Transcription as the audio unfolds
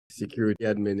Security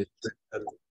Administration.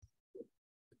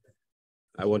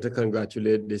 I want to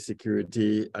congratulate the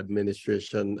Security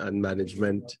Administration and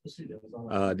Management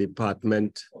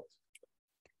Department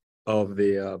of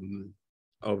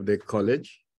the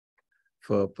college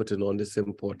for putting on this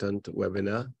important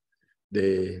webinar.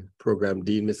 The program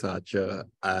dean, Ms. Archer,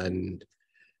 and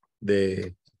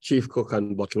the chief cook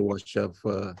and bottle washer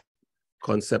for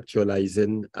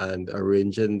conceptualizing and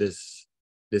arranging this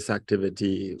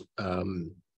activity,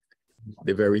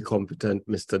 the very competent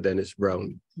Mr. Dennis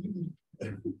Brown.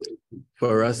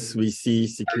 For us, we see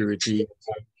security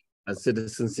and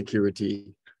citizen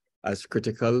security as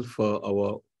critical for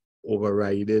our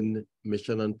overriding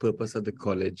mission and purpose of the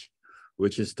college,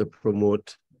 which is to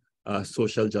promote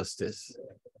social justice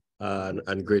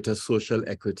and greater social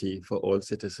equity for all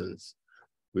citizens.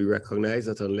 We recognize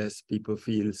that unless people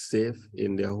feel safe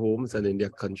in their homes and in their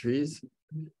countries,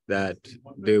 that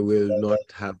they will not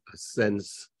have a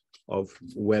sense of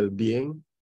well-being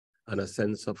and a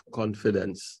sense of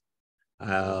confidence,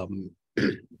 and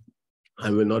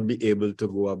will not be able to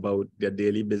go about their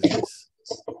daily business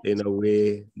in a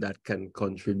way that can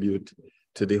contribute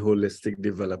to the holistic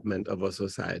development of our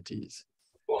societies.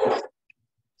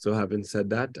 So having said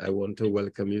that, I want to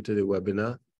welcome you to the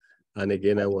webinar. And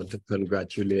again, I want to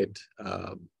congratulate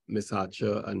Ms.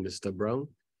 Archer and Mr. Brown,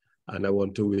 and I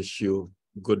want to wish you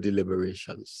good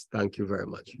deliberations. Thank you very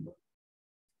much.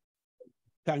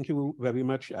 Thank you very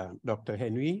much, Dr.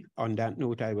 Henry. On that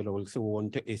note, I will also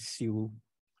want to issue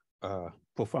a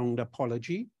profound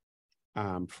apology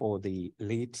for the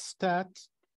late start,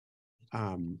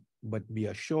 but be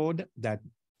assured that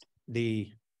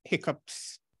the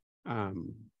hiccups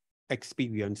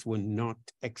experience were not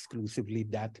exclusively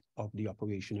that of the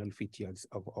operational features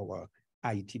of our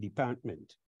IT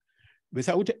department.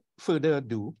 Without further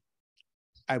ado,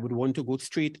 I would want to go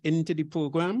straight into the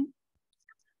program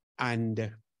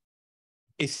and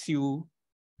issue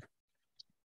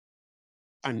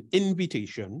an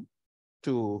invitation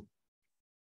to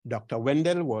Dr.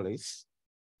 Wendell Wallace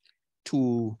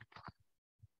to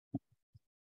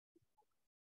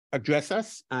address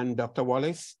us. And Dr.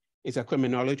 Wallace is a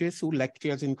criminologist who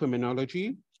lectures in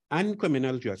criminology and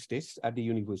criminal justice at the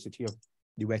University of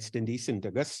the West Indies, St.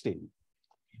 Augustine.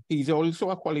 He's also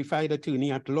a qualified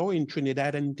attorney at law in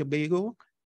Trinidad and Tobago,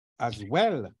 as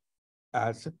well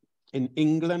as in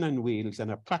England and Wales,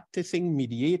 and a practicing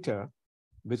mediator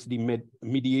with the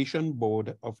Mediation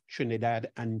Board of Trinidad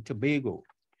and Tobago.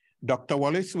 Dr.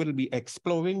 Wallace will be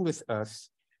exploring with us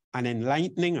and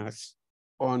enlightening us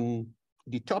on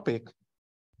the topic,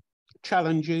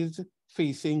 challenges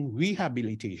facing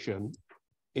rehabilitation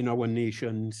in our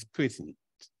nation's prisons.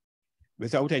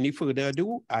 Without any further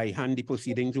ado, I hand the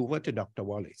proceedings over to Dr.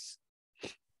 Wallace.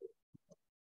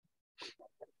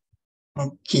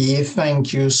 Okay,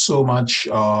 thank you so much,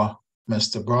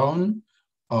 Mr. Brown.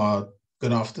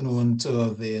 Good afternoon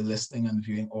to the listening and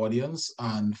viewing audience.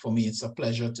 And for me, it's a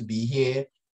pleasure to be here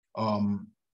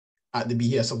at the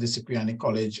behest of the Cipriani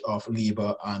College of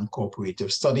Labor and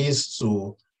Cooperative Studies.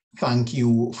 So thank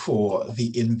you for the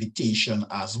invitation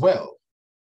as well.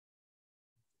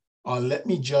 Let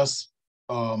me just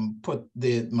put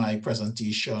my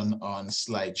presentation on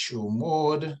slideshow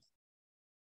mode.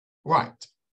 Right.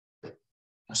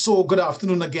 So good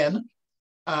afternoon again.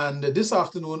 And this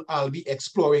afternoon, I'll be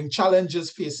exploring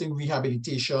challenges facing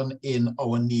rehabilitation in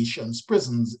our nation's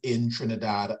prisons in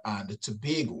Trinidad and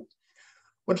Tobago.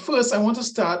 But first, I want to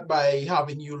start by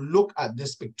having you look at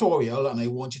this pictorial, and I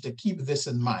want you to keep this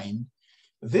in mind.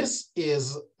 This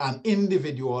is an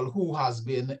individual who has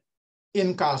been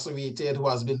incarcerated, who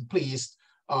has been placed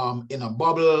in a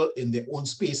bubble in their own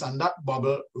space, and that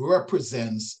bubble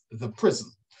represents the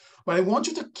prison. But I want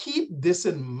you to keep this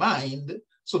in mind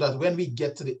so that when we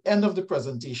get to the end of the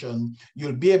presentation,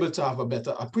 you'll be able to have a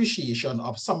better appreciation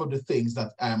of some of the things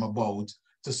that I am about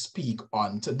to speak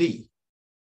on today.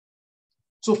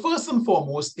 So first and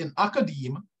foremost, in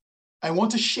academia, I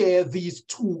want to share these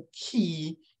two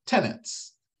key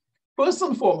tenets. First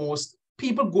and foremost,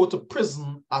 people go to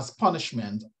prison as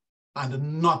punishment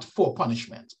and not for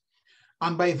punishment.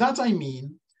 And by that I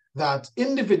mean that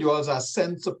individuals are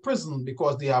sent to prison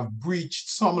because they have breached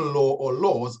some law or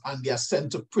laws, and they are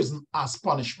sent to prison as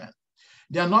punishment.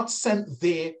 They are not sent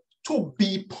there to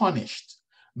be punished,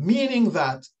 meaning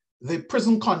that the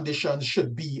prison conditions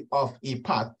should be of a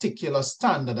particular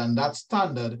standard, and that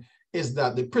standard is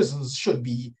that the prisons should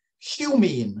be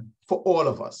humane for all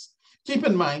of us. Keep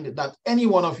in mind that any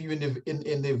one of you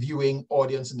in the viewing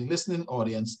audience, in the listening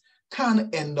audience, can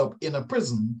end up in a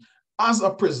prison as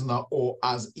a prisoner or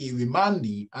as a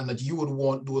remandee, and that you would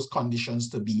want those conditions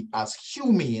to be as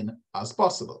humane as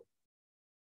possible.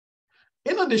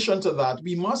 In addition to that,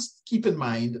 we must keep in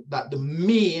mind that the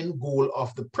main goal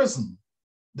of the prison,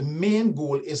 the main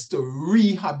goal is to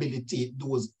rehabilitate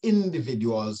those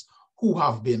individuals who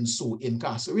have been so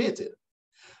incarcerated.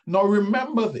 Now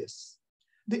remember this,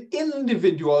 the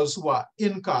individuals who are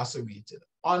incarcerated,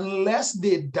 unless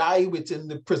they die within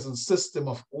the prison system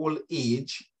of old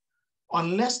age,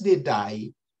 unless they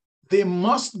die, they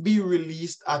must be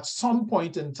released at some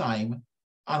point in time.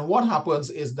 And what happens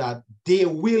is that they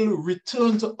will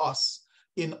return to us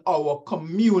in our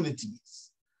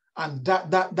communities. And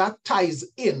that ties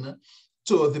in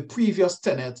to the previous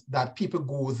tenet that people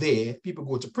go there, people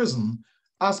go to prison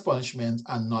as punishment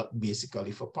and not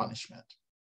basically for punishment.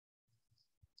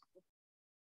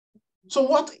 So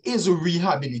what is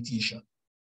rehabilitation?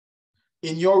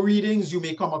 In your readings, you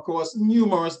may come across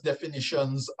numerous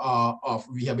definitions of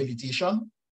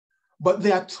rehabilitation, but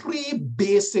there are three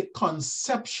basic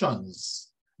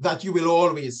conceptions that you will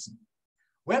always see.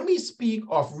 When we speak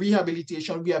of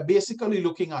rehabilitation, we are basically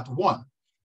looking at one.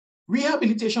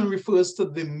 Rehabilitation refers to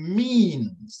the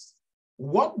means.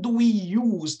 What do we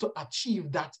use to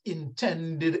achieve that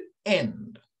intended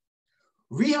end?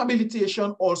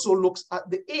 Rehabilitation also looks at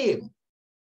the aim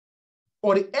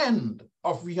or the end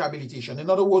of rehabilitation. In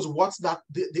other words, what's that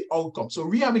the outcome? So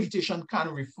rehabilitation can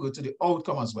refer to the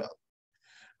outcome as well.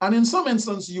 And in some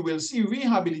instances, you will see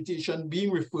rehabilitation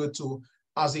being referred to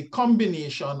as a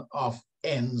combination of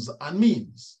ends and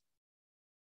means.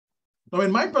 Now,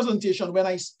 in my presentation, when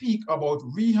I speak about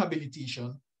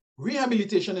rehabilitation,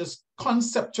 rehabilitation is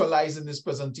conceptualized in this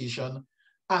presentation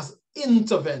as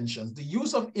interventions, the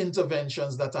use of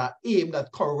interventions that are aimed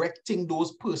at correcting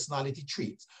those personality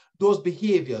traits, those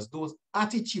behaviors, those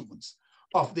attitudes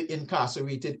of the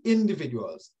incarcerated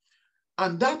individuals.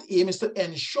 And that aim is to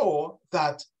ensure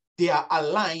that they are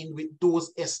aligned with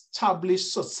those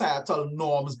established societal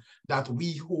norms that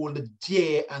we hold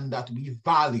dear and that we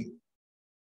value.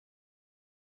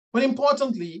 But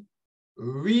importantly,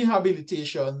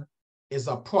 rehabilitation is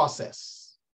a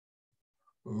process.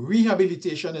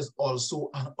 Rehabilitation is also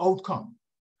an outcome.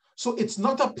 So it's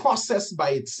not a process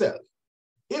by itself.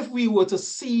 If we were to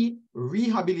see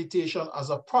rehabilitation as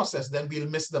a process, then we'll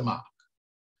miss the mark.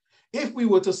 If we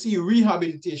were to see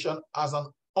rehabilitation as an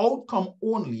outcome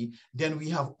only, then we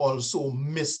have also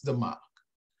missed the mark.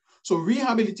 So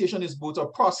rehabilitation is both a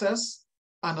process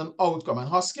and an outcome. And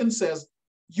Hoskins says,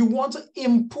 you want to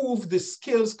improve the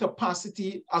skills,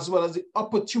 capacity, as well as the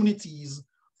opportunities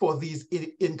for these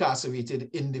incarcerated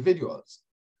individuals.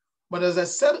 But as I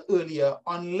said earlier,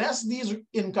 unless these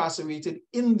incarcerated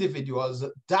individuals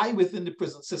die within the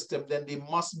prison system, then they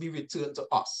must be returned to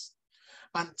us.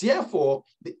 And therefore,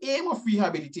 the aim of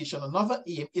rehabilitation, another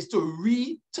aim, is to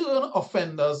return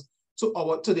offenders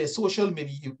to their social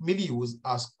milieus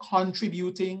as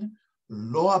contributing,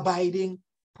 law-abiding,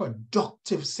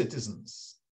 productive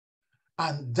citizens.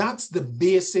 And that's the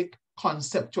basic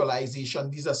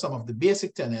conceptualization. These are some of the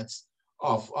basic tenets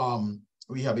of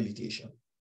rehabilitation.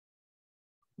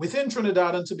 Within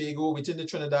Trinidad and Tobago, within the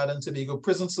Trinidad and Tobago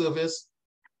Prison Service,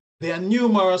 there are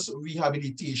numerous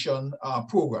rehabilitation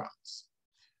programs.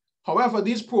 However,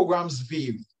 these programs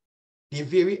vary. They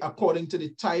vary according to the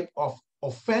type of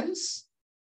offense.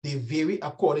 They vary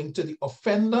according to the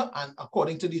offender and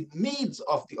according to the needs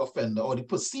of the offender or the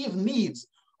perceived needs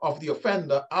of the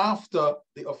offender after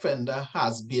the offender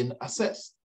has been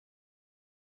assessed.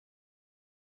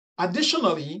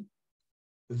 Additionally,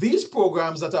 these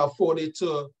programs that are afforded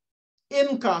to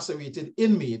incarcerated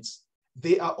inmates,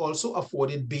 they are also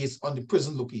afforded based on the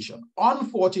prison location.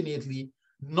 Unfortunately,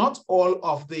 not all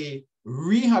of the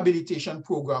rehabilitation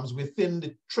programs within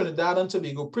the Trinidad and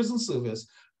Tobago Prison Service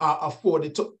are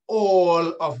afforded to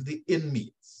all of the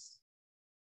inmates.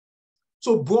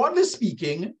 So broadly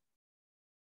speaking,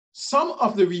 some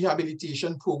of the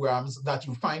rehabilitation programs that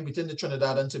you find within the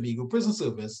Trinidad and Tobago Prison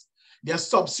Service, they are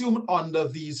subsumed under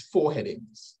these four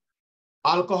headings.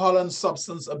 Alcohol and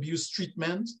substance abuse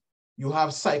treatment, you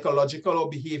have psychological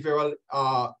or behavioral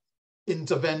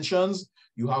interventions,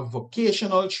 you have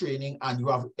vocational training, and you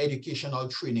have educational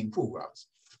training programs.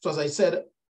 So as I said,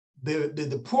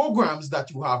 the programs that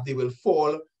you have, they will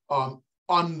fall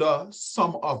under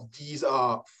some of these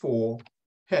four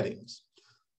headings.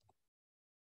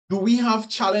 Do we have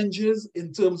challenges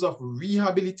in terms of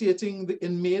rehabilitating the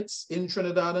inmates in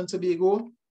Trinidad and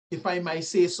Tobago? If I might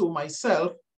say so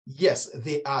myself, yes,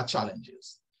 there are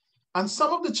challenges. And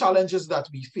some of the challenges that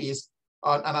we face,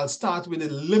 and I'll start with the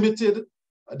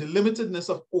limitedness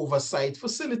of oversight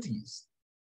facilities.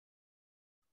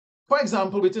 For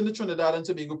example, within the Trinidad and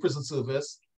Tobago Prison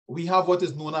Service, we have what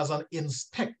is known as an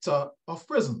inspector of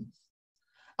prisons.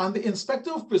 And the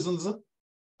inspector of prisons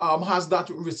has that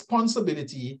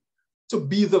responsibility to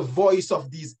be the voice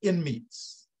of these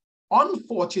inmates.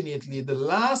 Unfortunately, the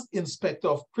last inspector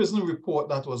of prison report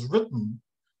that was written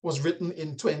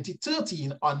in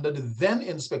 2013 under the then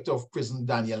inspector of prison,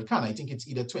 Daniel Khan. I think it's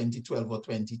either 2012 or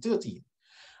 2013.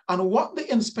 And what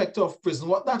the inspector of prison,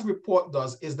 what that report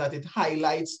does is that it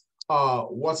highlights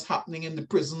what's happening in the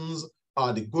prisons,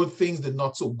 the good things, the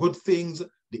not so good things,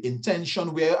 the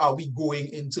intention, where are we going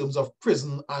in terms of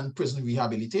prison and prison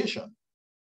rehabilitation.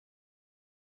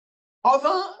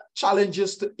 Other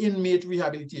challenges to inmate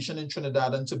rehabilitation in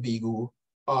Trinidad and Tobago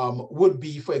would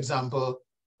be, for example,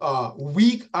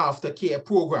 week after care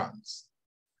programs.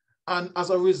 And as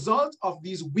a result of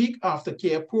these week after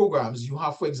care programs, you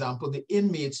have, for example, the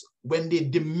inmates, when they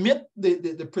demit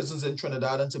the prisons in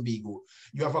Trinidad and Tobago,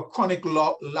 you have a chronic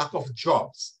lack of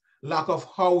jobs, lack of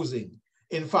housing.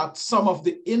 In fact, some of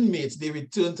the inmates, they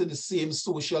return to the same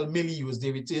social milieus,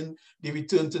 they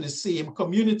return to the same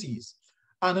communities.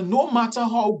 And no matter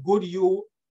how good your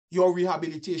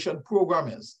rehabilitation program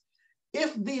is,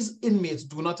 if these inmates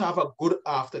do not have a good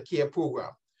aftercare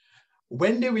program,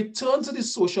 when they return to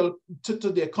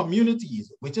the their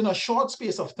communities within a short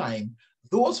space of time,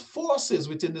 those forces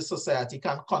within the society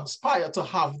can conspire to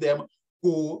have them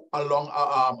go along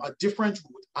a different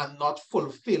route and not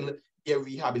fulfill their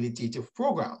rehabilitative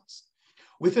programs.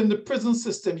 Within the prison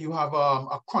system, you have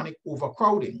a chronic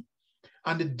overcrowding.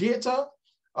 And the data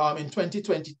in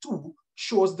 2022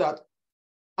 shows that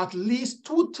at least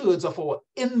 2/3 of our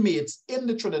inmates in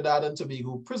the Trinidad and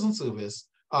Tobago prison service,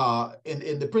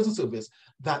 in the prison service,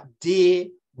 that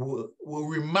they were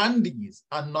remandees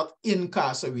and not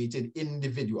incarcerated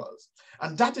individuals.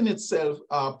 And that in itself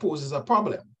poses a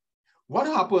problem. What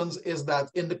happens is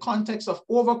that in the context of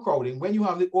overcrowding, when you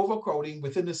have the overcrowding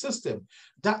within the system,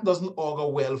 that doesn't augur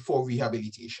well for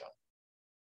rehabilitation.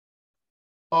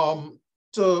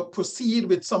 To proceed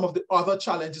with some of the other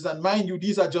challenges, and mind you,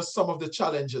 these are just some of the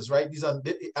challenges, right?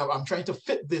 I'm trying to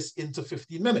fit this into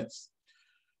 15 minutes.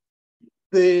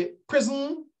 The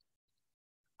prison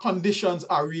conditions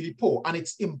are really poor, and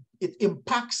it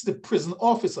impacts the prison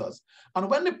officers. And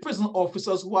when the prison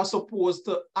officers, who are supposed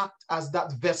to act as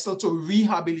that vessel to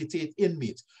rehabilitate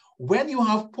inmates, when you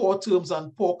have poor terms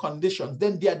and poor conditions,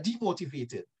 then they are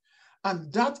demotivated.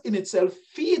 And that in itself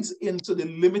feeds into the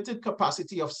limited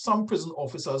capacity of some prison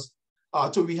officers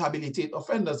to rehabilitate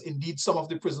offenders. Indeed, some of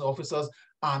the prison officers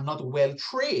are not well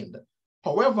trained.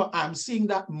 However, I'm seeing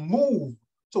that move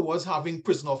towards having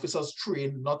prison officers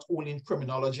trained not only in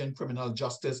criminology and criminal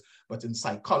justice, but in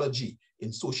psychology,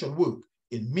 in social work,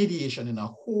 in mediation, in a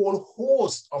whole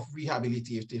host of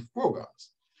rehabilitative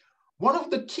programs. One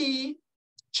of the key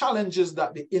challenges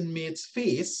that the inmates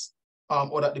face,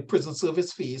 or that the prison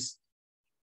service face,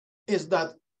 is that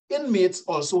inmates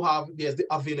also there's the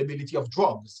availability of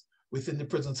drugs within the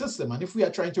prison system. And if we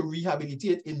are trying to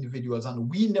rehabilitate individuals and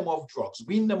wean them off drugs,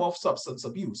 wean them off substance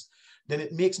abuse, then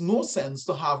it makes no sense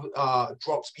to have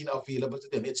drugs being available to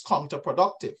them. It's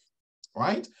counterproductive,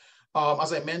 right?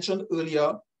 As I mentioned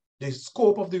earlier, the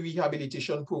scope of the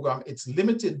rehabilitation program, it's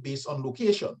limited based on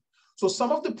location. So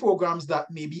some of the programs that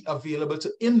may be available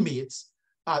to inmates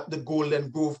at the Golden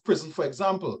Grove prison, for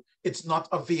example, it's not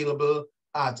available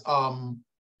at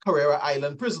Carrera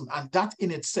Island prison. And that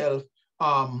in itself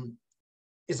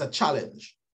is a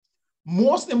challenge.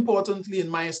 Most importantly, in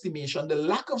my estimation, the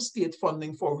lack of state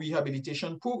funding for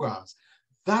rehabilitation programs,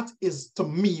 that is, to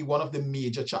me, one of the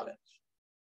major challenges.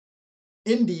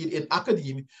 Indeed, in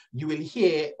academia, you will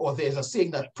hear, or there's a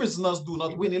saying that prisoners do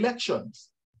not win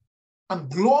elections. And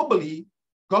globally,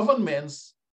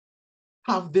 governments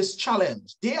have this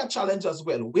challenge. They are challenged as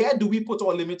well. Where do we put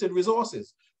our limited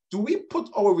resources? Do we put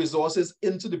our resources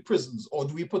into the prisons, or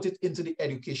do we put it into the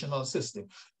educational system?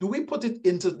 Do we put it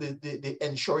into the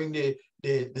ensuring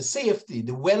the safety,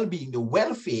 the well-being, the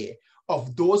welfare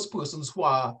of those persons who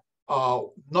are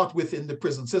not within the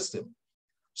prison system?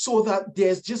 So that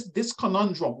there's just this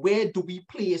conundrum, where do we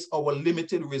place our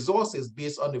limited resources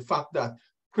based on the fact that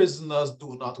prisoners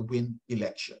do not win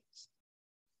elections?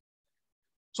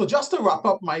 So just to wrap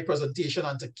up my presentation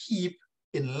and to keep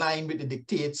in line with the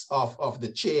dictates of the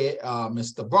chair,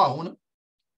 Mr. Brown,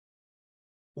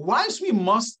 whilst we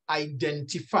must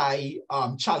identify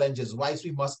challenges, whilst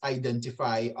we must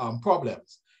identify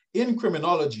problems, in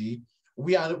criminology,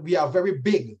 we are very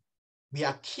big, we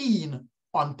are keen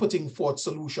on putting forth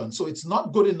solutions. So it's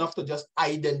not good enough to just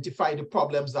identify the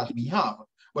problems that we have,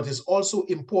 but it's also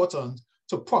important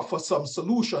to proffer some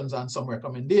solutions and some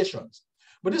recommendations.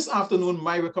 But this afternoon,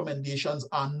 my recommendations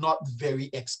are not very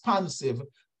expansive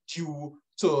due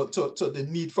to the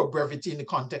need for brevity in the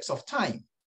context of time.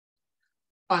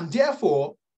 And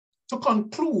therefore, to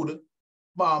conclude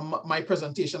my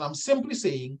presentation, I'm simply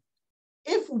saying,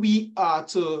 if we are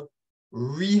to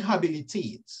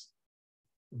rehabilitate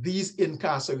these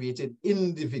incarcerated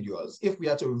individuals, if we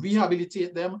are to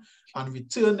rehabilitate them and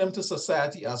return them to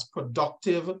society as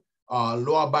productive,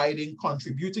 law-abiding,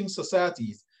 contributing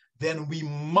societies, then we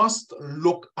must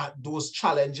look at those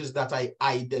challenges that I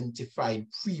identified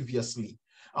previously.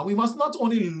 And we must not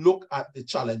only look at the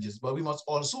challenges, but we must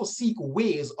also seek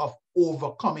ways of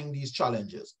overcoming these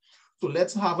challenges. So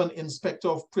let's have an inspector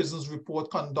of prisons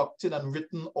report conducted and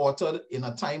written, authored in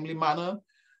a timely manner.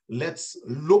 Let's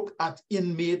look at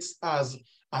inmates as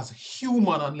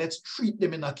human, and let's treat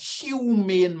them in a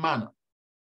humane manner.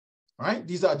 All right,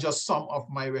 these are just some of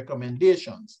my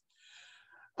recommendations.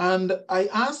 And I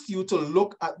asked you to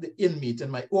look at the inmate.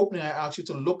 In my opening, I asked you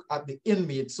to look at the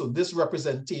inmate. So this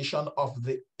representation of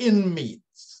the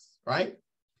inmates, right,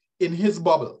 in his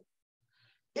bubble.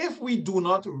 If we do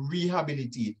not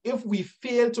rehabilitate, if we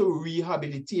fail to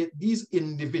rehabilitate these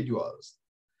individuals,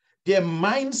 their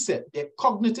mindset, their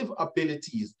cognitive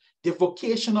abilities, their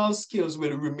vocational skills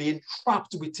will remain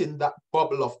trapped within that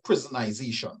bubble of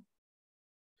prisonization.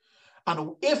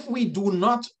 And if we do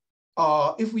not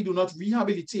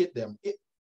rehabilitate them,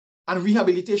 and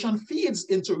rehabilitation feeds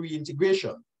into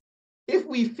reintegration, if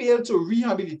we fail to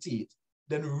rehabilitate,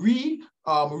 then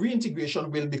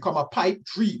reintegration will become a pipe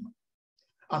dream.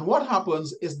 And what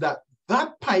happens is that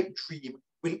pipe dream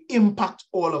will impact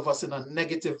all of us in a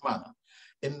negative manner,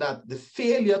 in that the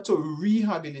failure to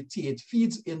rehabilitate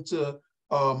feeds into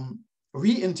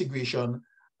reintegration,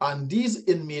 and these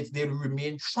inmates, they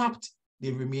remain trapped,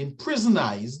 they remain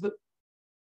prisonized,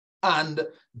 and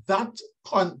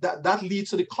that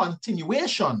leads to the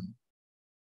continuation,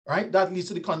 right? That leads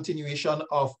to the continuation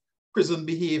of prison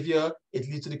behavior. It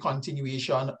leads to the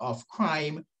continuation of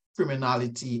crime,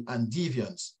 criminality, and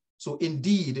deviance. So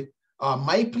indeed,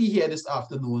 my plea here this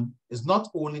afternoon is not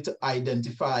only to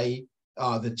identify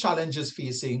the challenges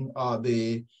facing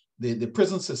the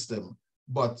prison system,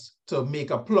 but to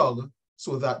make a plug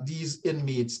so that these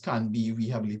inmates can be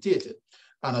rehabilitated.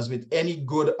 And as with any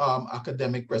good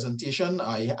academic presentation,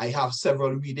 I have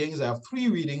several readings. I have 3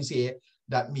 readings here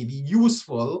that may be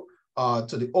useful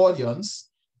to the audience.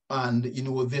 And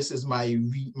this is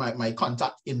my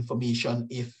contact information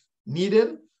if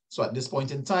needed. So at this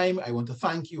point in time, I want to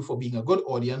thank you for being a good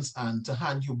audience and to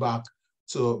hand you back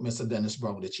to Mr. Dennis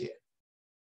Brown, the chair.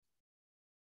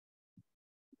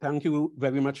 Thank you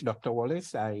very much, Dr.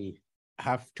 Wallace. I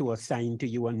have to assign to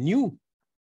you a new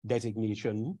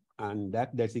designation, and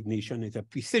that designation is a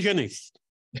precisionist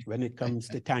when it comes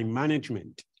to time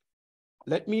management.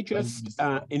 Let me just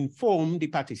inform the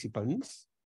participants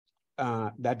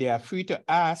that they are free to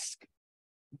ask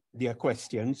their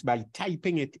questions by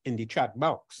typing it in the chat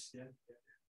box.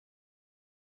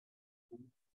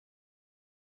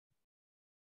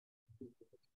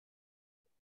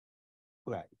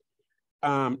 Right.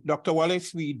 Dr.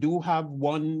 Wallace, we do have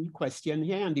one question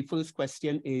here, and the first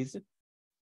question is,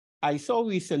 I saw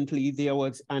recently there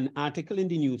was an article in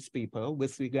the newspaper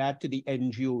with regard to the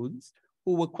NGOs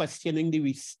who were questioning the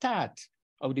restart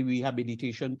of the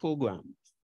rehabilitation programs.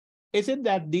 Is it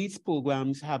that these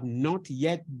programs have not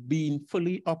yet been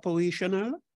fully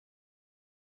operational?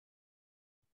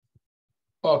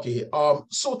 Okay,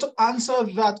 so to answer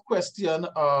that question,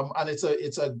 and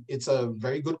it's a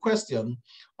very good question,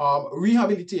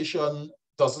 rehabilitation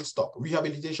doesn't stop.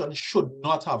 Rehabilitation should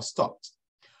not have stopped.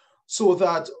 So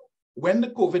that when the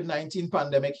COVID-19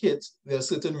 pandemic hit, there are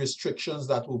certain restrictions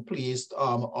that were placed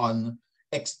on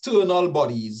external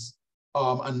bodies,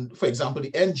 and for example,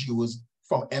 the NGOs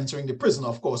from entering the prison.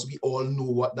 Of course, we all know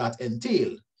what that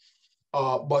entailed.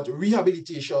 But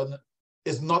rehabilitation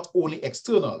is not only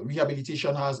external.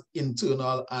 Rehabilitation has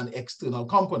internal and external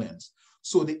components.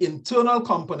 So the internal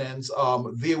components,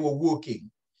 they were working.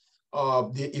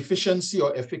 The efficiency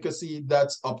or efficacy,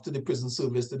 that's up to the prison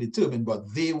service to determine,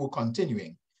 but they were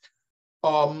continuing.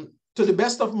 To the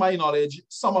best of my knowledge,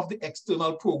 some of the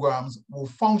external programs were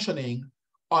functioning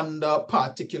under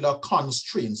particular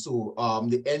constraints. So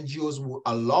the NGOs were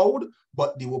allowed,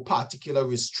 but there were particular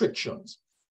restrictions.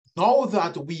 Now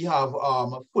that we have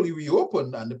fully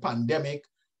reopened and the pandemic,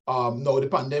 now the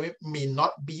pandemic may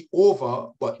not be over,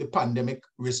 but the pandemic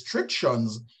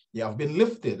restrictions, they have been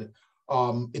lifted.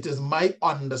 It is my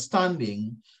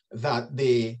understanding that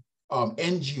the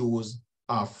NGOs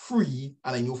are free.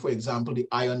 And I know, for example, the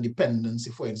iron dependency,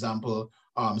 for example,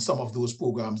 some of those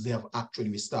programs, they have actually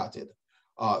restarted.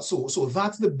 So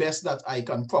that's the best that I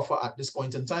can proffer at this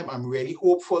point in time. I'm really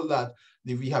hopeful that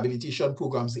the rehabilitation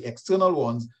programs, the external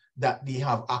ones, that they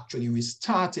have actually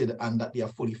restarted and that they are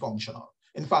fully functional.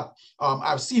 In fact,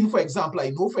 I've seen, for example, I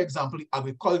know, for example, the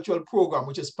agricultural program,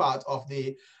 which is part of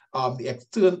the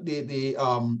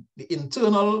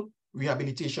internal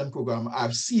rehabilitation program.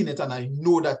 I've seen it, and I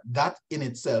know that that in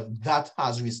itself, that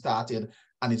has restarted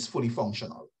and it's fully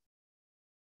functional.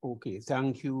 Okay,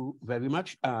 thank you very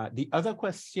much. The other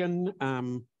question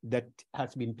that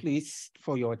has been placed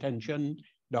for your attention,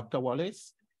 Dr.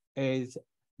 Wallace, is,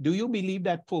 do you believe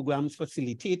that programs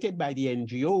facilitated by the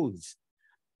NGOs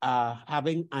are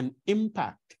having an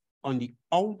impact on the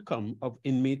outcome of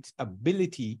inmates'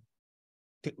 ability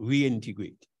to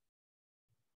reintegrate?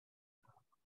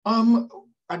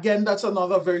 Again, that's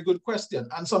another very good question.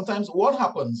 And sometimes what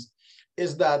happens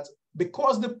is that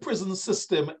because the prison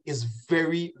system is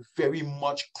very, very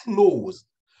much closed,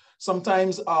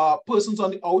 sometimes persons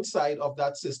on the outside of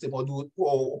that system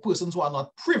or persons who are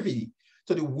not privy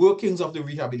to the workings of the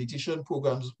rehabilitation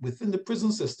programs within the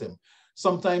prison system,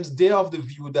 sometimes they're of the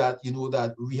view that,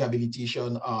 that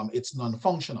rehabilitation, it's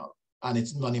non-functional and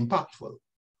it's non-impactful.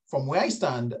 From where I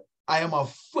stand, I am a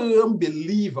firm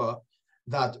believer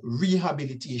that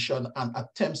rehabilitation and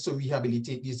attempts to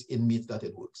rehabilitate these inmates, that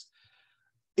it works.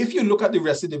 If you look at the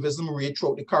recidivism rate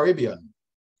throughout the Caribbean,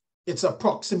 it's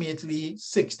approximately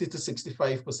 60 to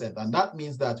 65%. And that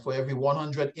means that for every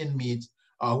 100 inmates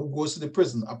who goes to the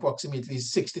prison, approximately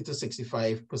 60 to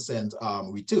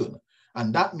 65% return.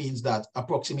 And that means that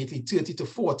approximately 30 to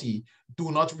 40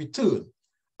 do not return.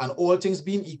 And all things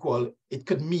being equal, it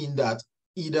could mean that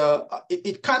either,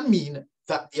 it can mean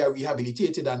that they are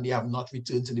rehabilitated and they have not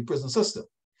returned to the prison system.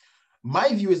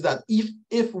 My view is that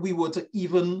if we were to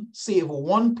even save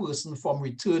one person from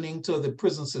returning to the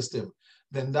prison system,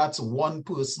 then that's one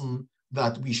person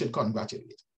that we should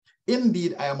congratulate.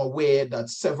 Indeed, I am aware that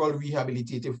several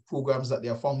rehabilitative programs that they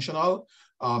are functional.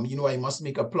 I must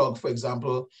make a plug, for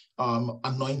example,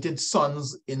 Anointed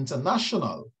Sons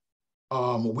International,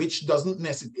 which doesn't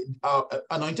necessarily,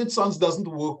 Anointed Sons doesn't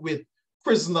work with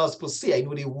prisoners per se. I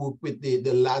know they work with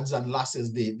the lads and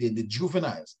lasses, the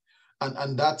juveniles.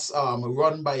 And that's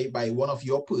run by one of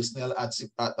your personnel at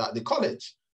the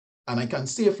college. And I can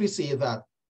safely say that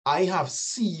I have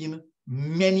seen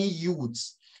many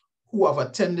youths who have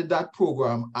attended that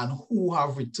program and who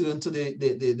have returned to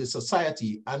the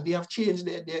society, and they have changed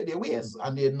their ways,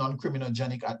 and they're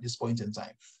non-criminogenic at this point in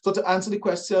time. So to answer the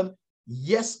question,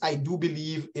 yes, I do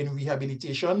believe in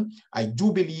rehabilitation. I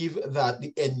do believe that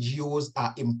the NGOs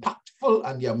are impactful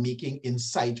and they are making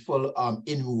insightful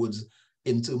inroads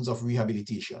in terms of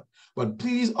rehabilitation. But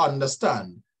please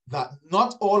understand that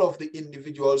not all of the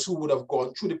individuals who would have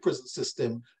gone through the prison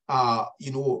system are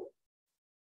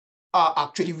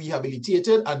actually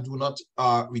rehabilitated and do not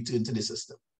return to the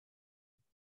system.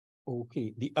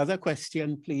 Okay, the other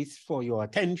question, please, for your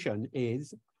attention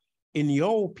is, in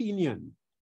your opinion,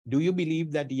 do you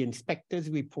believe that the inspector's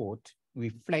report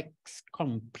reflects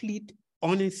complete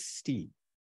honesty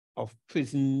of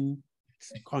prison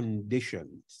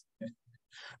conditions?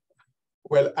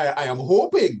 Well, I am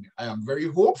hoping, I am very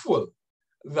hopeful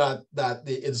that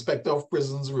the Inspector of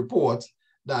Prisons report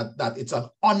that it's an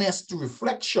honest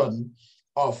reflection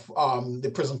of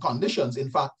the prison conditions. In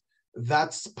fact,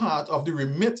 that's part of the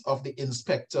remit of the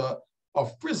Inspector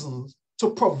of Prisons to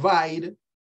provide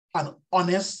an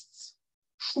honest,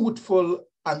 truthful,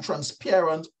 and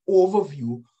transparent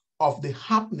overview of the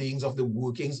happenings of the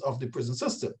workings of the prison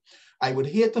system. I would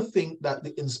hate to think that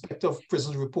the Inspector of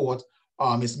Prisons report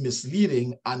is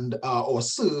misleading and or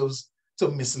serves to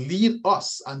mislead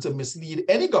us and to mislead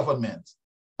any government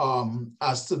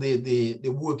as to the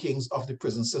workings of the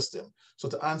prison system. So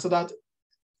to answer that,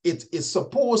 it is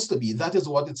supposed to be, that is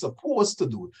what it's supposed to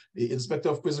do. The Inspector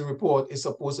of Prison report is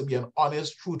supposed to be an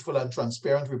honest, truthful, and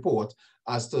transparent report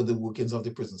as to the workings of the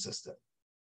prison system.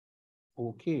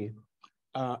 Okay.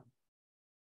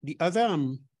 The other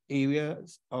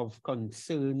areas of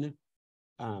concern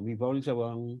revolves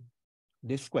around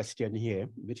this question here,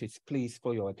 which is placed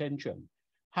for your attention.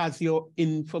 Has your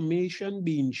information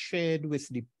been shared with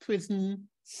the prison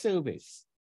service,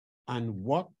 and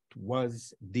what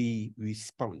was the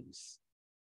response?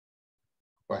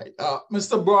 Right.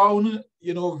 Mr. Brown,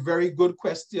 very good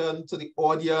question to the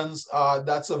audience.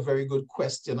 That's a very good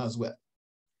question as well.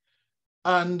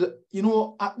 And,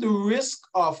 at the risk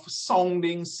of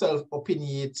sounding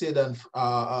self-opinionated and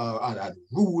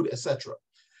rude, etc.,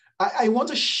 I want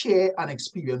to share an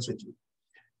experience with you.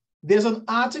 There's an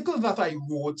article that I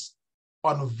wrote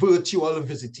on virtual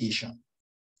visitation.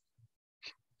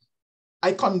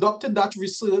 I conducted that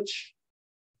research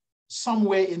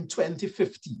somewhere in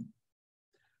 2015.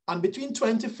 And between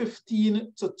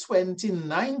 2015 to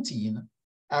 2019,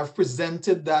 I've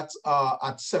presented that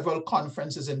at several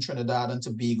conferences in Trinidad and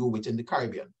Tobago within the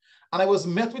Caribbean. And I was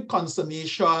met with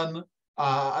consternation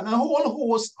and a whole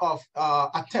host of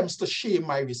attempts to shame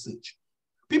my research.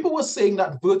 People were saying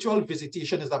that virtual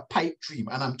visitation is a pipe dream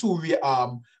and I'm too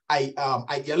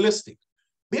idealistic.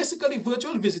 Basically,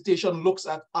 virtual visitation looks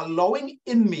at allowing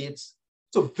inmates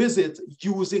to visit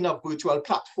using a virtual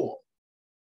platform.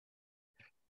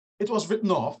 It was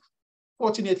written off.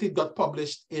 Fortunately, it got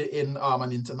published in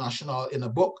a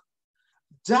book.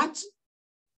 That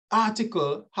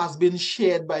article has been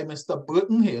shared by Mr.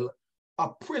 Burton Hill, a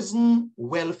prison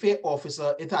welfare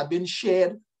officer. It had been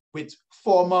shared with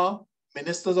former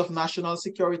ministers of national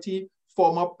security,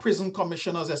 former prison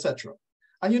commissioners, etc.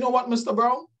 And you know what, Mr.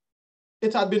 Brown?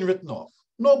 It had been written off.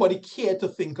 Nobody cared to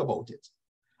think about it.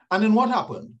 And then what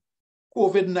happened?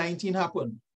 COVID-19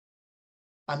 happened.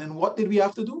 And then what did we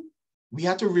have to do? We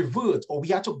had to revert, or we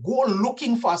had to go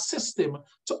looking for a system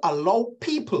to allow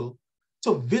people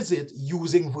to visit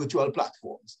using virtual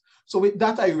platforms. So with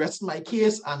that, I rest my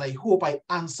case, and I hope I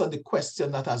answered the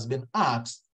question that has been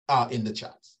asked in the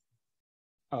chat.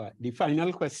 The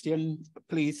final question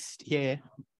placed here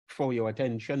for your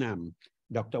attention,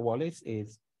 Dr. Wallace,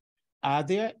 is, are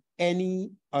there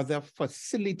any other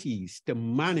facilities to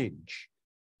manage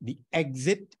the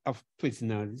exit of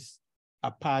prisoners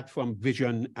apart from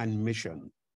vision and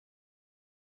mission?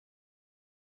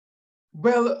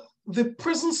 Well, the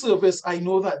prison service, I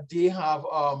know that they have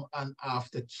an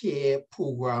aftercare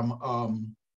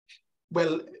program.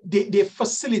 Well, they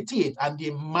facilitate and they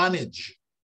manage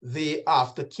the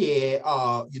aftercare,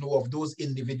 of those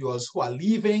individuals who are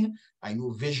leaving. I know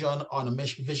Vision on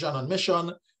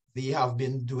Mission, they have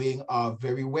been doing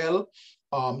very well.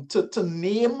 To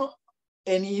name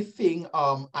anything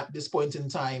at this point in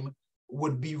time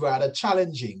would be rather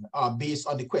challenging based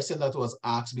on the question that was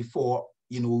asked before,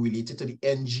 related to the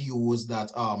NGOs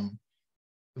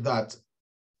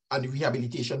and the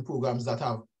rehabilitation programs that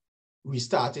have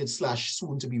restarted /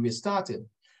 soon to be restarted.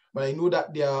 But I know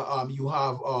that there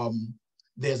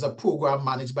there's a program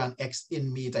managed by an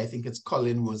ex-inmate, I think it's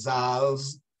Colin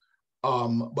Rosales.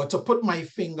 But to put my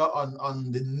finger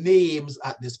on the names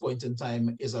at this point in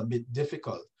time is a bit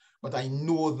difficult. But I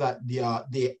know that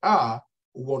there are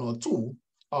one or two,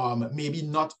 maybe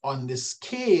not on the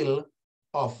scale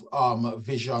of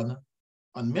Vision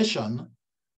and Mission.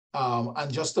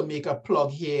 And just to make a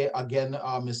plug here again,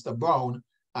 Mr. Brown,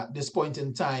 at this point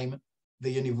in time, the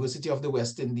University of the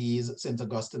West Indies, St.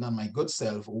 Augustine, and my good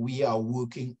self, we are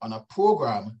working on a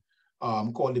program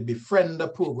called the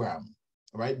Befriender Program,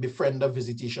 right? Befriender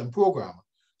Visitation Program.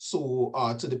 So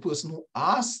to the person who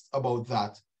asked about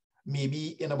that,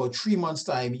 maybe in about 3 months'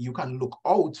 time, you can look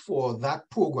out for that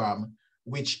program,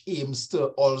 which aims to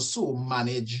also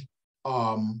manage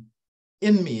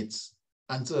inmates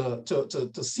and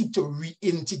to seek to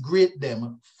reintegrate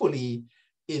them fully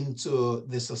into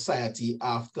the society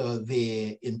after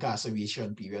their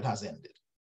incarceration period has ended.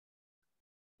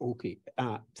 Okay,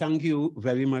 thank you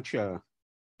very much,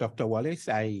 Dr. Wallace.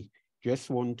 I just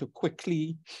want to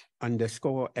quickly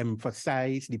underscore,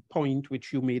 emphasize the point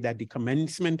which you made at the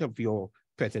commencement of your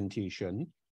presentation.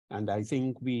 And I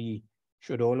think we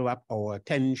should all wrap our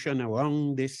attention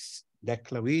around this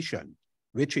declaration,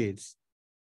 which is,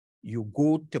 you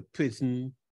go to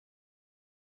prison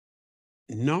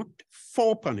not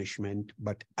for punishment,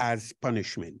 but as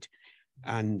punishment.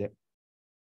 And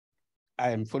I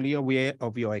am fully aware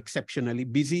of your exceptionally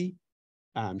busy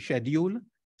schedule.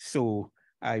 So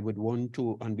I would want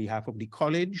to, on behalf of the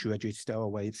college, register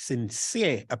our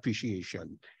sincere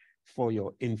appreciation for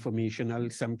your informational,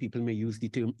 some people may use the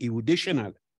term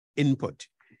eruditional input.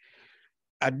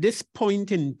 At this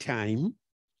point in time,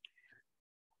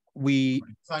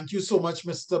 Thank you so much,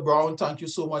 Mr. Brown. Thank you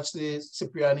so much,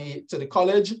 Cipriani, to the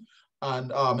college.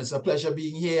 And it's a pleasure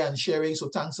being here and sharing. So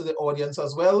thanks to the audience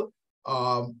as well.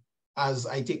 As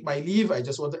I take my leave, I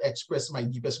just want to express my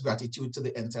deepest gratitude to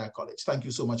the entire college. Thank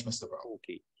you so much, Mr. Brown.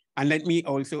 Okay. And let me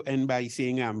also end by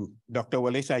saying, Dr.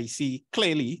 Wallace, I see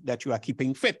clearly that you are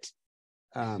keeping fit.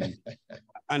 And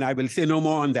I will say no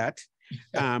more on that.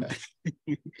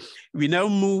 We now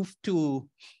move to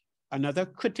another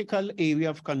critical area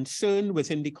of concern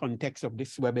within the context of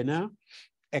this webinar,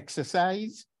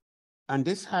 exercise. And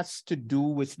this has to do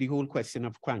with the whole question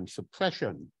of crime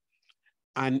suppression.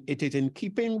 And it is in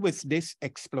keeping with this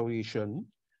exploration,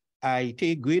 I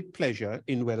take great pleasure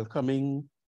in welcoming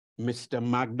Mr.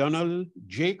 Macdonald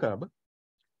Jacob,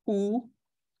 who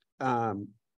was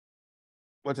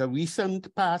a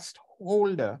recent past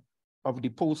holder of the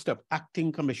post of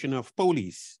Acting Commissioner of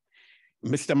Police.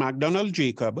 Mr. Macdonald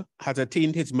Jacob has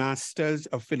attained his Master's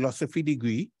of Philosophy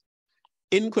degree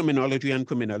in criminology and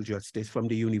criminal justice from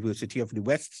the University of the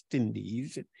West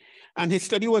Indies. And his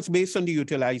study was based on the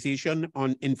utilization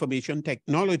on information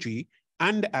technology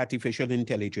and artificial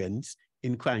intelligence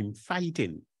in crime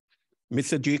fighting.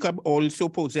 Mr. Jacob also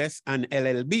possessed an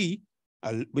LLB,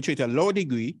 which is a law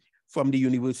degree from the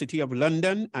University of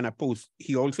London, and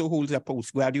he also holds a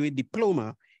postgraduate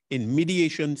diploma in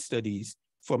mediation studies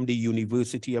from the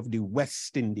University of the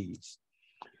West Indies.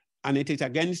 And it is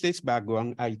against this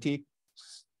background I take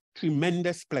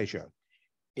tremendous pleasure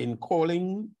in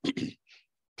calling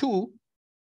to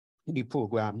the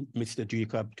program Mr.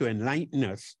 Jacob to enlighten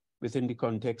us within the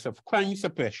context of crime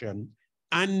suppression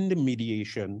and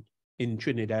mediation in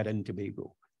Trinidad and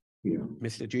Tobago. Yeah.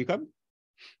 Mr. Jacob?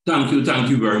 Thank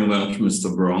you very much,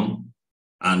 Mr. Brown.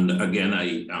 And again,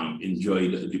 I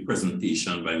enjoyed the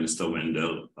presentation by Mr.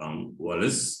 Wendell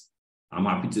Wallace. I'm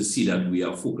happy to see that we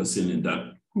are focusing in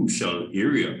that crucial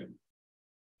area.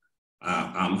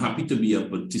 I'm happy to be a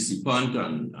participant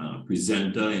and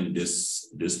presenter in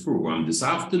this program this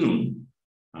afternoon.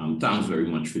 Thanks very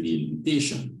much for the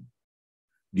invitation.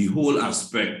 The whole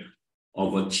aspect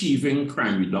of achieving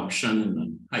crime reduction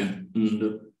in a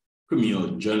heightened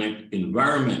criminogenic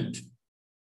environment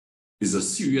is a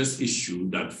serious issue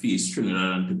that faces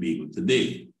Trinidad and Tobago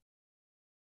today.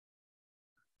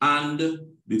 And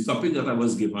the topic that I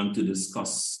was given to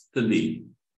discuss today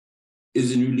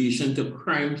is in relation to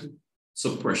crime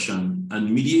suppression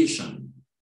and mediation.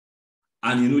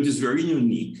 And you know, it is very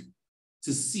unique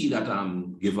to see that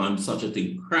I'm given such a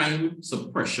thing, crime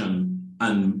suppression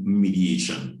and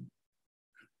mediation,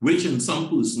 which in some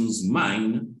person's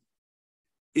mind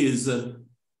is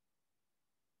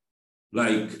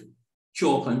like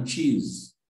chalk and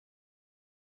cheese.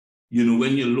 You know,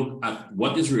 when you look at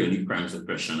what is really crime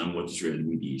suppression and what is really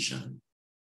mediation.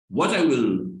 What I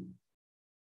will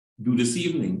do this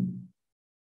evening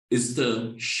is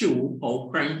to show how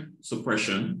crime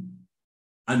suppression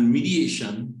and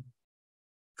mediation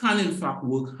can in fact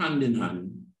work hand in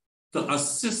hand to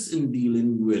assist in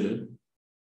dealing with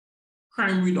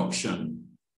crime reduction,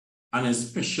 and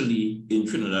especially in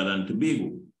Trinidad and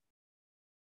Tobago.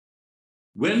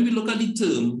 When we look at the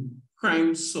term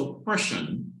crime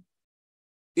suppression,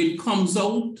 it comes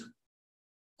out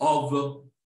of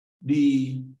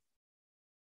the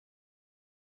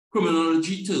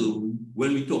criminology term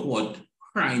when we talk about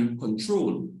crime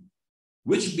control,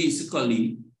 which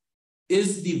basically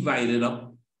is divided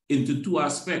up into two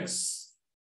aspects,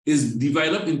 is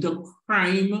divided up into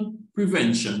crime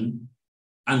prevention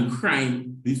and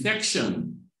crime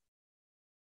detection.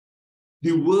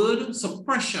 The word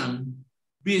suppression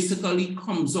basically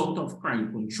comes out of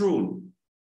crime control.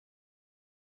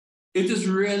 It is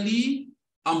really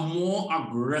a more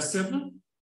aggressive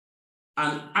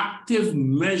and active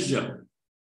measure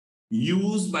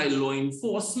used by law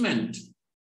enforcement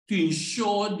to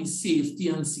ensure the safety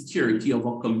and security of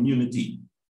a community.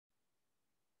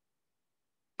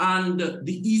 And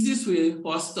the easiest way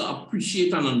for us to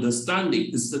appreciate and understand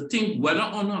it is to think whether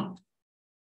or not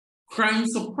crime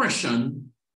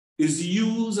suppression is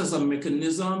used as a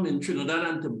mechanism in Trinidad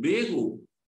and Tobago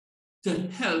to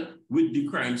help with the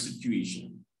crime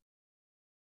situation.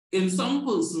 In some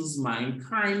person's mind,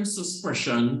 crime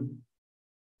suppression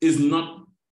is not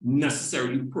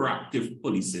necessarily proactive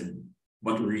policing,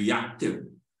 but reactive,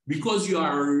 because you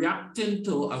are reacting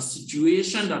to a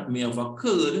situation that may have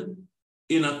occurred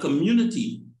in a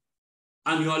community,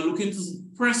 and you are looking to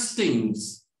suppress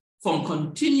things from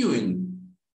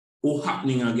continuing or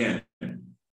happening again.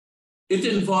 It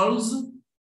involves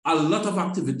a lot of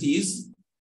activities,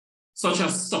 such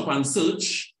as stop and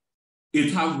search.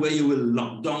 It has where you will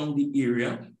lock down the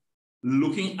area,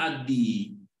 looking at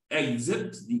the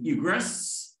exit, the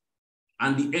egress,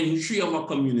 and the entry of a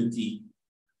community,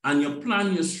 and you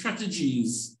plan your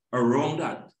strategies around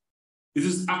that. It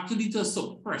is actually to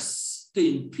suppress, to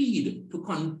impede, to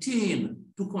contain,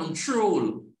 to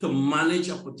control, to manage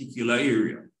a particular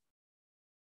area.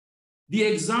 The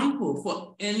example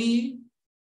for any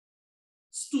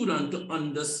student to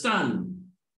understand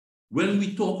when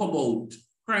we talk about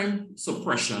crime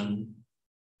suppression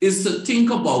is to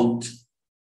think about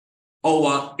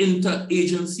our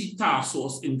interagency task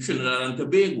force in Trinidad and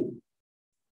Tobago.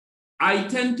 I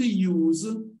tend to use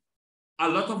a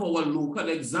lot of our local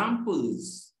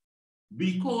examples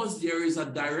because there is a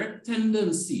direct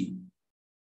tendency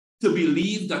to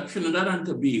believe that Trinidad and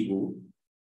Tobago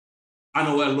and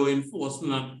our law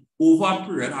enforcement over a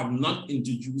period have not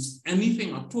introduced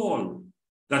anything at all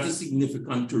that is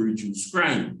significant to reduce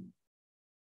crime.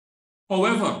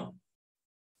 However,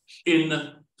 in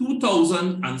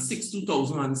 2006,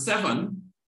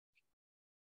 2007,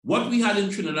 what we had in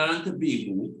Trinidad and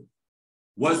Tobago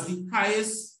was the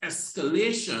highest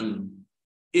escalation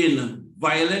in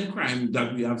violent crime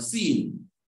that we have seen.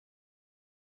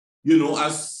 You know,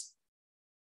 as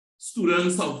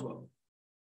students of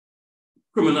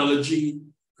criminology,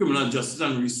 criminal justice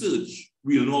and research,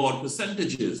 we know what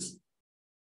percentages.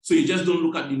 So you just don't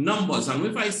look at the numbers. And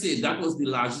if I say that was the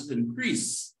largest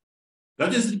increase,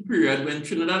 that is the period when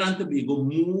Trinidad and Tobago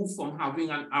moved from having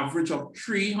an average of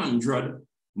 300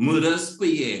 murders per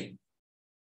year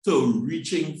to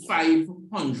reaching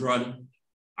 500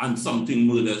 and something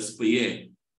murders per year.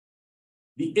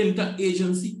 The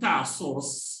interagency task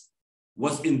force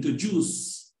was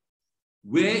introduced,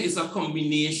 where is a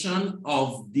combination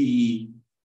of the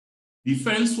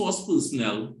defense force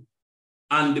personnel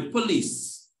and the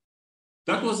police.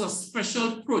 That was a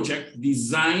special project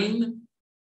designed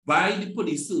by the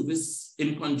police service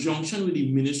in conjunction with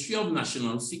the Ministry of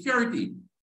National Security.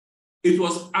 It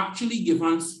was actually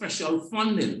given special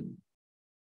funding.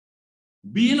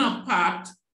 Being a part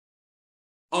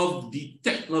of the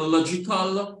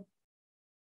technological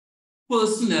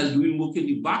personnel doing work in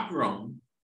the background,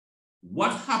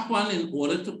 what happened in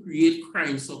order to create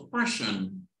crime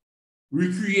suppression?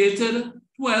 We created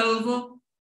 12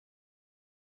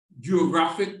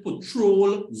 geographic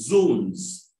patrol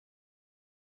zones.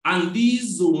 And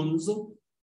these zones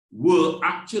were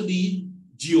actually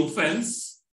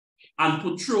geofence and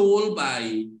patrolled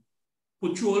by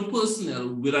patrol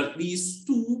personnel with at least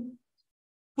 2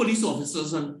 police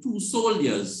officers and 2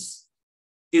 soldiers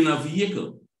in a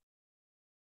vehicle.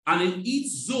 And in each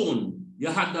zone, you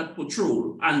had that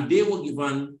patrol, and they were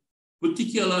given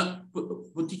particular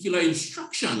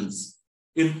instructions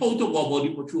in how to go about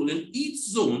the patrol. In each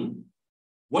zone,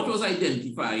 what was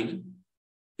identified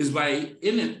is by,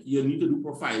 in it, you need to do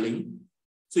profiling.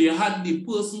 So you had the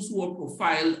persons who were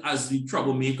profiled as the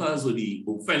troublemakers or the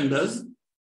offenders.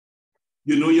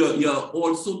 You know, you're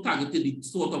also targeted the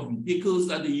sort of vehicles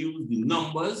that they use, the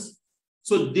numbers.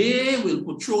 So they will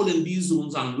patrol in these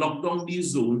zones and lock down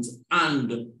these zones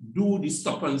and do the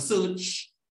stop and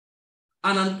search.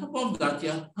 And on top of that,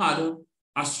 you had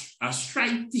a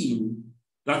strike team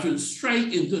that will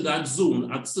strike into that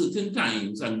zone at certain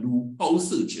times and do house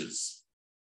searches.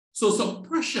 So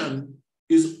suppression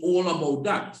is all about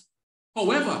that.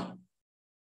 However,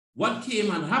 what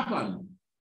came and happened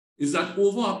is that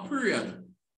over a period,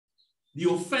 the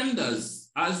offenders,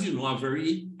 as you know, are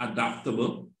very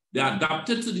adaptable. They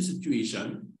adapted to the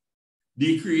situation.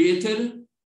 They created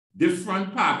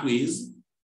different pathways,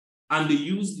 and they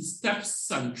used the steps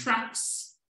and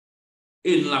tracks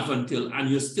in Laventille, and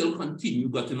you still continue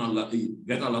get a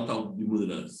lot of the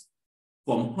murders.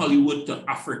 From Hollywood to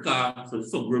Africa to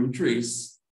Subrim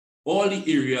Trace, all the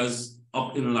areas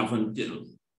up in Laventille.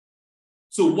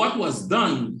 So what was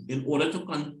done in order to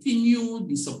continue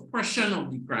the suppression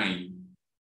of the crime,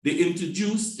 they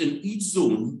introduced in each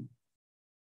zone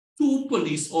 2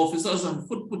 police officers on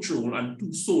foot patrol and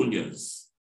 2 soldiers.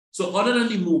 So other than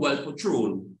the mobile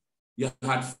patrol, you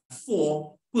had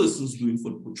 4 persons doing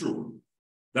foot patrol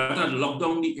that had locked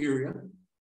down the area.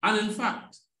 And in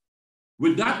fact,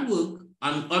 with that work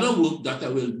and other work that I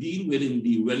will deal with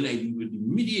when I deal with the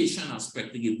mediation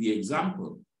aspect, to give the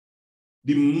example,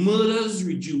 the murders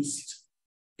reduced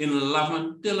in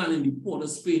Laventille and in the Port of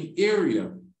Spain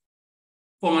area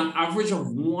from an average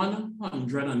of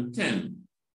 110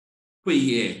 per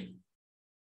year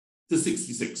to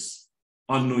 66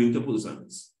 unknown to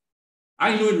persons.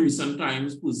 I know in recent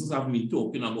times, persons have been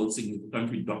talking about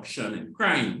significant reduction in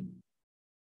crime.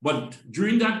 But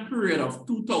during that period of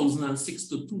 2006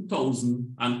 to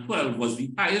 2012 was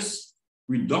the highest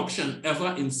reduction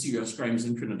ever in serious crimes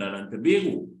in Trinidad and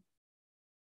Tobago.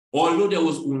 Although there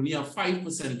was only a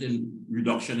 5%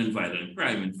 reduction in violent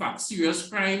crime. In fact, serious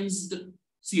crime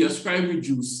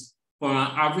reduced from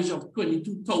an average of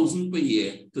 22,000 per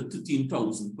year to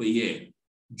 13,000 per year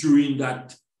during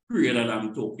that period that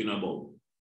I'm talking about.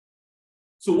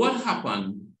 So what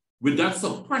happened with that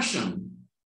suppression,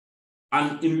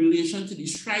 and in relation to the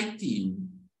strike team,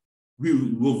 we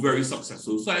were very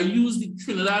successful. So I use the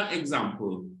Trinidad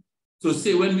example to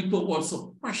say when we talk about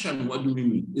suppression, what do we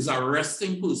mean? Is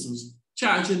arresting persons,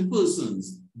 charging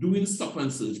persons, doing stop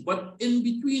and search. But in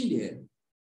between there,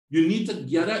 you need to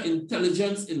gather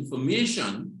intelligence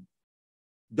information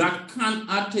that can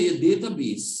add to your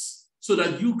database so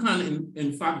that you can,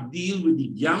 in fact, deal with the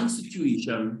gang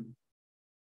situation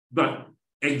that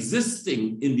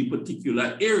existing in the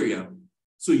particular area,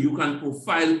 so you can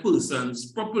profile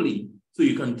persons properly so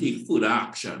you can take further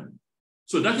action.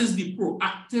 So that is the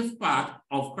proactive part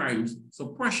of crime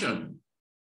suppression,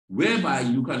 whereby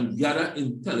you can gather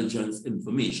intelligence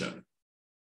information.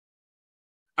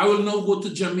 I will now go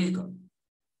to Jamaica.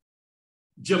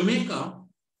 Jamaica,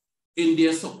 in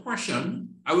their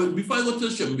suppression, before I go to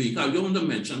Jamaica, I want to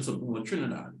mention something about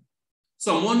Trinidad.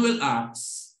 Someone will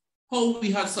ask how we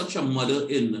had such a model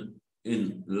in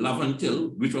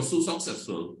Laventille, which was so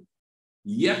successful,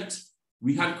 yet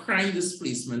we had crime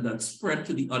displacement that spread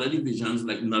to the other divisions,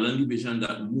 like Northern Division,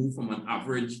 that moved from an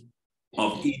average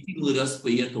of 80 murders per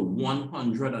year to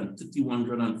 130,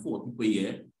 140 per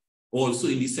year, also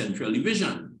in the Central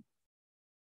Division.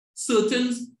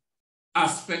 Certain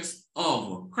aspects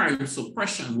of crime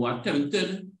suppression were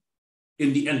attempted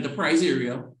in the enterprise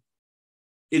area,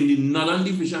 in the Northern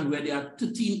Division, where there are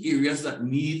 13 areas that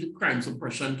need crime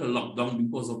suppression to lock down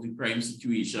because of the crime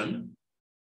situation.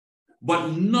 But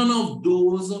none of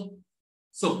those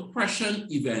suppression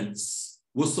events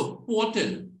were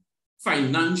supported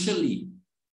financially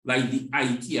like the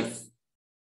ITF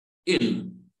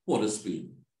in Port of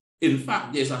Spain. In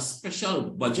fact, there's a special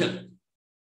budget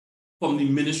from the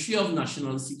Ministry of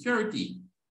National Security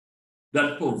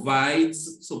that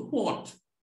provides support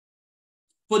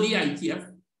for the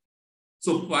ITF,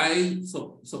 supply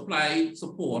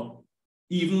support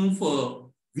even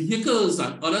for vehicles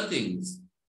and other things.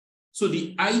 So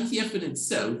the ITF in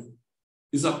itself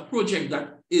is a project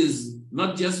that is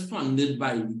not just funded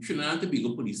by the Trinidad and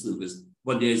Tobago Police Service,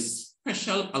 but there's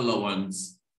special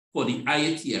allowance for the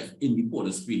ITF in the Port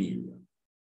of Spain area.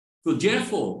 So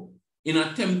therefore, in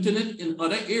attempting it in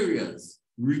other areas,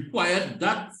 required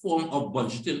that form of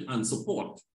budgeting and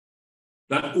support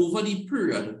that over the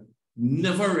period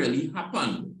never really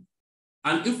happened.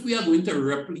 And if we are going to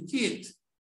replicate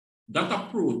that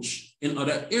approach in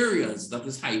other areas that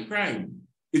is high crime,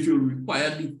 it will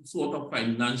require the sort of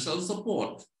financial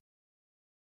support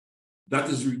that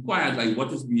is required, like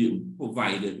what is being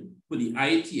provided for the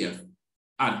ITF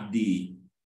at the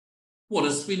Port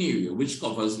of Spain area, which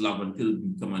covers Laventille,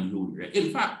 Beetham, and whole area.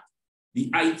 In fact, the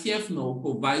ITF now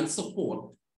provides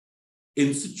support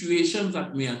in situations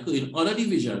that may occur in other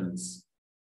divisions,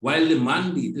 while the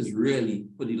mandate is really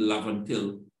for the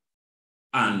Laventille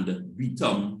and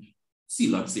Beetham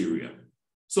CLOTS area.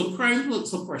 So crime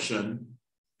suppression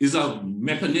is a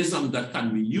mechanism that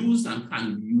can be used and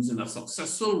can be used in a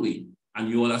successful way. And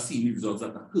you all are seeing the results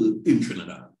that occurred in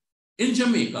Trinidad. In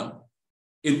Jamaica,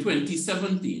 in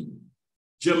 2017,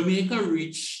 Jamaica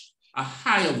reached a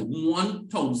high of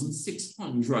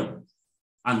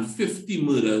 1,650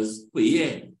 murders per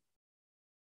year.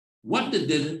 What they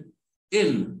did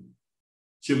in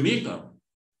Jamaica,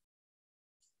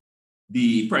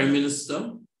 the Prime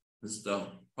Minister, Mr.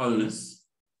 Holness,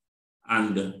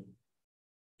 and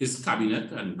his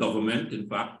cabinet and government, in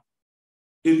fact,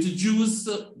 introduced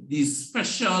these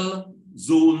special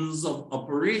zones of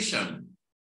operation,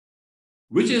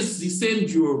 which is the same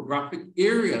geographic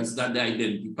areas that they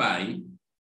identify,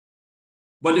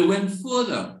 but they went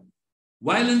further.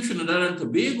 While in Trinidad and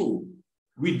Tobago,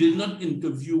 we did not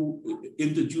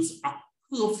introduce a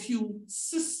curfew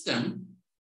system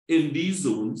in these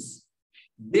zones.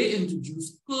 They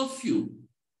introduced curfew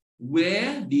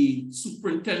where the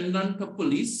superintendent of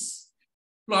police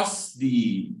plus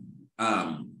a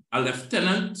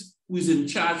lieutenant who is in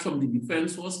charge from the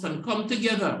defense force can come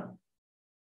together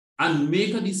and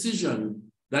make a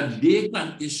decision that they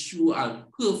can issue a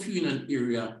curfew in an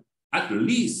area at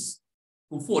least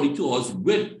for 42 hours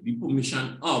with the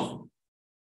permission of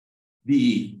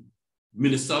the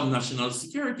Minister of National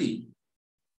Security.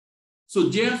 So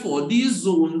therefore, these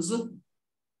zones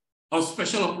of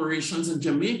special operations in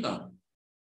Jamaica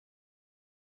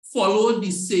follow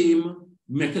the same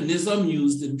mechanism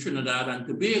used in Trinidad and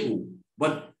Tobago,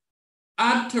 but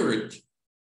add to it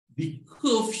the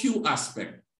curfew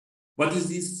aspect. But it's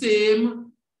the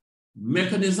same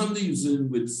mechanism they're using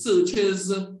with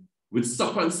searches, with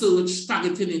stop and search,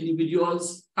 targeting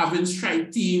individuals, having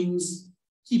strike teams,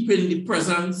 keeping the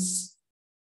presence,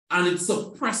 and it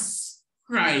suppresses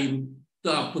crime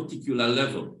to a particular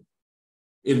level.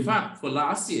 In fact, for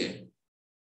last year,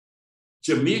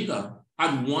 Jamaica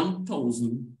had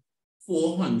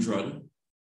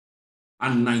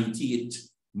 1,498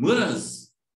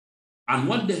 murders. And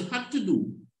what they had to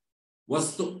do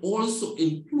was to also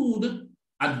include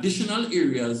additional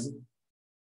areas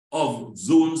of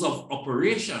zones of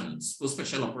operations for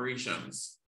special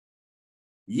operations.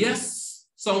 Yes,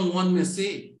 someone may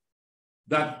say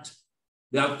that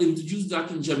they have introduced that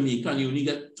in Jamaica and you only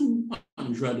get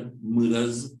 200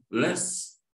 murders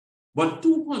less. But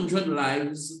 200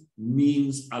 lives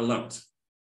means a lot.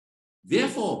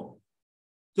 Therefore,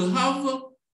 to have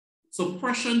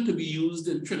suppression to be used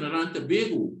in Trinidad and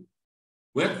Tobago,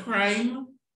 where crime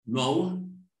now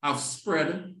have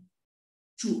spread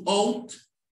throughout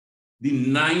the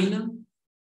 9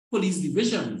 police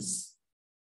divisions.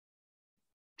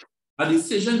 A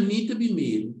decision needs to be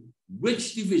made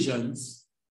which divisions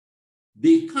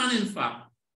they can, in fact,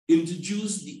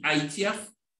 introduce the ITF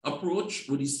approach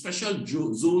with the special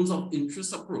zones of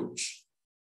interest approach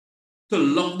to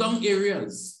lockdown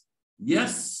areas.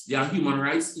 Yes, there are human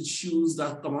rights issues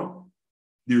that come up.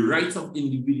 The rights of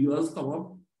individuals come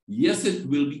up. Yes, it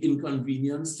will be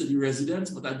inconvenience to the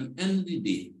residents, but at the end of the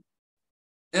day,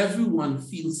 everyone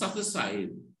feels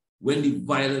satisfied when the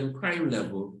violent crime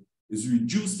level is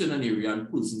reduced in an area and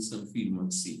persons can feel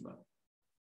much safer.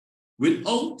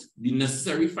 Without the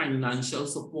necessary financial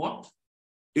support,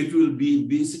 it will be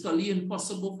basically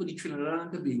impossible for the Trinidad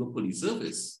and Tobago Police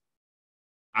Service,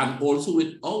 and also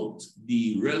without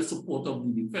the real support of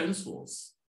the Defense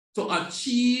Force, to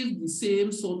achieve the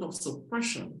same sort of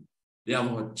suppression they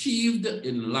have achieved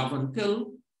in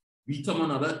Lavantil, Beetham,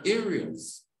 and other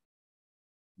areas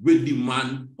with the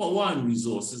manpower and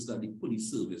resources that the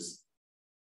police service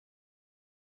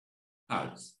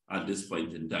has at this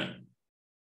point in time.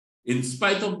 In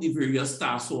spite of the various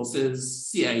task forces,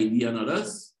 CID and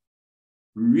others,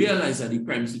 we realize that the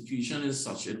crime situation is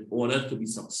such in order to be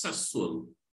successful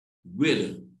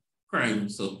with crime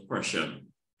suppression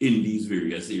in these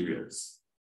various areas.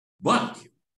 But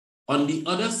on the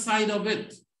other side of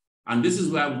it, and this is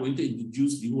where I'm going to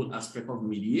introduce the whole aspect of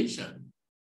mediation.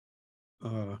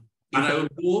 And I will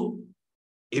go.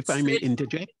 If I may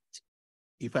interject,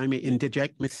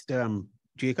 Mr.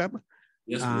 Jacob.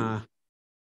 Yes,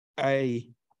 I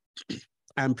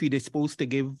am predisposed to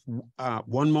give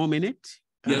 1 more minute.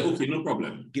 Yeah, okay, no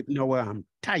problem. Given our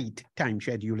tight time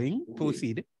scheduling, okay.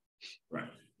 Proceed. Right.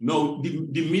 Now,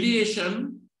 the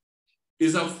mediation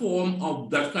is a form of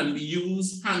that can be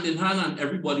used hand in hand, and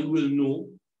everybody will know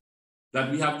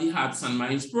that we have the Hearts and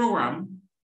Minds program,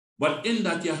 but in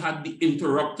that you had the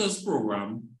interrupters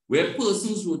program, where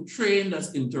persons were trained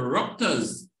as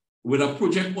interrupters with a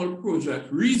project called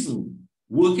Project Reason,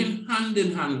 working hand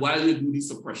in hand while you do the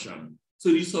suppression. So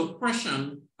the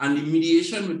suppression and the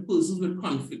mediation with persons with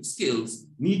conflict skills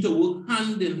need to work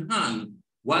hand in hand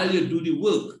while you do the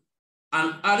work.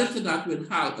 And added to that with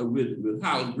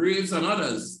Hal Graves and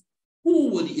others,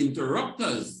 who were the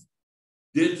interrupters,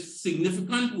 did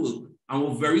significant work and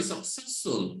were very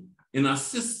successful in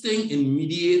assisting in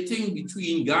mediating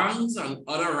between gangs and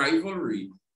other rivalry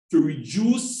to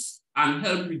reduce and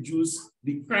help reduce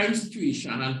the crime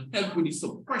situation and help with the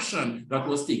suppression that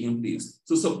was taking place.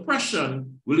 So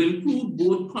suppression will include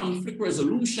both conflict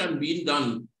resolution being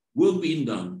done, work being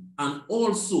done, and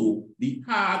also the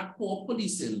hardcore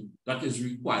policing that is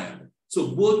required. So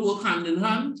both work hand in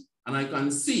hand, and I can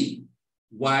see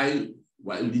while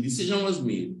the decision was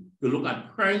made to look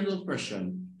at crime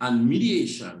suppression and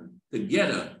mediation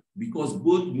together, because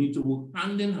both need to work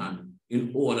hand in hand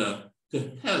in order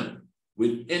to help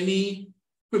with any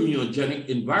criminogenic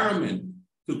environment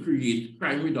to create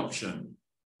crime reduction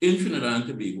in Trinidad and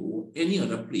Tobago or any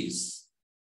other place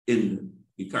in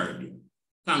the Caribbean.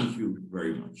 Thank you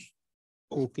very much.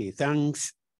 Okay,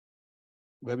 thanks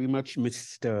very much,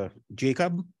 Mr.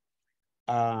 Jacob.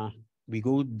 We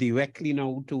go directly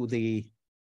now to the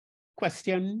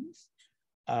questions.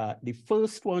 The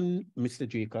first one, Mr.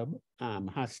 Jacob,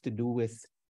 has to do with,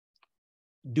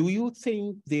 do you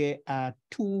think there are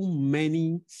too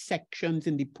many sections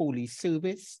in the police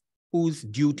service whose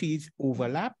duties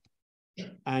overlap?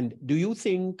 And do you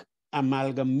think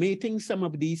amalgamating some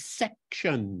of these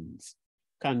sections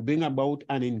can bring about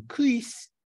an increase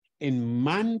in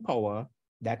manpower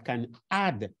that can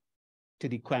add to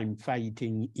the crime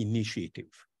fighting initiative?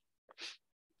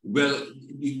 Well,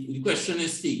 the question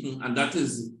is taken, and that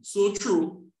is so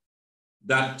true,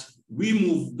 that we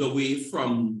moved away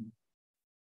from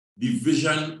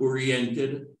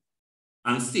division-oriented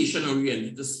and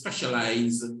station-oriented to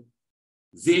specialization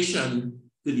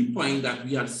to the point that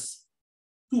we had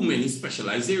too many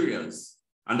specialized areas.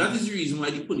 And that is the reason why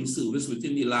the police service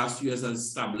within the last few years has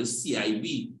established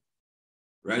CIB,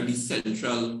 right? The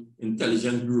Central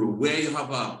Intelligence Bureau, where you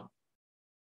have a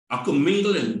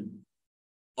commingling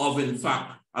of, in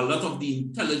fact, a lot of the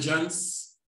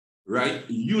intelligence, right,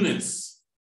 units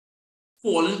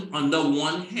falling under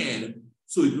one head,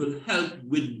 so it will help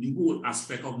with the whole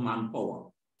aspect of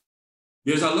manpower.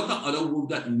 There's a lot of other work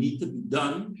that need to be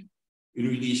done in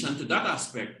relation to that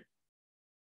aspect,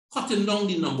 cutting down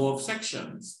the number of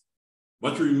sections.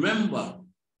 But remember,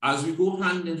 as we go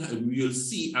hand in hand, we will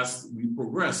see as we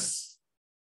progress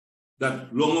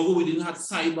that long ago we didn't have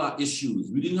cyber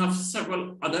issues, we didn't have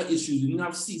several other issues, we didn't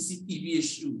have CCTV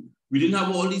issues, we didn't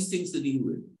have all these things to deal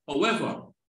with. However,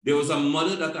 there was a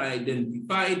model that I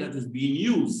identified that is being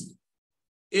used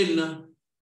in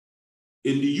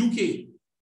the UK,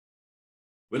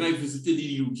 when I visited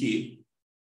the UK,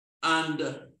 and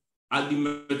at the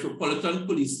Metropolitan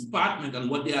Police Department, and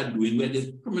what they are doing, where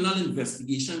the Criminal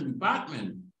Investigation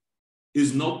Department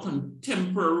is now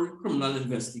contemporary criminal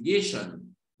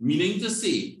investigation, meaning to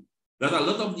say that a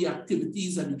lot of the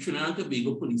activities that the Trinidad and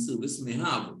Tobago Police Service may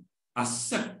have as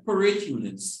separate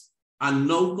units are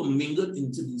now commingled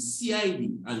into the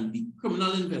CID, and the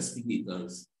criminal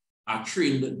investigators are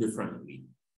trained differently.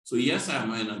 So yes, I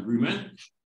am in agreement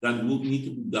that work needs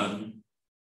to be done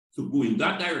to go in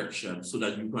that direction so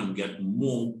that you can get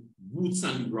more boots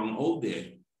on the ground out there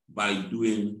by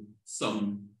doing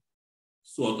some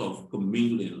sort of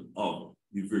commingling of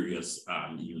the various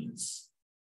units.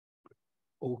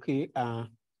 Okay.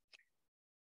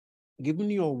 Given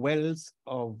your wealth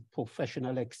of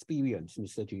professional experience,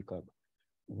 Mr. Jacob,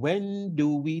 when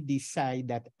do we decide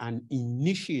that an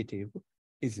initiative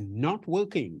is not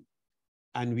working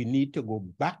and we need to go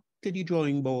back to the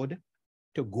drawing board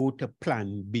to go to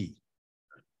plan B?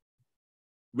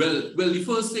 Well, the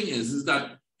first thing is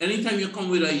that anytime you come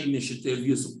with an initiative,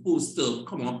 you're supposed to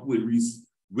come up with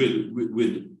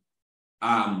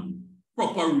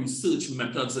proper research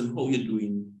methods and how you're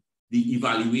doing the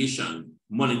evaluation,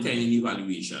 monitoring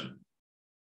evaluation.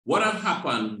 What has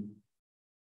happened,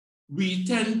 we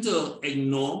tend to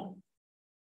ignore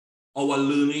our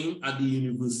learning at the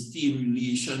university in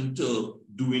relation to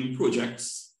doing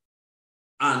projects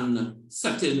and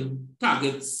setting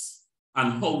targets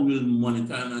and how we'll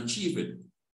monitor and achieve it.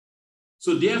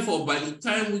 So therefore, by the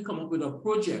time we come up with a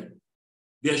project,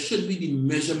 there should be the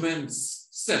measurements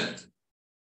set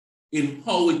in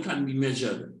how it can be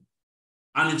measured.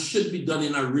 And it should be done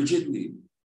in a rigid way.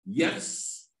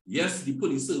 Yes, the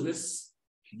police service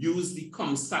use the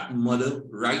ComStat model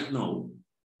right now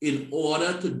in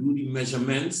order to do the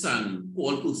measurements and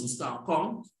call persons to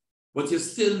account, but you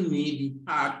still need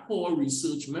the hardcore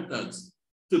research methods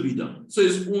to be done. So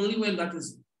it's only when that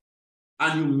is,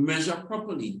 and you measure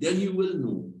properly, then you will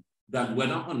know that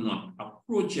whether or not a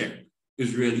project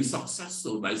is really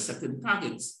successful by setting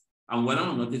targets and whether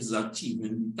or not it is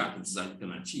achieving the targets that you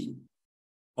can achieve.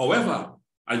 However,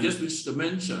 I just wish to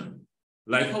mention,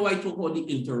 like how I talk about the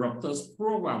interrupters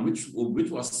program, which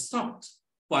was stopped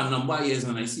for a number of years,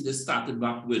 and I see they started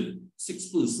back with 6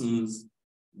 persons,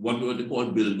 what they call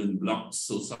building blocks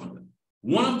or something.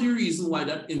 One of the reasons why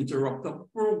that interrupter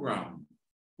program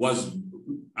was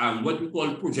what we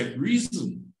call Project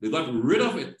Reason, they got rid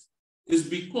of it, is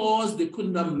because they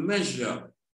couldn't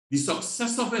measure the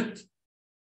success of it.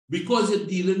 Because you're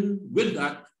dealing with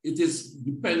that, it is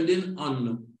depending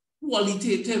on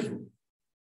qualitative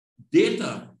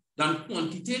data than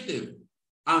quantitative.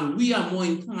 And we are more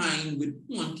inclined with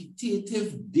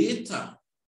quantitative data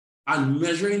and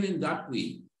measuring in that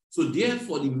way. So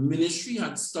therefore, the ministry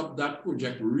had stopped that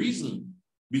Project Reason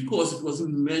because it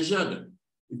wasn't measured.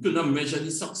 It could not measure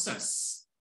the success.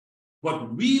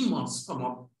 But we must come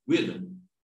up with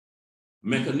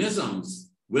mechanisms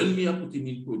when we are putting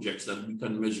in projects that we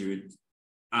can measure it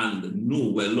and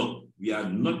know, well, look, we are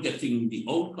not getting the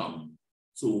outcome.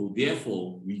 So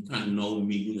therefore, we can now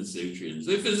make the necessary changes.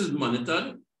 So if this is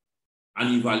monitored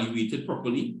and evaluated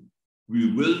properly,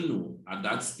 we will know at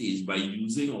that stage by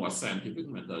using our scientific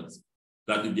methods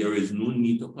that there is no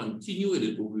need to continue with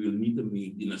it, but we will need to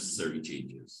make the necessary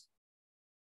changes.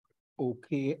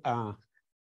 Okay.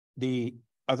 The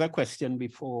other question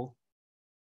before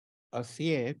us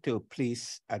here to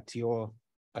place at your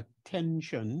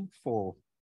attention for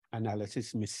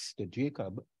analysis, Mr.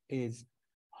 Jacob, is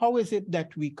how is it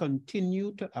that we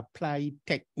continue to apply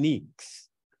techniques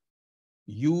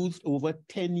used over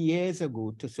 10 years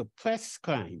ago to suppress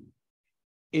crime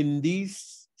in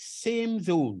these same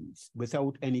zones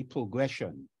without any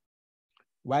progression,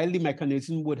 while the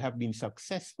mechanism would have been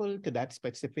successful to that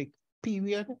specific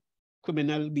period?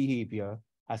 Criminal behavior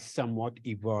has somewhat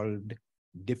evolved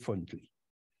differently.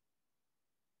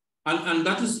 And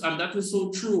that is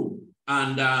so true.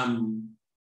 And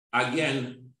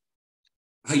again,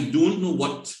 I don't know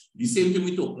what, the same thing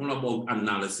we talking about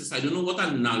analysis. I don't know what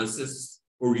analysis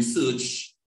or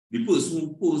research the person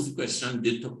who posed the question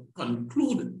did to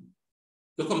conclude,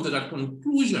 to come to that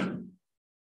conclusion,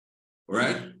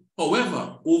 right?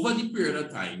 However, over the period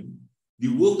of time, the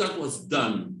work that was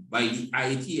done by the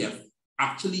ITF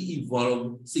actually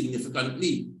evolved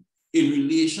significantly in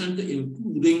relation to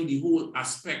including the whole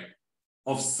aspect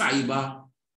of cyber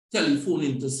telephone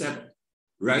intercept,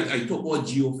 right? I talk about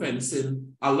geofencing.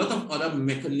 A lot of other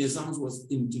mechanisms was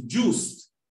introduced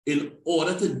in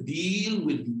order to deal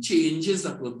with the changes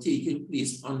that were taking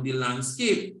place on the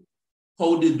landscape,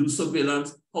 how they do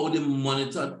surveillance, how they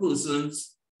monitor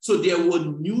persons, So there were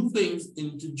new things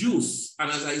introduced.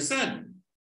 And as I said,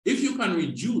 if you can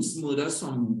reduce murders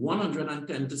from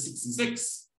 110 to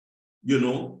 66, you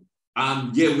know,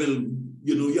 there will,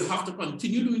 you know, you have to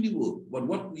continue doing the work. But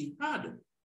what we had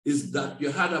is that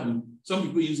you had, some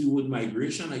people use the word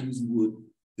migration, I use the word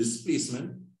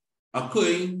displacement,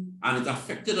 occurring, and it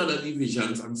affected other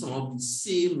divisions, and some of the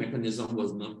same mechanism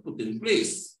was not put in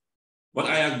place. But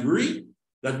I agree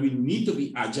that we need to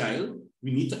be agile,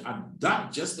 we need to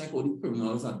adapt, just like how the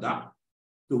criminals adapt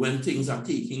to when things are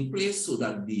taking place, so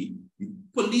that the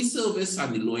police service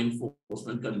and the law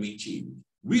enforcement can make change.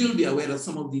 We'll be aware that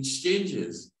some of these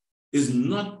changes is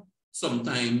not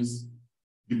sometimes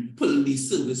the police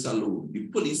service alone. The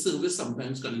police service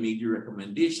sometimes can make the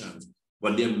recommendations,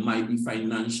 but there might be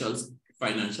financial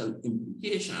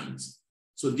implications.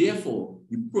 So therefore,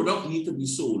 the product needs to be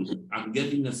sold and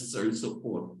get the necessary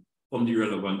support from the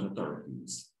relevant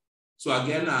authorities. So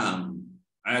again,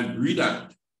 I agree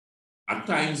that at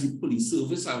times the police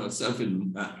service and myself,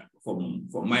 from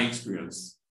my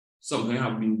experience, sometimes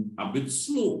have been a bit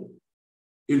slow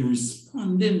in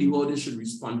responding the way they should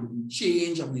respond to the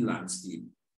change of the landscape.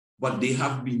 But they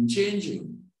have been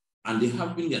changing, and they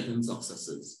have been getting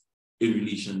successes in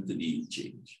relation to the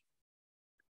change.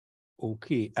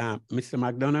 Okay, Mr.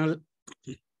 Macdonald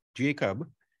Jacob,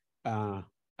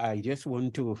 I just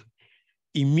want to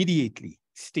immediately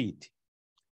state,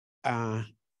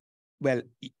 well,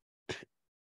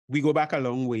 we go back a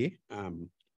long way,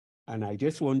 and I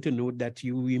just want to note that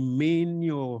you remain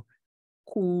your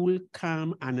cool,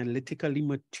 calm, analytically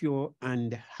mature,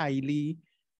 and highly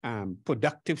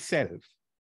productive self.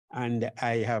 And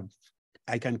I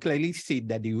can clearly see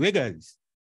that the rigors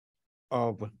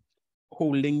of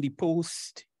holding the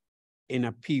post in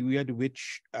a period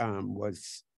which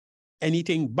was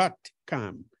anything but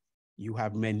calm, you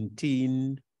have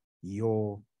maintained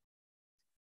your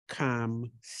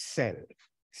calm self.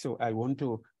 So I want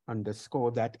to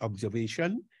underscore that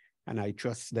observation, and I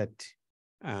trust that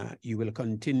you will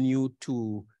continue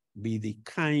to be the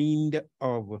kind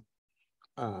of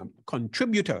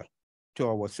contributor to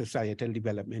our societal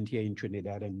development here in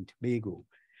Trinidad and Tobago.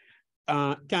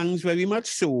 Thanks very much.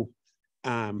 So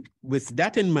with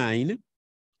that in mind,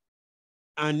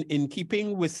 and in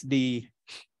keeping with the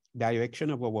direction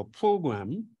of our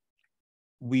program,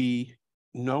 we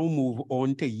now move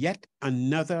on to yet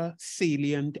another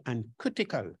salient and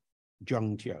critical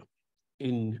juncture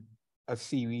in a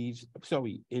series,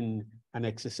 in an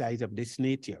exercise of this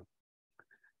nature.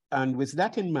 And with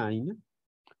that in mind,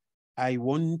 I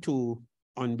want to,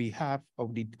 on behalf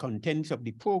of the contents of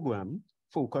the program,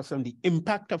 focus on the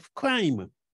impact of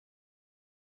crime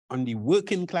on the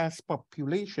working class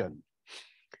population.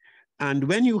 And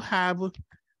when you have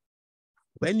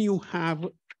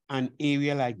an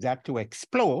area like that to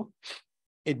explore,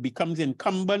 it becomes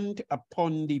incumbent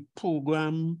upon the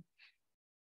program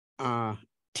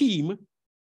team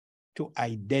to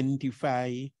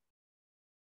identify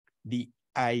the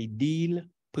ideal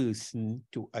person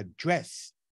to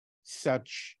address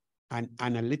such an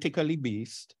analytically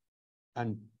based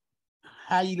and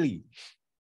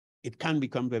it can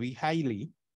become very highly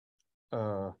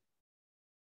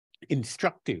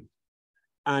instructive.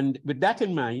 And with that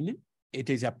in mind, it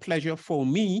is a pleasure for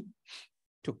me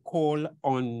to call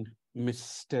on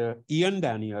Mr. Ian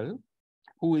Daniel,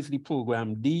 who is the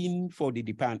Program Dean for the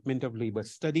Department of Labor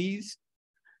Studies.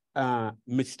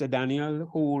 Mr. Daniel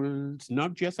holds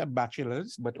not just a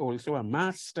bachelor's, but also a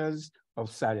master's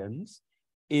of science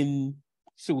in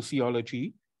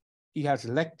sociology. He has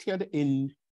lectured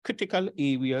in critical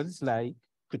areas like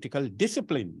critical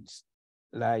disciplines,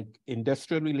 like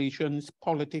industrial relations,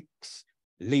 politics,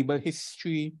 labor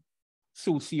history,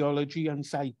 sociology, and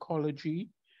psychology.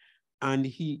 And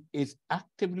he is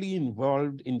actively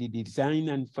involved in the design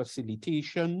and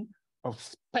facilitation of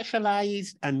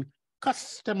specialized and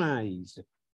customized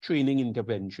training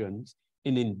interventions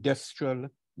in industrial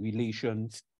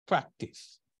relations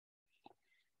practice.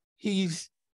 He's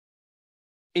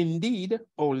indeed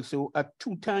also a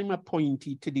two-time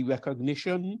appointee to the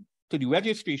Registration,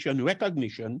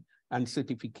 Recognition, and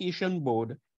Certification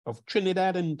Board of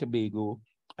Trinidad and Tobago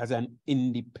as an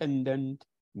independent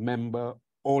member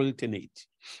alternate.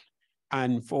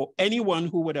 And for anyone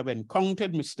who would have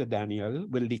encountered Mr. Daniel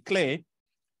will declare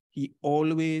he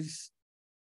always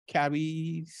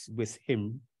carries with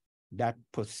him that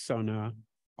persona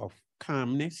of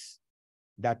calmness,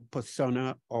 that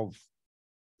persona of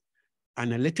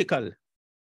analytical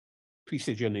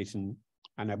precisionism,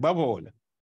 and above all,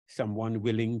 someone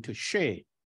willing to share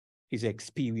his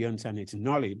experience and his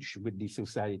knowledge with the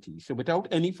society. So without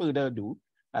any further ado,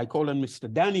 I call on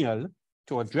Mr. Daniel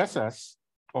to address us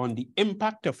on the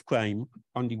impact of crime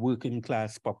on the working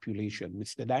class population.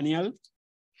 Mr. Daniel?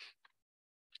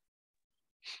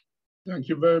 Thank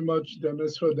you very much,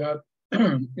 Dennis, for that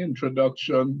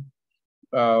introduction.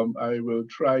 I will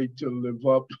try to live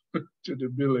up to the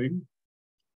billing.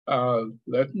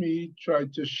 Let me try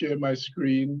to share my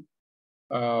screen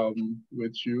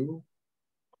with you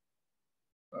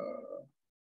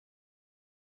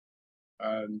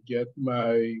and get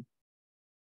my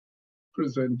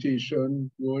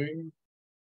presentation going.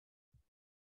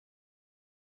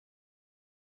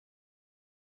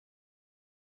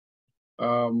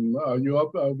 Are you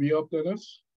up? Are we up,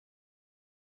 Dennis?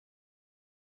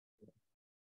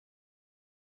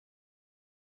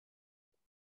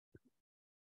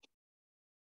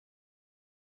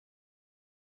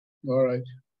 All right.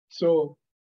 So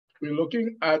we're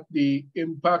looking at the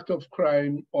impact of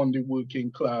crime on the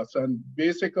working class. And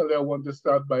basically, I want to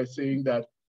start by saying that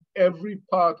every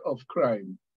part of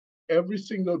crime, every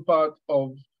single part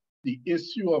of the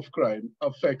issue of crime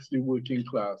affects the working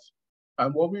class.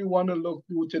 And what we want to look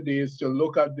through today is to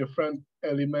look at different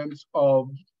elements of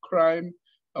crime.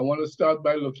 I want to start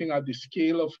by looking at the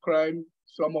scale of crime,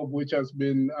 some of which has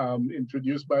been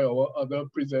introduced by our other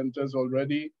presenters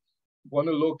already. Want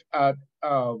to look at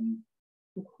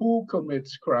who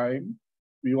commits crime.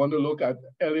 We want to look at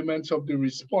elements of the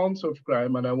response of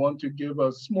crime, and I want to give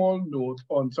a small note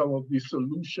on some of the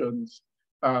solutions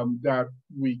that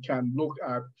we can look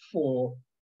at for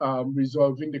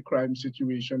resolving the crime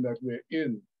situation that we're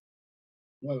in.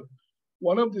 Well,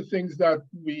 one of the things that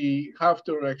we have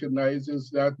to recognize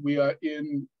is that we are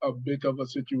in a bit of a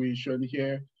situation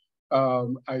here.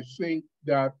 I think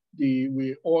that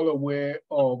we're all aware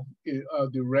of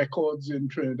the records in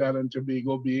Trinidad and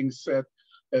Tobago being set,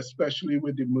 especially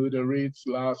with the murder rates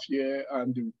last year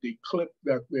and the clip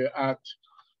that we're at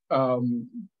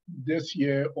this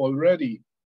year already.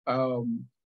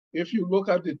 If you look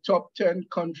at the top 10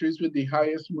 countries with the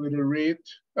highest murder rate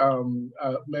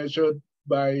measured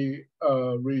by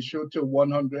ratio to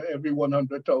 100, every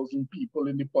 100,000 people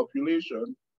in the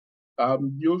population,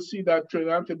 you'll see that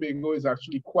Trinidad and Tobago is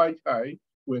actually quite high.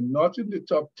 We're not in the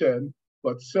top 10,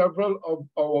 but several of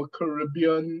our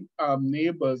Caribbean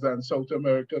neighbors and South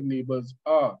American neighbors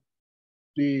are.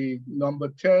 The number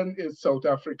 10 is South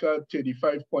Africa,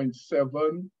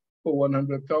 35.7 for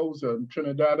 100,000.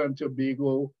 Trinidad and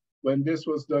Tobago, when this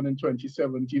was done in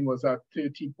 2017, was at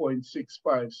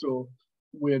 30.65. So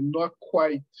we're not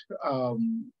quite,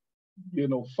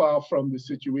 far from the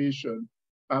situation.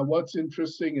 And what's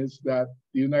interesting is that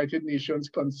the United Nations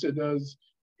considers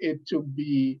it to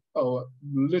be a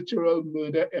literal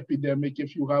murder epidemic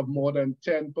if you have more than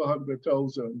 10 per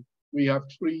 100,000. We have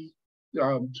three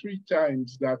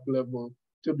times that level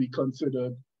to be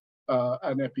considered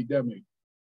an epidemic.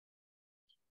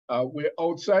 We're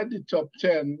outside the top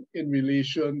 10 in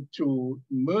relation to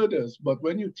murders, but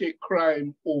when you take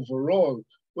crime overall,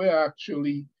 we're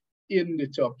actually in the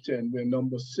top 10. We're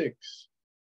number 6.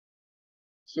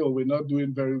 So we're not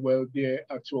doing very well there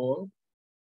at all.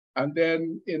 And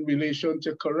then in relation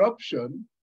to corruption,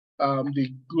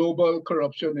 the Global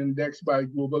Corruption Index by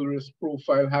Global Risk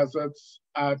Profile has us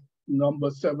at number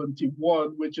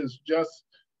 71, which is just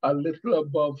a little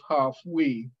above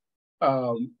halfway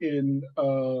in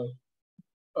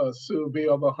a survey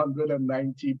of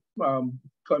 190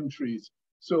 countries.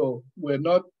 So we're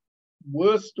not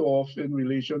worst off in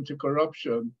relation to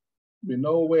corruption. We're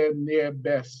nowhere near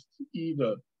best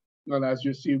either. And as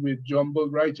you see, we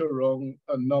jumbled right around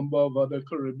a number of other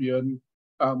Caribbean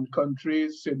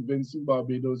countries, St. Vincent,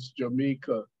 Barbados,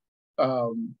 Jamaica.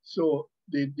 So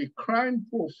the crime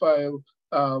profile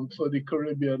for the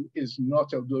Caribbean is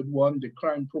not a good one. The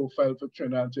crime profile for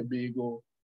Trinidad and Tobago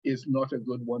is not a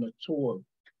good one at all.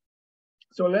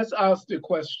 So let's ask the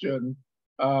question,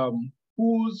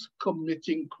 who's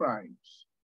committing crimes?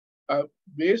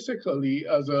 Basically,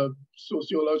 as a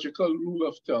sociological rule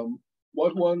of thumb,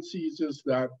 what one sees is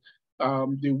that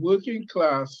the working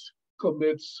class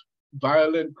commits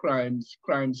violent crimes,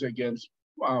 crimes against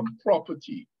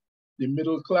property. The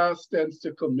middle class tends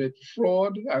to commit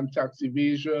fraud and tax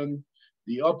evasion.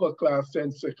 The upper class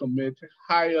tends to commit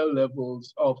higher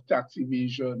levels of tax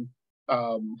evasion,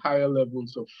 higher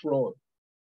levels of fraud.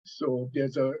 So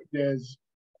there's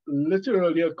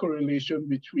literally a correlation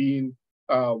between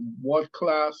what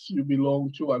class you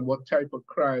belong to and what type of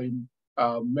crime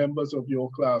members of your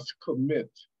class commit.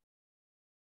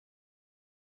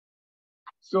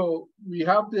 So we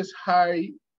have this high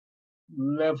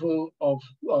level of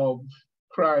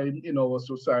crime in our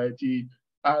society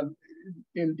and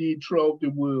indeed throughout the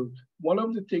world. One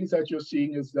of the things that you're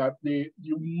seeing is that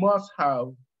you must have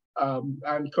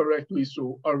and correctly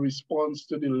so, a response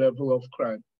to the level of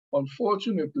crime.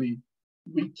 Unfortunately,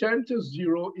 we tend to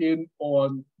zero in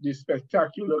on the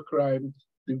spectacular crimes,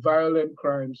 the violent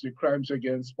crimes, the crimes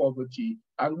against poverty.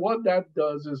 And what that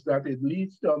does is that it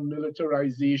leads to a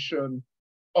militarization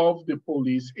of the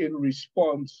police in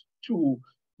response to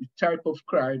the type of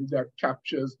crime that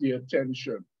captures the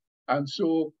attention. And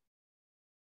so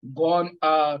gone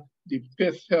are the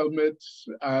pith helmets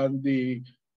and the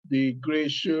gray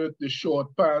shirt, the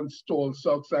short pants, tall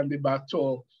socks, and the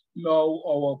baton. Now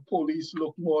our police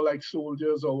look more like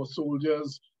soldiers. Our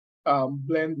soldiers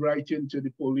blend right into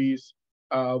the police.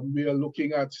 We are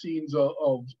looking at scenes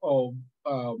of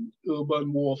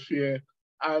urban warfare,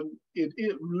 and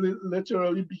it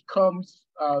literally becomes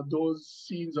those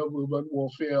scenes of urban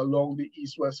warfare along the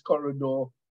East-West corridor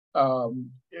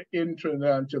in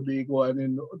Trinidad and Tobago and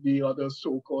in the other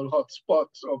so-called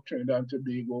hotspots of Trinidad and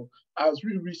Tobago as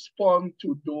we respond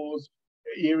to those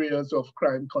areas of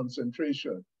crime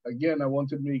concentration. Again, I want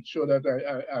to make sure that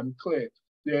I'm clear.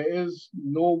 There is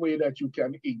no way that you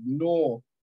can ignore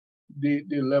the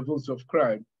levels of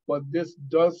crime, but this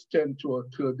does tend to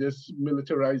occur, this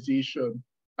militarization.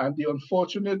 And the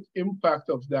unfortunate impact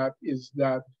of that is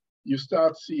that you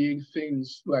start seeing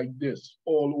things like this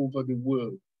all over the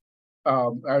world.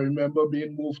 I remember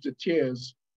being moved to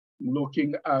tears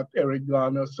looking at Eric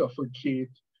Garner suffocate.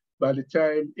 By the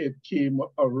time it came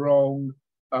around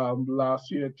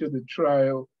last year to the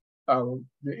trial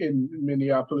in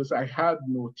Minneapolis, I had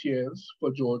no tears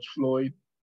for George Floyd.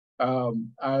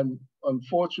 And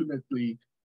unfortunately,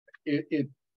 it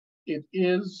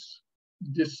is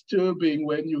disturbing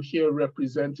when you hear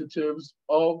representatives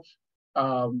of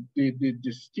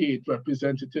the state,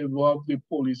 representative of the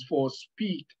police force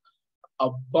speak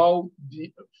about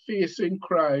facing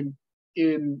crime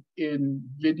in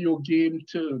video game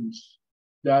terms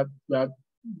that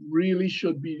really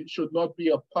should not be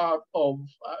a part of,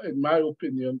 in my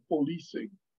opinion, policing.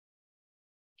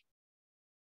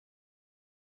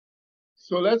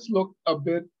 So let's look a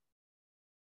bit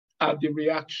at the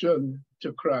reaction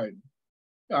to crime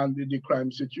and the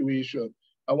crime situation.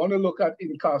 I want to look at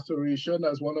incarceration,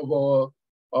 as one of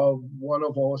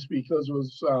our speakers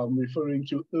was referring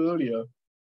to earlier.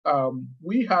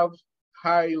 We have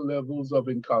high levels of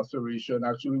incarceration.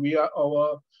 Actually, we are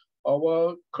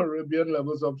our Caribbean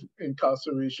levels of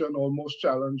incarceration almost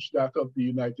challenge that of the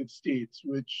United States,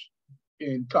 which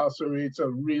incarcerates a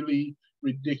really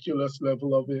ridiculous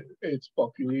level of its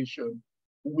population.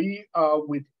 We are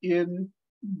within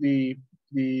in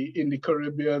the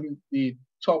Caribbean, the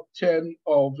top 10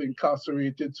 of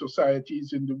incarcerated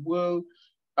societies in the world.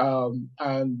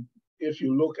 And if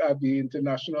you look at the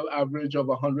international average of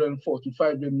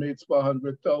 145 inmates per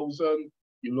 100,000,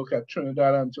 you look at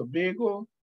Trinidad and Tobago,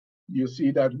 you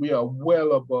see that we are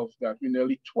well above that. We're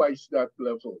nearly twice that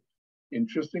level.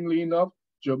 Interestingly enough,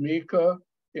 Jamaica,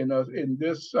 in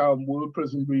this World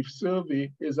Prison Brief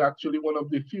survey, is actually one of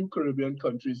the few Caribbean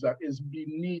countries that is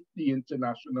beneath the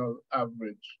international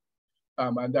average.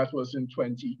 And that was in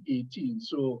 2018.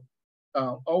 So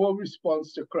our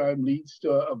response to crime leads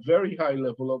to a very high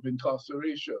level of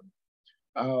incarceration.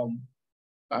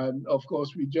 And of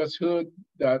course, we just heard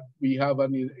that we have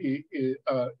an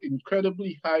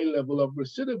incredibly high level of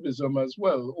recidivism as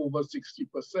well, over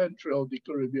 60% throughout the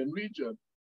Caribbean region.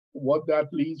 What that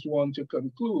leads one to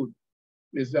conclude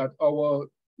is that our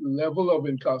level of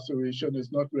incarceration is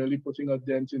not really putting a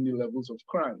dent in the levels of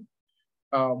crime.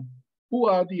 Who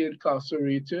are the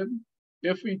incarcerated?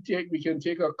 If we can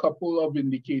take a couple of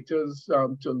indicators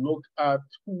to look at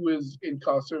who is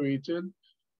incarcerated.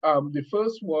 The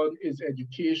first one is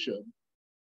education.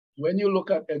 When you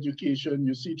look at education,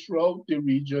 you see throughout the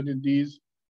region in these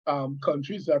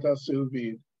countries that are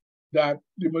surveyed, that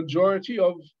the majority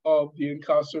of the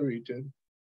incarcerated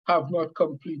have not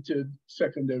completed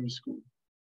secondary school.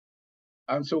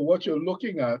 And so what you're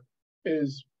looking at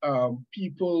is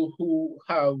people who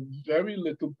have very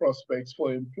little prospects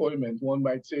for employment. One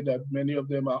might say that many of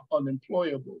them are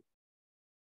unemployable.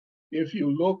 If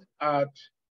you look at,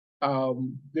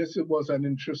 this was an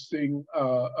interesting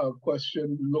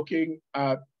question, looking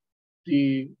at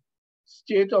the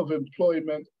state of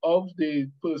employment of the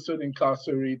person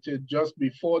incarcerated just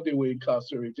before they were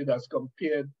incarcerated as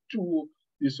compared to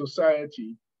the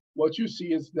society. What you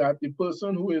see is that the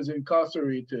person who is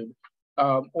incarcerated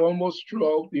almost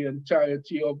throughout the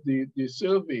entirety of the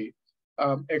survey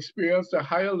experienced a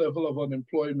higher level of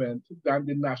unemployment than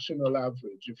the national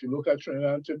average. If you look at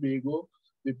Trinidad and Tobago,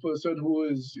 the person who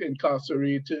is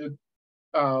incarcerated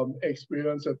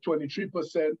experienced a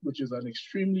 23%, which is an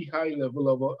extremely high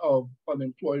level of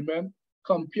unemployment.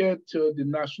 compared to the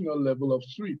national level of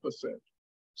 3%.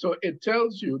 So it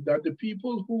tells you that the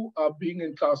people who are being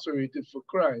incarcerated for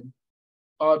crime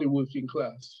are the working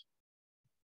class,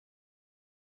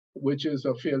 which is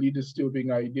a fairly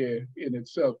disturbing idea in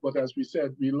itself. But as we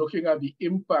said, we're looking at the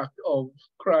impact of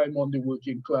crime on the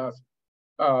working class.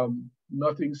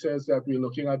 Nothing says that we're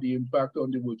looking at the impact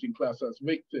on the working class as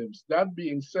victims. That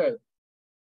being said,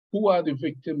 who are the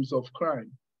victims of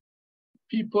crime?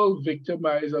 People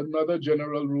victimize, another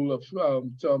general rule of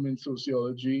term in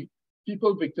sociology,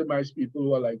 people victimize people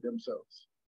who are like themselves.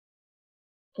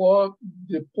 For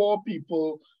the poor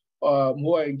people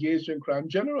who are engaged in crime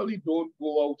generally don't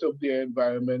go out of their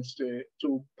environments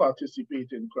to participate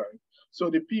in crime. So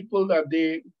the people that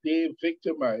they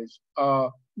victimize are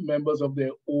members of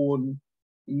their own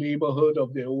neighborhood,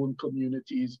 of their own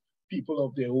communities, people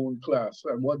of their own class.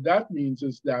 And what that means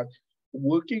is that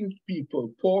working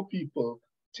people, poor people,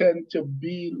 tend to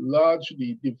be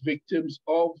largely the victims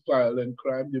of violent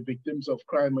crime, the victims of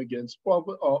crime against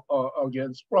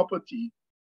property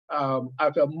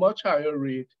at a much higher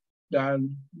rate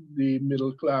than the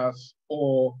middle class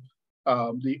or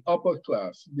the upper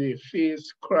class. They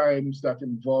face crimes that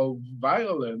involve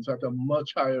violence at a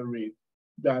much higher rate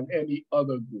than any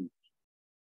other group.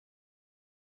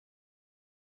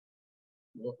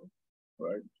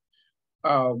 Right.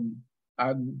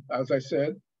 And as I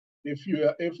said,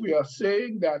 if we are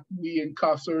saying that we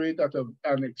incarcerate at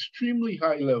an extremely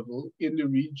high level in the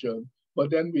region, but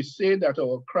then we say that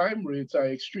our crime rates are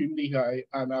extremely high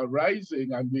and are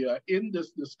rising, and we are in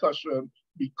this discussion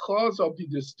because of the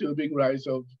disturbing rise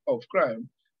of crime,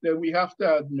 then we have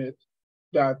to admit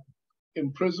that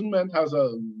imprisonment has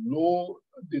a low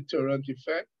deterrent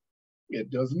effect. It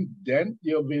doesn't dent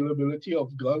the availability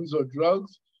of guns or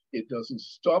drugs. It doesn't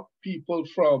stop people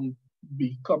from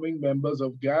becoming members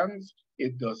of gangs.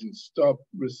 It doesn't stop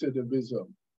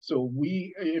recidivism. So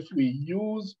if we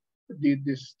use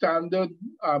the standard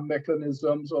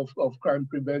mechanisms of crime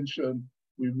prevention,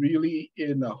 we're really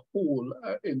in a hole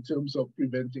in terms of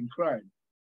preventing crime.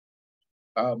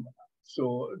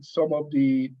 So some of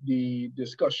the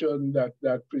discussion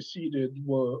that preceded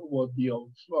would be of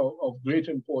great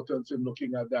importance in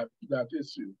looking at that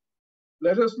issue.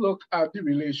 Let us look at the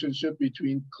relationship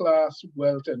between class,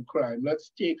 wealth, and crime. Let's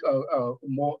take a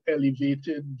more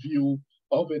elevated view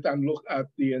of it and look at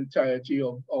the entirety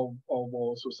of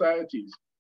our societies.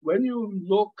 When you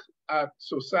look at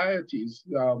societies,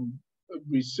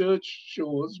 research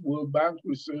shows, World Bank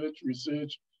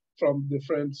research from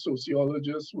different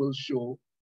sociologists will show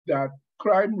that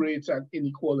crime rates and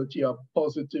inequality are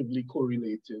positively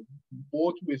correlated,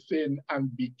 both within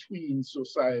and between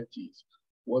societies.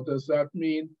 What does that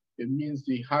mean? It means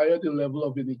the higher the level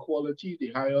of inequality,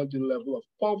 the higher the level of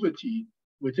poverty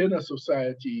within a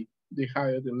society, the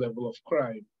higher the level of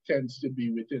crime tends to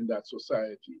be within that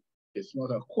society. It's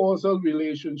not a causal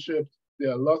relationship.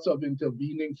 There are lots of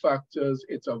intervening factors.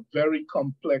 It's a very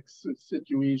complex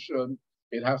situation.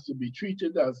 It has to be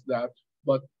treated as that,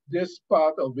 but this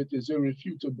part of it is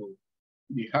irrefutable.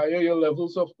 The higher your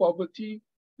levels of poverty,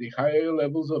 the higher your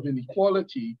levels of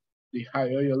inequality, the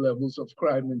higher your levels of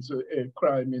crime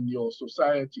in your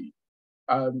society.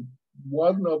 And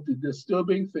one of the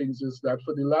disturbing things is that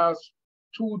for the last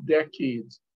 2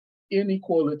 decades,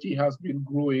 inequality has been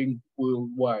growing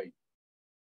worldwide.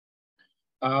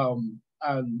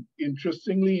 And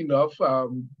interestingly enough,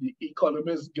 the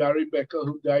economist Gary Becker,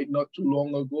 who died not too long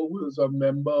ago, who was a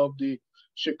member of the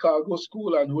Chicago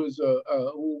School and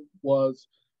who was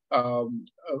an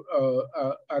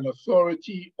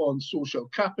authority on social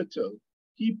capital,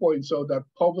 he points out that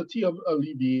poverty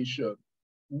alleviation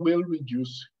will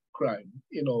reduce crime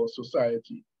in our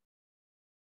society.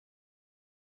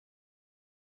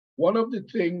 One of the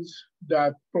things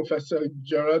that Professor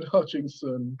Gerard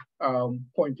Hutchinson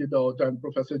pointed out, and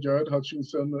Professor Gerard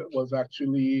Hutchinson was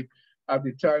actually, at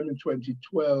the time in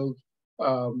 2012,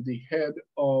 the head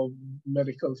of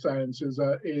medical sciences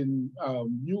in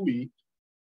UWI,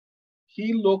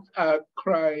 he looked at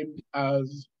crime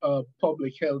as a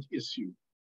public health issue.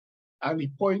 And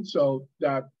he points out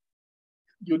that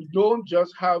you don't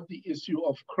just have the issue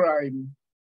of crime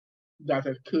that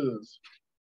occurs.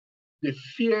 The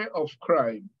fear of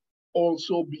crime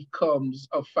also becomes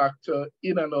a factor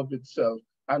in and of itself,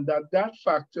 and that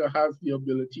factor has the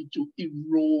ability to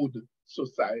erode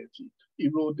society,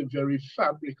 erode the very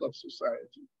fabric of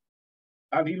society.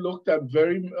 And he looked at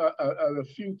a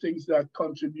few things that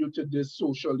contribute to this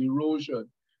social erosion.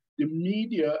 The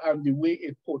media and the way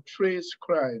it portrays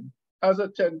crime has a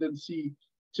tendency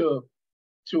to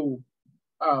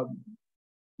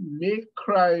make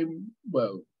crime,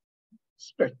 well,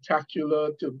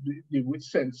 spectacular, to be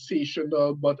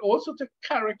sensational, but also to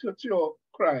caricature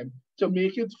crime, to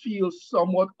make it feel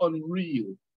somewhat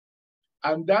unreal.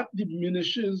 And that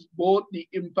diminishes both the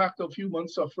impact of human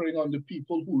suffering on the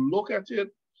people who look at it.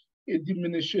 It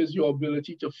diminishes your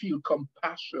ability to feel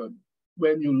compassion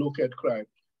when you look at crime,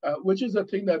 which is a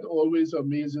thing that always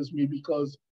amazes me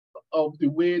because of the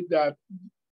way that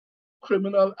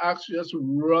criminal acts just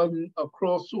run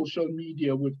across social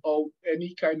media without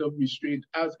any kind of restraint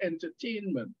as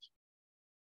entertainment.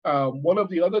 One of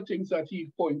the other things that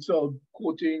he points out,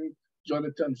 quoting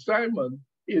Jonathan Simon,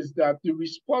 is that the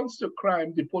response to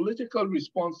crime, the political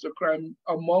response to crime,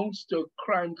 amounts to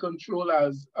crime control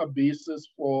as a basis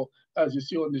for, as you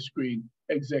see on the screen,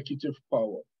 executive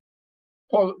power.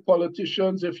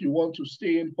 Politicians, if you want to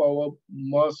stay in power,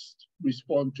 must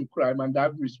respond to crime, and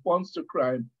that response to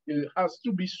crime, it has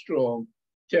to be strong,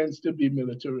 tends to be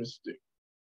militaristic.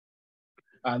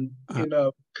 And in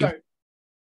a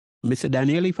Mr.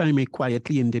 Daniel, if I may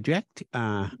quietly interject,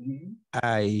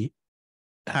 I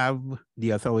have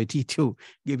the authority to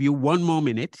give you 1 more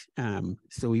minute.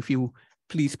 So if you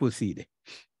please proceed.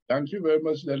 Thank you very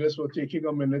much, Dennis, for taking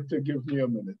a minute to give me a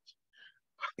minute.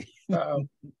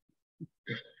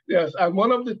 Yes, and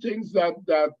one of the things that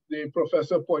the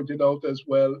professor pointed out as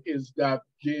well is that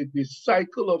the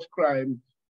cycle of crime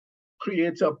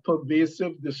creates a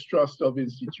pervasive distrust of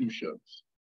institutions.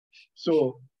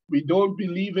 So we don't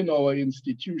believe in our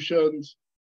institutions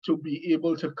to be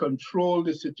able to control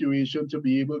the situation, to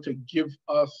be able to give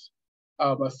us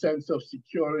a sense of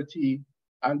security.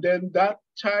 And then that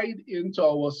tied into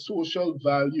our social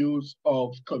values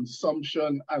of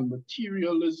consumption and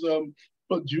materialism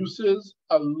produces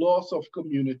a loss of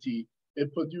community.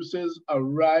 It produces a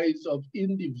rise of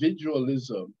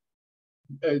individualism.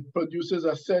 It produces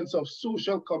a sense of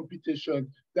social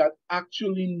competition that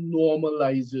actually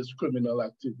normalizes criminal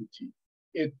activity.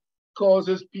 It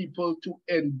causes people to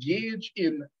engage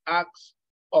in acts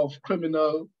of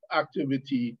criminal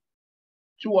activity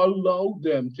to allow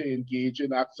them to engage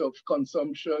in acts of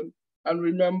consumption. And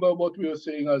remember what we were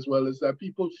saying as well is that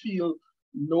people feel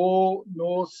no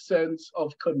sense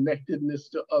of connectedness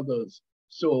to others.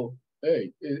 So,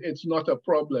 hey, it's not a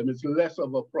problem, it's less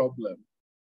of a problem.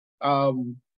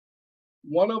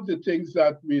 One of the things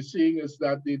that we're seeing is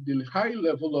that the high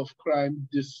level of crime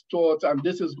distorts, and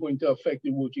this is going to affect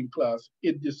the working class,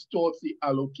 it distorts the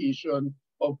allocation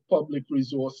of public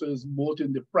resources, both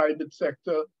in the private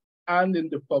sector and in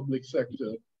the public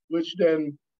sector, which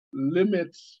then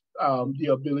limits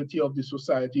the ability of the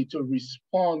society to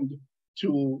respond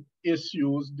to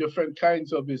issues, different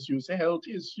kinds of issues, health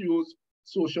issues,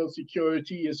 social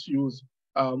security issues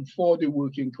for the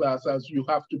working class, as you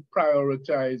have to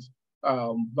prioritize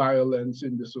violence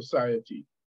in the society.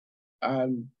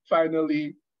 And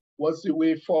finally, what's the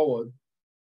way forward?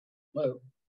 Well,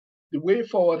 the way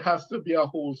forward has to be a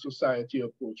whole society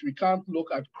approach. We can't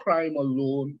look at crime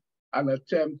alone and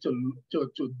attempt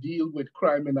to deal with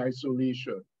crime in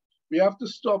isolation. We have to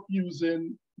stop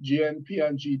using GNP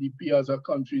and GDP as a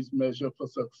country's measure for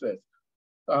success.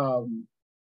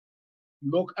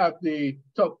 Look at the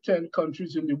top 10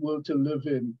 countries in the world to live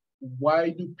in. Why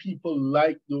do people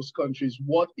like those countries?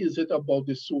 What is it about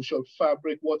the social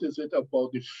fabric? What is it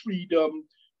about the freedom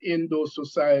in those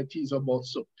societies, about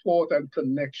support and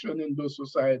connection in those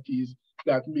societies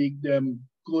that make them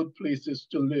good places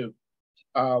to live?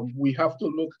 We have to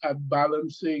look at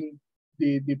balancing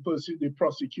the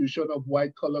prosecution of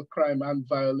white-collar crime and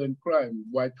violent crime.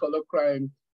 White-collar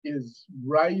crime is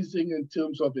rising in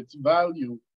terms of its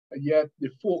value, yet the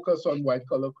focus on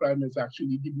white-collar crime is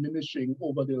actually diminishing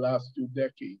over the last 2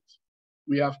 decades.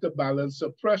 We have to balance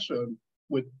suppression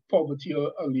with poverty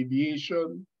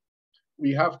alleviation.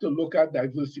 We have to look at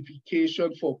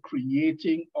diversification for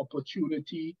creating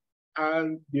opportunity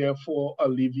and therefore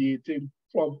alleviating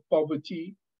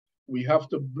poverty. We have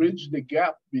to bridge the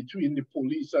gap between the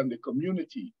police and the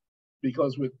community,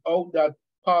 because without that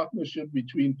partnership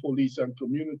between police and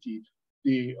community,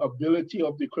 the ability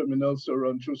of the criminals to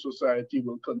run through society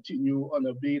will continue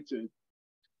unabated.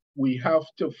 We have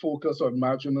to focus on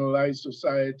marginalized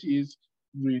societies,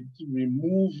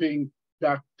 removing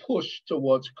that push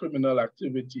towards criminal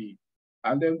activity.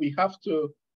 And then we have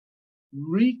to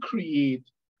recreate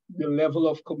the level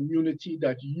of community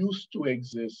that used to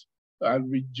exist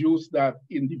and reduce that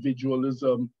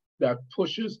individualism that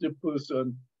pushes the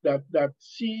person, that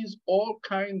sees all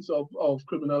kinds of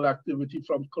criminal activity,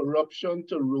 from corruption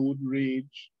to road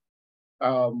rage,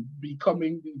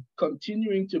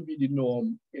 continuing to be the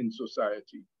norm in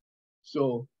society.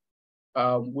 So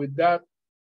with that,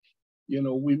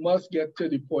 we must get to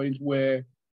the point where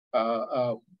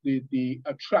the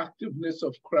attractiveness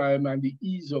of crime and the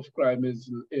ease of crime is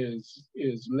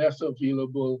less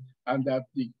available, and that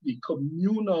the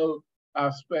communal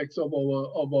aspects of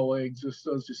our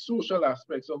existence, the social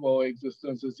aspects of our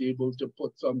existence, is able to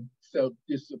put some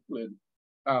self-discipline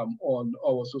on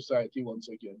our society once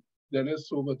again. Dennis,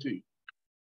 over to you.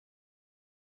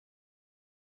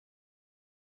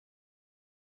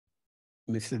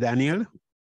 Mr. Daniel,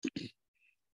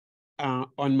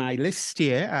 on my list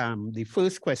here, the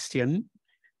first question,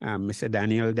 Mr.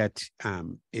 Daniel, that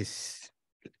is,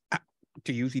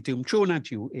 to use the term thrown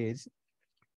at you, is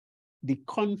the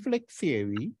conflict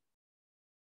theory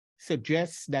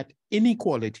suggests that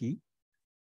inequality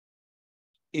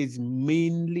is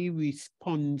mainly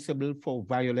responsible for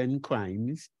violent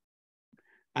crimes,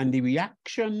 and the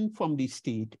reaction from the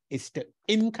state is to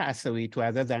incarcerate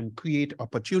rather than create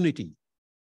opportunity.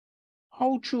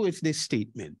 How true is this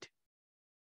statement?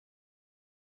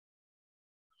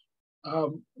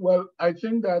 Well, I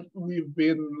think that we've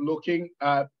been looking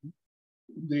at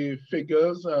the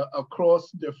figures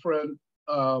across different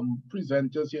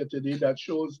presenters here today that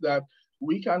shows that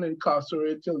we can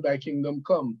incarcerate till thy kingdom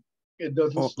come. It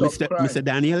doesn't stop crime.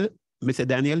 Mr.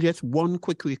 Daniel, just one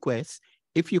quick request.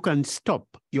 If you can stop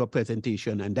your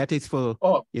presentation, and that is for,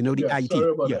 the IT.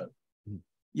 Sorry about that.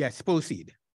 Yes,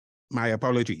 proceed. My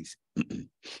apologies.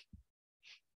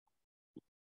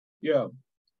 Yeah.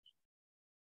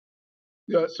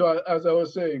 Yeah, so as I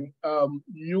was saying,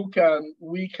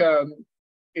 we can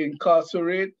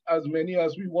incarcerate as many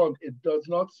as we want. It does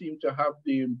not seem to have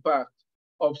the impact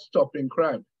of stopping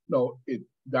crime. No,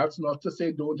 that's not to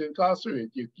say don't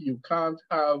incarcerate. You can't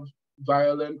have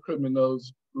violent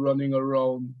criminals running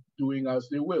around doing as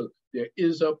they will. There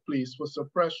is a place for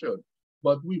suppression.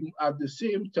 But at the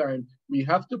same time, we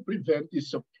have to prevent the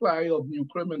supply of new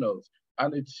criminals.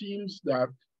 And it seems that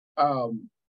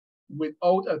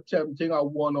without attempting a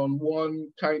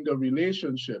one-on-one kind of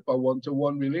relationship, a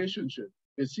one-to-one relationship,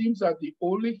 it seems that the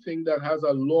only thing that has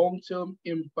a long-term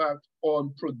impact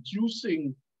on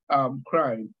producing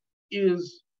crime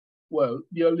is, well,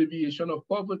 the alleviation of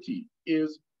poverty,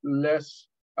 is less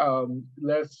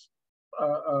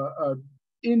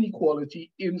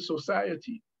inequality in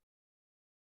society.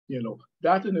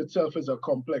 That in itself is a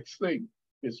complex thing.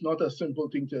 It's not a simple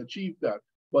thing to achieve that,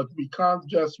 but we can't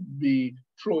just be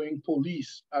throwing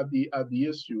police at the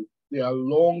issue. There are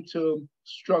long-term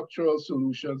structural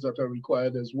solutions that are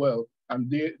required as well,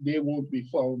 and they won't be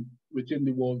found within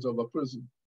the walls of a prison.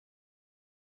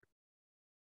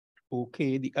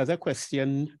 Okay, the other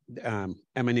question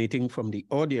emanating from the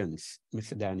audience,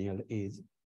 Mr. Daniel, is,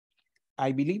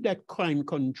 I believe that crime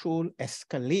control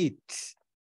escalates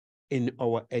in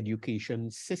our education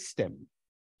system.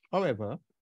 However,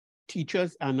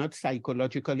 teachers are not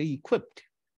psychologically equipped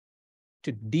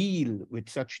to deal with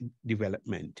such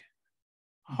development.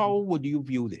 How would you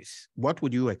view this? What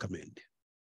would you recommend?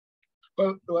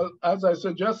 Well, as I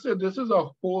suggested, this is a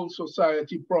whole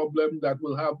society problem that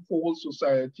will have whole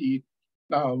society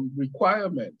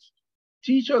requirements.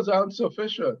 Teachers aren't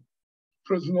sufficient.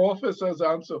 Prison officers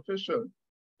aren't sufficient.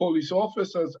 Police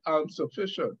officers aren't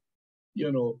sufficient.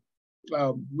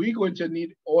 We're going to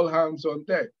need all hands on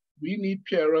deck. We need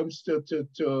parents to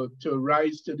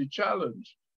rise to the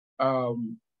challenge.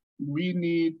 We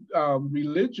need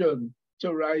religion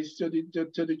to rise to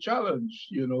the challenge.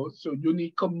 So you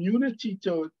need community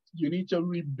you need to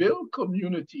rebuild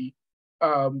community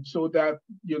so that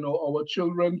our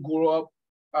children grow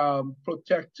up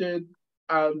protected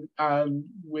and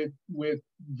with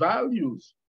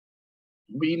values.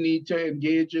 We need to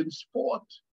engage in sport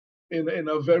in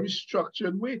a very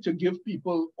structured way to give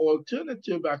people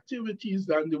alternative activities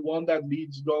than the one that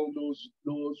leads down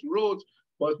those roads.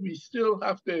 But we still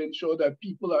have to ensure that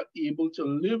people are able to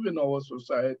live in our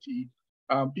society,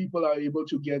 people are able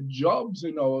to get jobs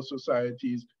in our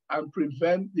societies, and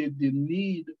prevent the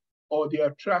need or the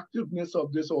attractiveness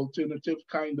of this alternative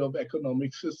kind of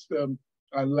economic system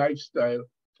and lifestyle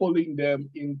pulling them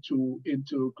into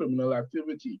criminal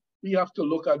activity. We have to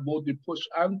look at both the push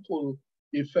and pull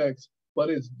effects, but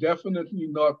it's definitely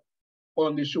not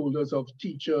on the shoulders of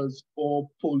teachers or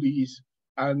police.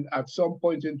 And at some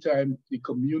point in time, the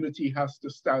community has to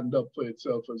stand up for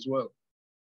itself as well.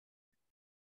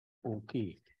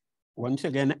 Okay. Once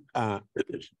again,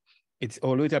 it's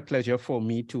always a pleasure for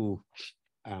me to,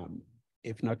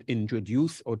 if not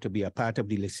introduce or to be a part of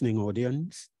the listening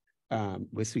audience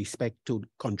with respect to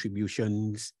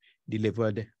contributions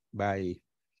delivered by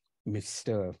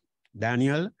Mr.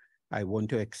 Daniel. I want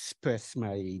to express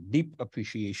my deep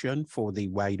appreciation for the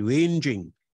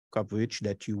wide-ranging coverage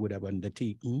that you would have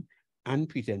undertaken and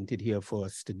presented here for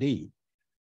us today.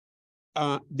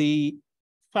 The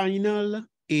final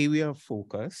area of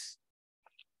focus,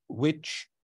 which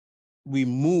we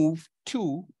move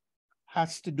to,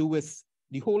 has to do with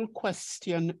the whole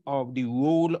question of the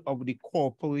role of the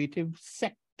cooperative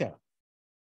sector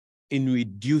in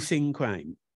reducing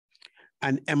crime.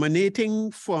 And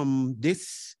emanating from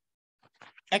this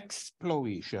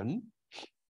exploration,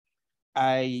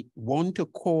 I want to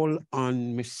call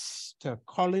on Mr.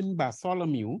 Colin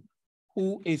Bartholomew,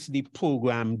 who is the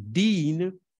Program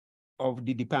Dean of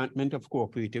the Department of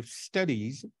Cooperative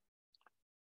Studies.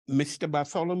 Mr.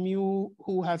 Bartholomew,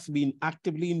 who has been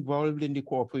actively involved in the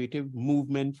cooperative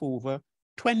movement for over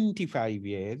 25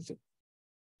 years,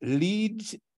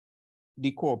 leads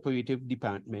the cooperative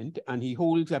department, and he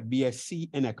holds a BSc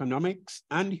in economics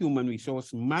and human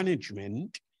resource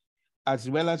management, as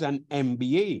well as an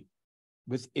MBA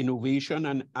with innovation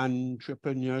and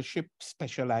entrepreneurship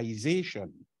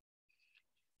specialization.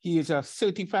 He is a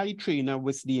certified trainer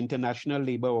with the International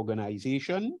Labor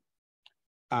Organization.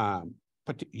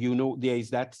 But you know, there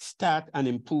is that Start and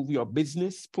Improve Your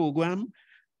Business program,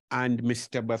 and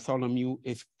Mr. Bartholomew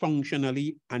is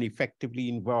functionally and effectively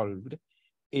involved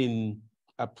in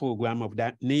a program of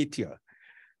that nature.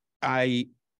 I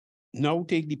now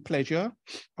take the pleasure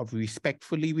of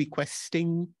respectfully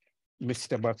requesting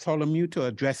Mr. Bartholomew to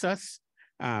address us.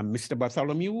 Mr.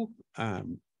 Bartholomew,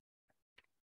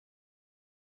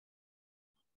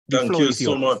 thank you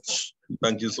so much.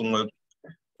 Thank you so much,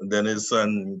 Dennis,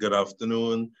 and good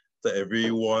afternoon to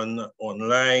everyone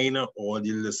online, all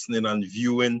the listening and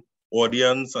viewing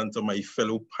audience, and to my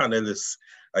fellow panelists.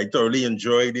 I thoroughly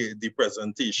enjoyed the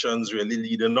presentations, really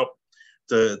leading up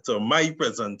to my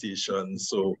presentation.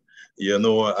 So, you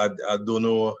know, I don't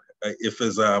know if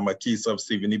it's a case of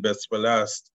saving the best for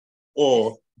last,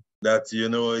 or that, you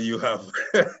know, you have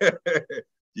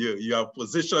you have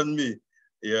positioned me,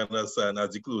 you understand,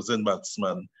 as the closing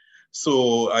batsman.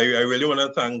 So I really want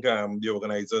to thank the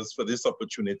organizers for this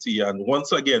opportunity. And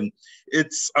once again,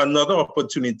 it's another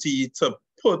opportunity to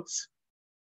put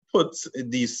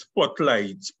the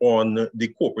spotlight on the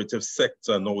cooperative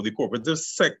sector. Now, the cooperative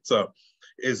sector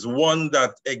is one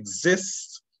that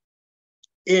exists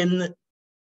in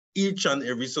each and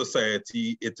every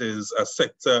society. It is a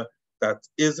sector that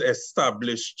is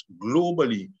established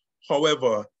globally.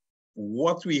 However,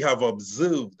 what we have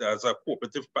observed as a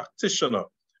cooperative practitioner,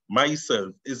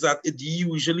 myself, is that it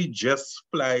usually just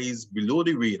flies below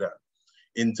the radar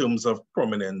in terms of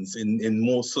prominence in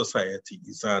most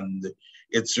societies. And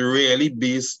it's really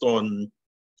based on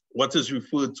what is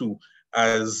referred to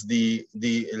as the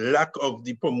lack of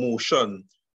the promotion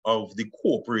of the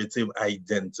cooperative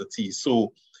identity.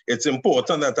 So it's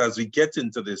important that as we get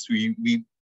into this, we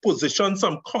position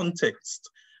some context,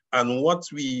 and what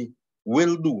we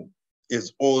will do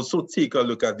is also take a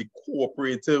look at the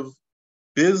cooperative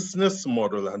business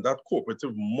model, and that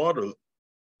cooperative model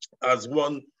as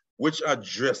one which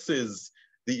addresses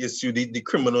the issue, the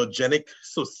criminogenic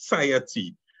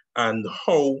society, and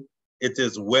how it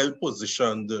is well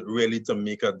positioned really to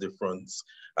make a difference.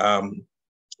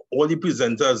 All the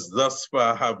presenters thus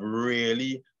far have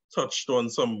really touched on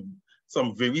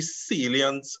some very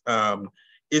salient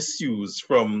issues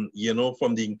from, you know,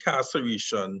 from the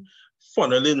incarceration,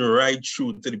 funneling right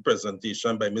through to the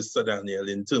presentation by Mr. Daniel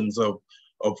in terms of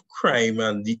crime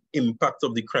and the impact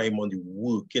of the crime on the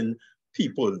working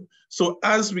people. So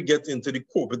as we get into the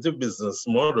cooperative business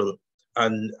model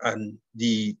and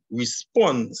the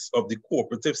response of the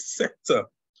cooperative sector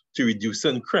to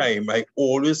reducing crime, I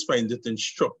always find it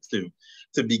instructive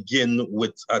to begin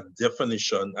with a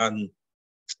definition. And,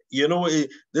 you know,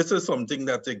 this is something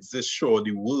that exists throughout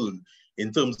the world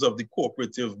in terms of the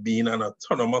cooperative being an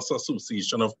autonomous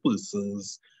association of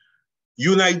persons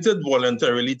united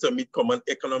voluntarily to meet common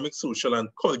economic, social, and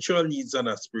cultural needs and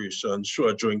aspirations through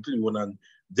a jointly owned and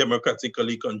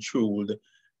democratically controlled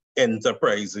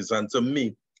enterprises. And to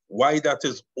me, why that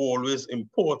is always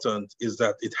important is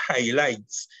that it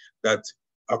highlights that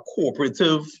a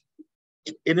cooperative,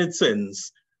 in its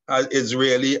sense, is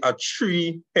really a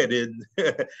three-headed,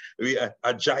 a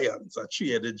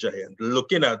three-headed giant,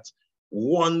 looking at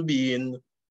one being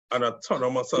an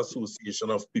autonomous association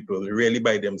of people really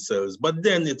by themselves. But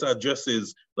then it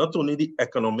addresses not only the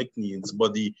economic needs,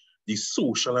 but the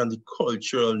social and the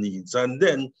cultural needs. And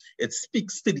then it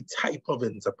speaks to the type of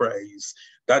enterprise,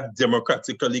 that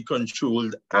democratically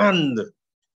controlled and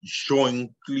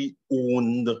jointly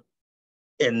owned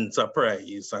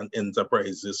enterprise and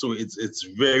enterprises. So it's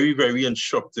very, very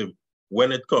instructive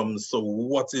when it comes to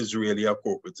what is really a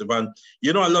cooperative. And,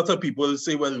 you know, a lot of people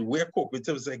say, well, where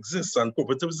cooperatives exist, and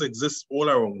cooperatives exist all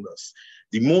around us.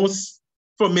 The most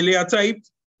familiar type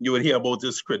you will hear about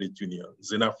is credit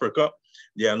unions. In Africa,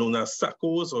 they are known as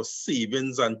SACCOs, or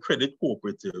savings and credit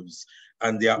cooperatives.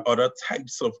 And there are other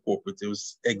types of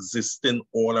cooperatives existing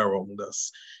all around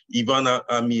us. Even,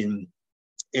 I mean,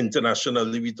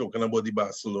 internationally, we're talking about the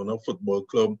Barcelona Football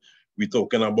Club. We're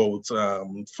talking about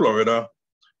Florida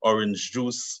Orange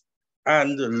Juice.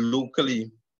 And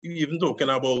locally, you're even talking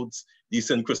about the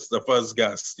St. Christopher's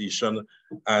gas station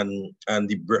and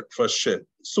the breakfast shed.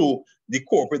 So the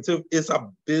cooperative is a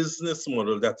business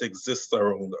model that exists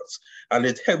around us, and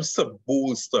it helps to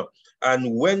bolster.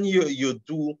 And when you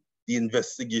do the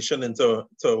investigation into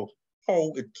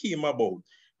how it came about,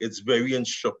 it's very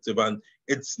instructive, and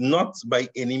it's not by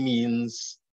any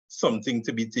means something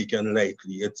to be taken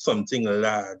lightly. It's something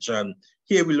large. And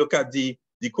here we look at the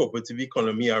cooperative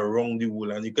economy around the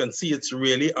world, and you can see it's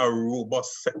really a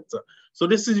robust sector. So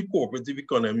this is the cooperative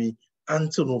economy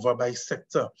and turnover by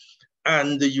sector.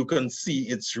 And you can see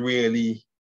it's really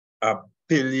a $1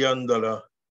 billion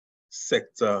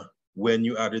sector when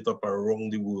you add it up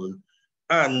around the world.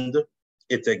 And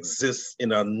it exists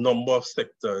in a number of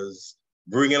sectors,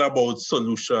 bringing about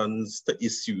solutions to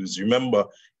issues. Remember,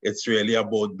 it's really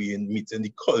about meeting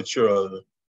the cultural,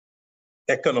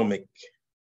 economic,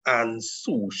 and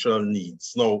social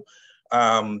needs. Now,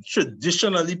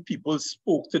 traditionally, people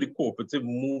spoke to the cooperative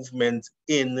movement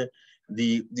in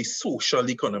the social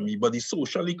economy, but the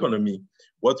social economy,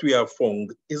 what we have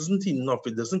found, isn't enough.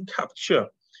 It doesn't capture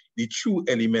the true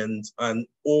elements and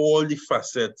all the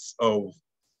facets of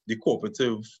the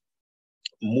cooperative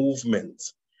movement.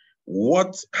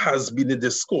 What has been the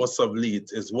discourse of late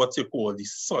is what you call the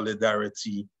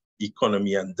solidarity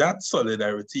economy, and that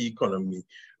solidarity economy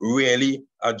really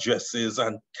addresses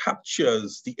and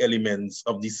captures the elements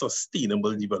of the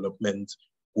sustainable development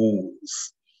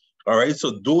goals. All right,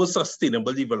 so those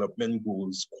sustainable development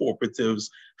goals,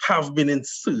 cooperatives have been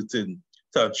inserted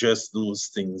to address those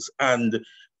things. And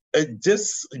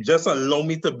just allow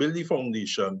me to build the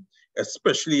foundation,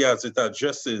 especially as it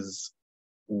addresses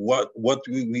what we're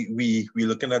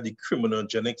looking at the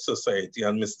criminogenic society.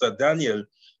 And Mr. Daniel,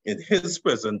 in his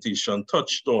presentation,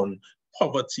 touched on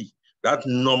poverty, that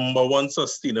 #1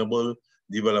 sustainable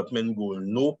development goal,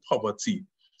 no poverty.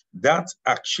 That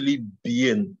actually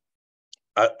being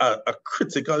a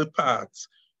critical part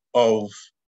of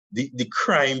the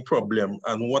crime problem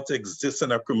and what exists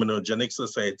in a criminogenic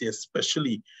society,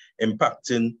 especially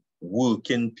impacting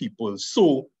working people.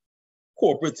 So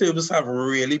cooperatives have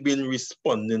really been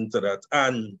responding to that.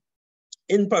 And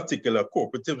in particular,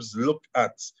 cooperatives look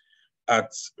at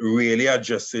really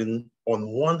addressing, on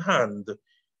one hand,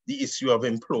 the issue of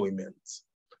employment.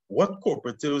 What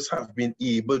cooperatives have been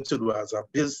able to do as a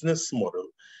business model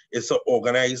is to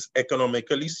organize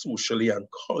economically, socially, and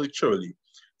culturally,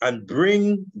 and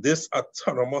bring this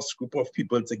autonomous group of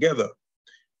people together.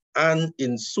 And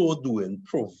in so doing,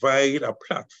 provide a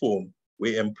platform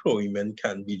where employment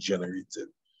can be generated.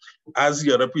 As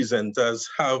the other presenters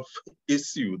have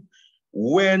issued,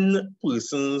 when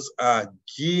persons are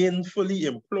gainfully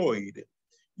employed,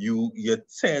 you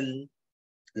tend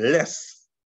less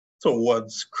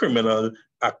towards criminal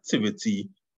activity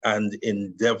and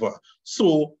endeavor.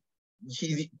 So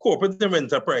cooperative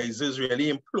enterprises really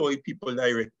employ people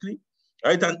directly,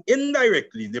 right? And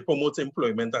indirectly, they promote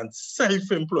employment and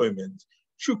self-employment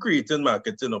through creating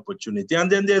marketing opportunity.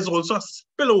 And then there's also a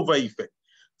spillover effect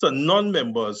to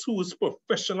non-members whose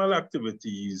professional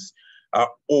activities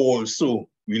are also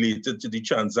related to the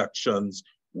transactions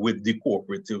with the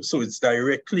cooperative. So it's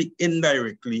directly,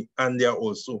 indirectly, and there are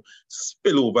also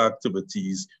spillover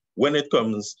activities when it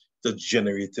comes to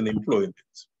generating employment.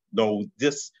 Now,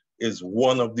 this is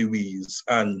one of the ways.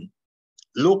 And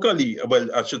locally, well,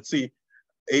 I should say,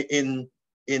 in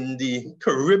the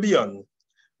Caribbean,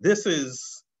 this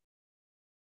is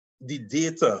the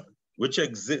data which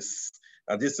exists.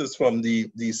 And this is from the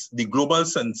Global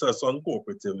Census on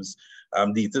Cooperatives,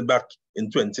 dated back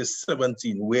in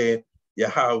 2017, where you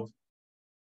have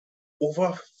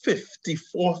over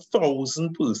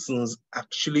 54,000 persons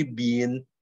actually being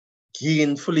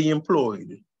gainfully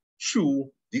employed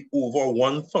through the over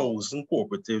 1,000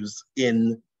 cooperatives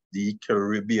in the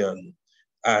Caribbean.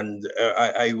 And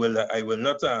I will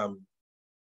not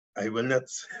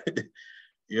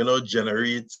you know,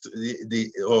 generate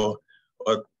or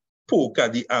poke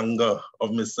at the anger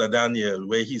of Mr. Daniel,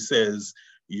 where he says,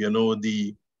 you know,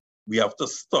 we have to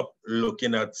stop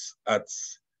looking at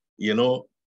you know,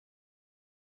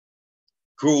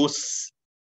 gross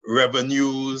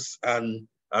revenues and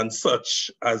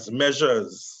such as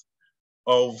measures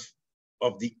of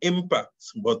the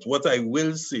impact. But what I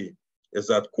will say is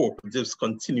that cooperatives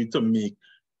continue to make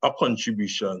a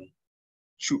contribution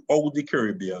throughout the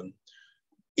Caribbean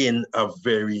in a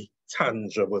very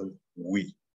tangible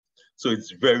way. So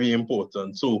it's very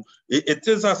important. So it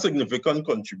is a significant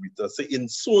contributor. So in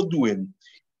so doing,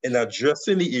 in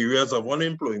addressing the areas of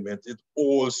unemployment, it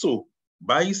also,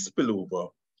 by spillover,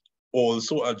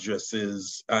 also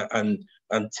addresses and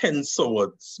tends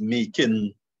towards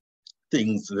making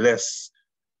things less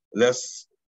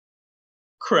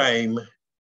crime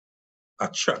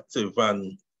attractive.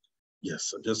 And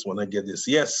yes, I just want to get this.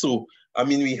 Yes, so I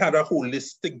mean, we had a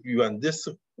holistic view, and this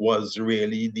was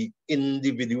really the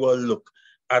individual look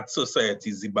at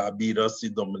societies, the Barbados, the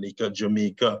Dominica,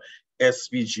 Jamaica,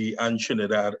 SPG, and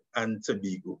Trinidad and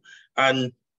Tobago.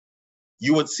 And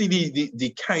you would see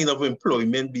the kind of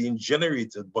employment being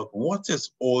generated. But what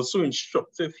is also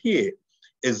instructive here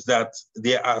is that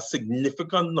there are a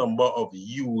significant number of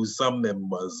user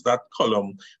members, that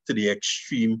column to the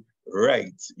extreme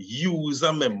right,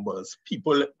 user members,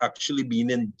 people actually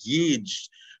being engaged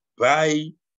by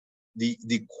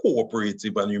the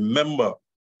cooperative. And remember,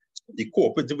 the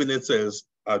cooperative in itself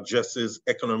addresses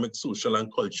economic, social,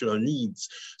 and cultural needs.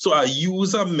 So a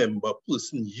user member,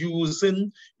 person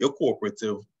using your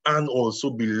cooperative and also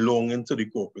belonging to the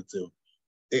cooperative,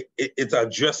 it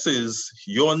addresses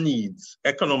your needs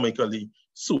economically,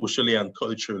 socially, and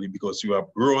culturally, because you are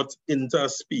brought into a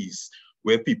space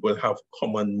where people have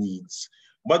common needs.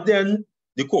 But then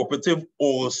the cooperative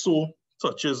also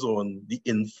touches on the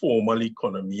informal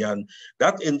economy, and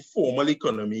that informal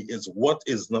economy is what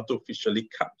is not officially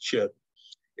captured.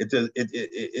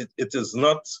 It is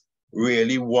not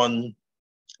really one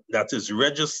that is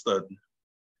registered,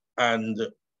 and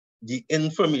the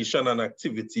information and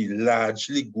activity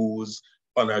largely goes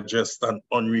unaddressed and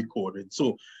unrecorded.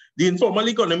 So the informal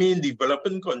economy in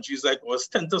developing countries like ours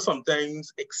tend to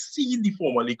sometimes exceed the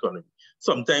formal economy,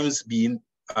 sometimes being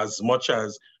as much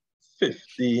as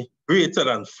greater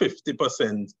than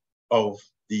 50% of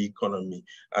the economy.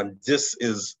 And this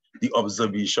is the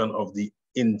observation of the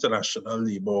International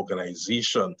Labour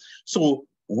Organization. So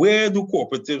where do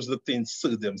cooperatives look to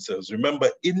insert themselves?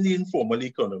 Remember, in the informal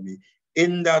economy,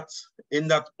 in that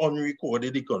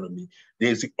unrecorded economy,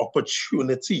 there's the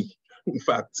opportunity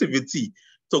for activity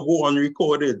to go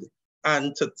unrecorded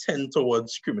and to tend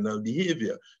towards criminal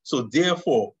behavior. So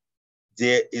therefore,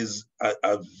 there is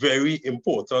a very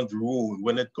important role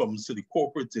when it comes to the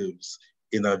cooperatives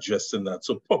in addressing that.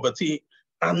 So poverty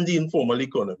and the informal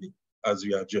economy, as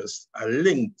we addressed, are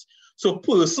linked. So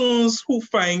persons who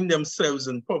find themselves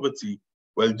in poverty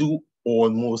will do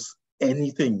almost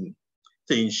anything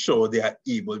to ensure they are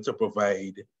able to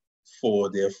provide for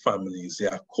their families. They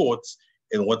are caught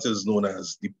in what is known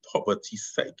as the poverty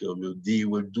cycle. They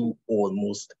will do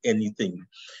almost anything.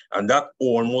 And that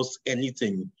almost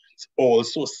anything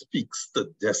also speaks to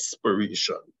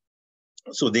desperation.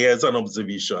 So there's an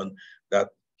observation that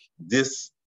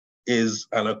this is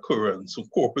an occurrence. So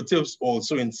cooperatives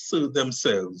also insert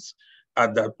themselves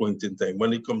at that point in time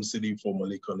when it comes to the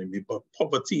informal economy, but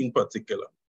poverty in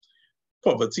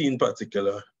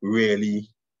particular really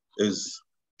is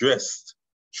addressed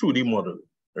through the model,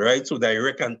 right? So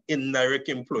direct and indirect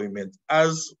employment,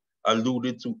 as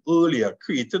alluded to earlier,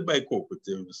 created by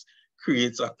cooperatives,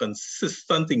 creates a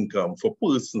consistent income for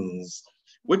persons,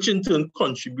 which in turn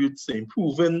contributes to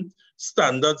improving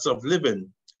standards of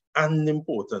living and,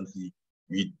 importantly,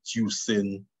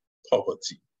 reducing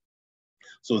poverty.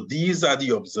 So these are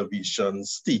the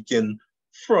observations taken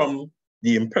from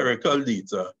the empirical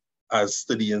data as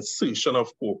to the insertion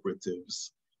of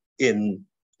cooperatives in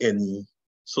any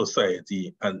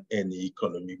society and any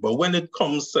economy. But when it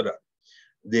comes to that,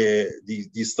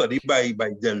 the study by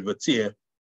Delvetier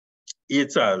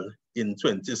et al. In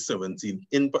 2017,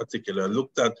 in particular,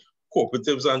 looked at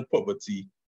cooperatives and poverty,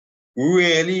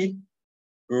 really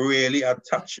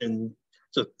attaching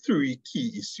to three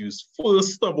key issues.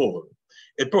 First of all,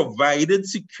 it provided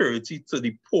security to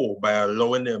the poor by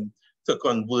allowing them to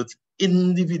convert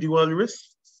individual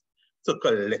risks to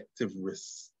collective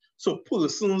risks. So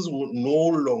persons would no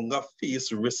longer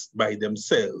face risk by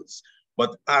themselves,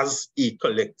 but as a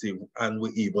collective, and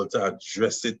were able to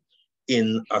address it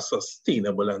in a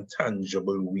sustainable and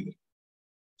tangible way.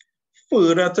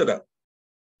 Further to that,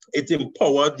 it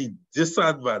empowered the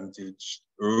disadvantaged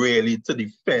really to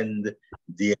defend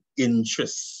their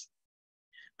interests.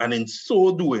 And in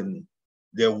so doing,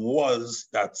 there was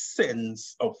that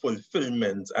sense of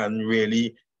fulfillment and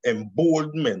really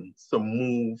emboldenment to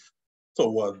move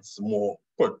towards more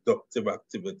productive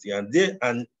activity.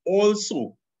 And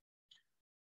also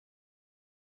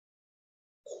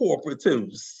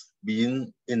cooperatives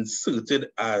being inserted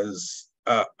as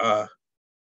a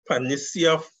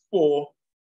panacea for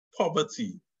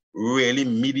poverty really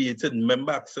mediated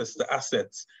member access to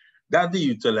assets that they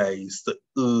utilize to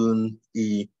earn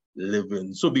a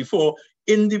living. So before,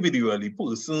 individually,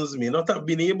 persons may not have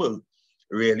been able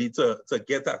really to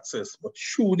get access, but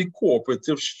through the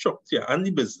cooperative structure and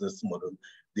the business model,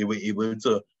 they were able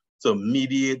to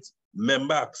mediate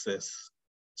member access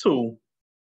to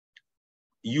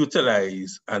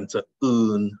utilize and to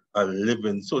earn a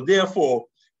living. So therefore,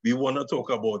 we want to talk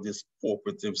about this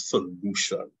cooperative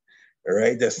solution,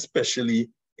 right? Especially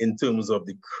in terms of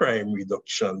the crime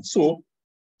reduction. So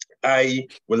I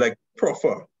would like to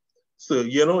proffer, so,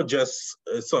 you know, just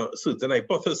certain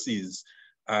hypotheses,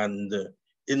 and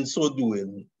in so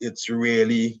doing, it's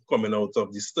really coming out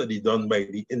of the study done by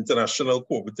the International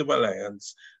Cooperative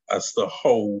Alliance as to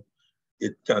how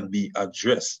it can be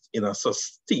addressed in a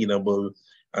sustainable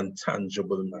and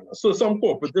tangible manner. So some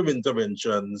cooperative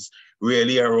interventions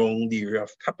really around the area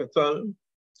of capital,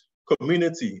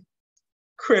 community,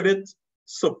 credit,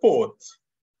 support,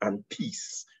 and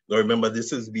peace. Now remember,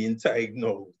 this is being tied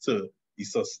now to the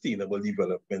Sustainable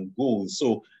Development Goals.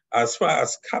 So as far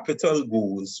as capital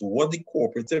goes, what the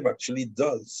cooperative actually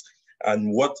does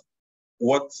and what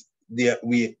they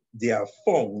have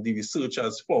found, the research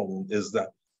has found, is that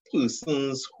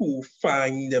persons who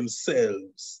find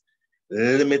themselves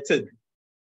limited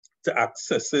to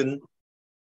accessing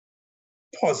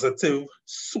positive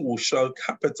social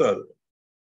capital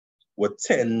would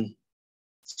tend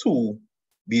to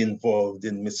be involved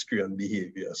in miscreant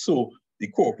behavior. So the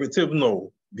cooperative now,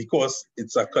 because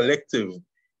it's a collective,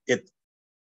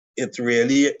 it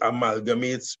really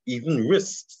amalgamates even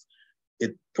risks.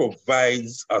 It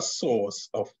provides a source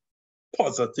of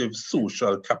positive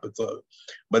social capital.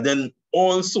 But then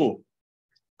also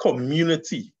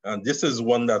community, and this is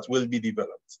one that will be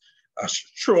developed, a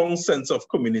strong sense of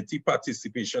community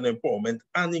participation, empowerment,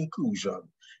 and inclusion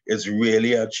is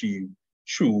really achieved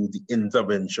through the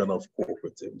intervention of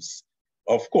cooperatives.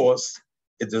 Of course,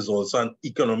 it is also an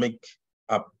economic,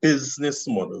 a business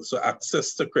model, so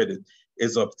access to credit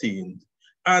is obtained.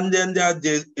 And then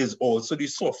there is also the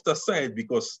softer side,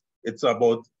 because it's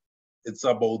about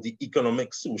the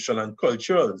economic, social, and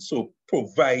cultural. So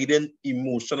providing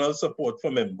emotional support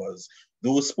for members,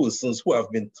 those persons who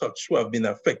have been touched, who have been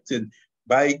affected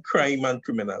by crime and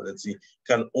criminality,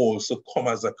 can also come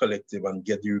as a collective and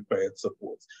get the required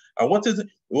support. And what is it?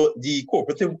 Well, the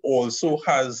cooperative also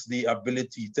has the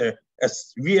ability to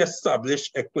re-establish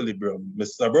equilibrium.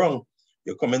 Mr. Brown,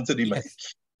 you're coming to the mic.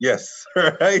 Yes,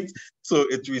 right? So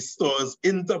it restores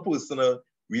interpersonal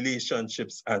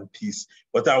relationships and peace.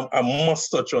 But I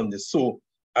must touch on this. So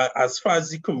as far as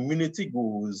the community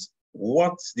goes,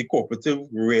 what the cooperative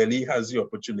really has the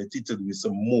opportunity to do is to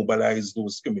mobilize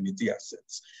those community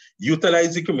assets.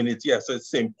 Utilize the community assets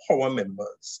to empower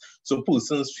members, so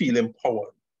persons feel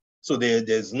empowered. So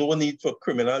there's no need for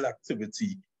criminal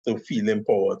activity to feel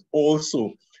empowered.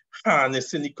 Also,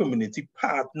 harnessing the community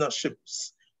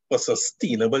partnerships for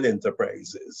sustainable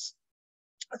enterprises.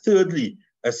 Thirdly,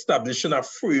 establishing a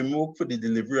framework for the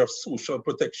delivery of social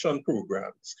protection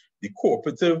programs. The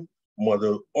cooperative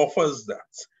model offers that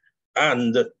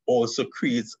and also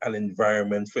creates an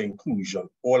environment for inclusion.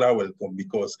 All are welcome,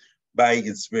 because by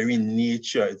its very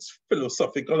nature, its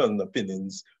philosophical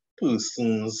underpinnings,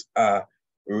 persons are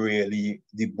really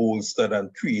the bolstered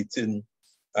and creating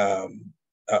a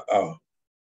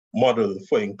model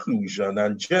for inclusion.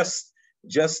 And just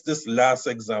this last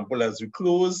example as we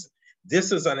close,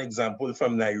 this is an example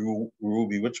from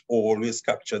Nairobi, which always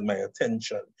captured my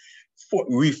attention. For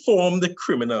reformed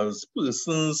criminals,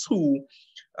 persons who,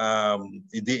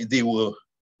 they were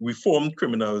reformed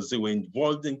criminals, they were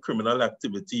involved in criminal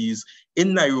activities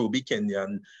in Nairobi, Kenya,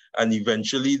 and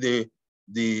eventually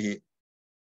they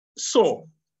saw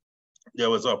there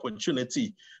was an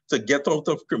opportunity to get out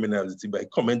of criminality by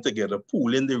coming together,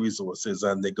 pooling the resources,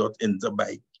 and they got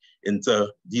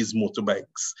into these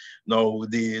motorbikes. Now,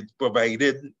 they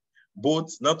provided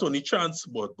both not only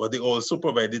transport, but they also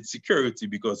provided security,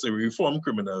 because they reformed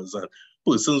criminals and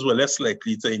persons were less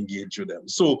likely to engage with them.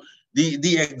 So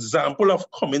the example of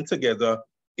coming together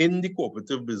in the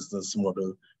cooperative business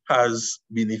model has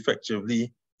been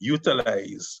effectively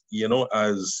utilized, you know,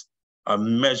 as a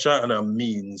measure and a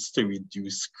means to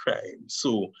reduce crime.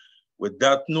 So with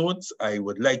that note, I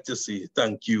would like to say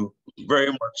thank you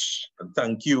very much, and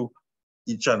thank you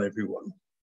each and every one.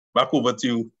 Back over to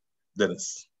you,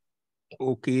 Dennis.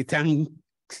 Okay,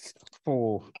 thanks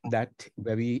for that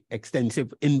very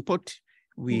extensive input.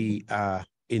 We are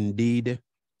indeed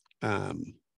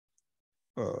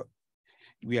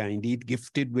We are indeed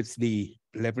gifted with the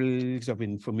levels of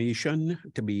information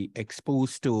to be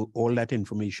exposed to all that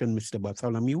information, Mr.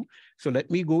 Bartholomew. So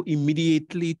let me go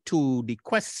immediately to the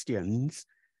questions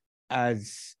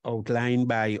as outlined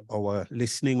by our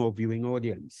listening or viewing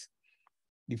audience.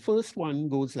 The first one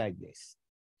goes like this.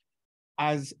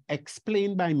 As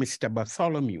explained by Mr.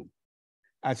 Bartholomew,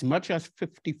 as much as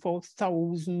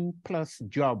 54,000 plus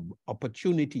job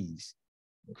opportunities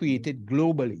created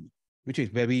globally, which is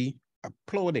very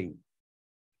applauding.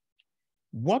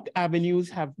 What avenues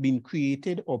have been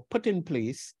created or put in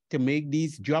place to make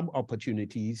these job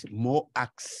opportunities more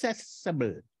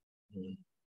accessible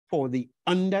for the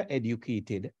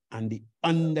undereducated and the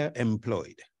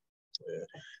underemployed? Yeah,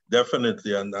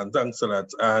 definitely, and thanks for that.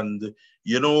 And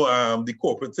you know, the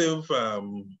cooperative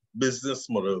business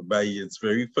model, by its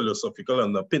very philosophical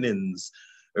underpinnings,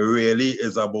 really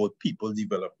is about people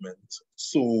development.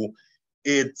 So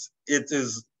it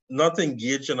is not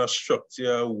engaged in a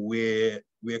structure where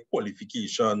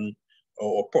qualification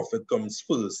or profit comes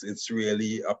first. It's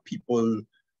really a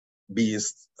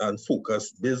people-based and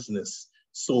focused business.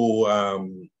 So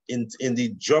in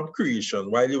the job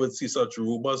creation, while you would see such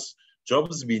robust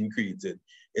jobs being created,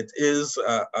 it is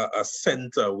a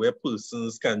center where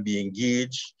persons can be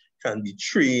engaged, can be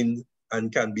trained,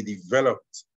 and can be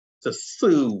developed to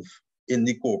serve in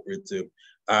the cooperative.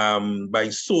 By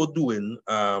so doing,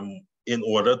 in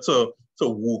order to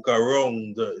work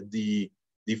around the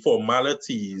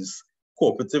formalities,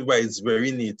 cooperative by its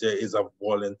very nature is a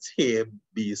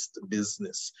volunteer-based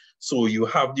business. So you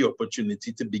have the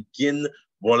opportunity to begin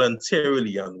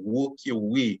voluntarily and work your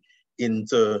way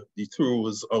into the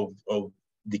throes of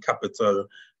the capital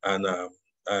and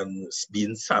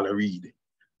being salaried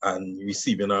and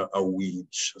receiving a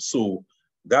wage. So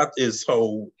that is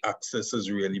how access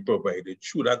is really provided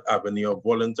through that avenue of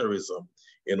voluntarism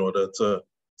in order to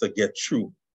get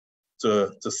through,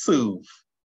 to serve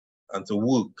and to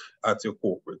work at your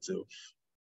cooperative.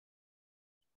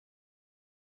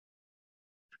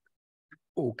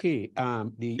 Okay,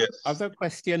 the other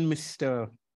question, Mr.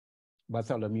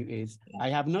 Bartholomew, is I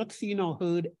have not seen or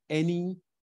heard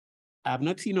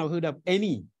of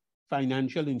any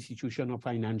financial institution or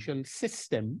financial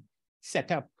system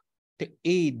set up to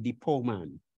aid the poor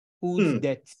man whose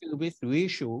debt service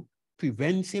ratio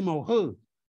prevents him or her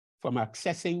from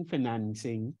accessing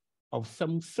financing of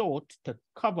some sort to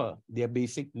cover their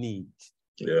basic needs.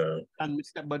 Yeah. And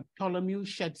Mr. Bartholomew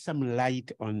shed some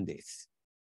light on this.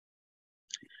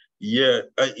 Yeah,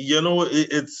 you know,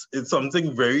 it's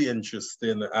something very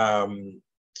interesting.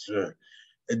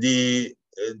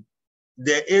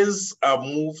 There is a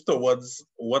move towards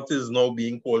what is now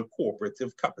being called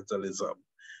cooperative capitalism,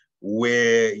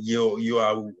 where you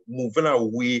are moving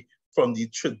away from the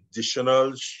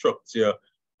traditional structure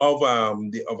of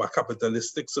a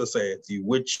capitalistic society,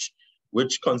 which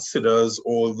considers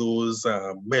all those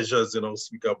measures, you know,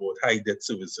 speak about high debt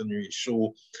servicing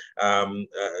ratio,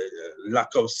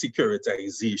 lack of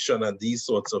securitization, and these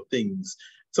sorts of things,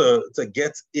 to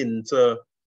get into,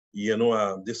 you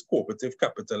know, this cooperative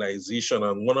capitalization.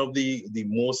 And one of the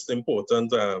most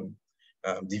important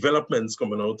developments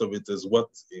coming out of it is what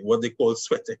they call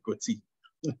sweat equity,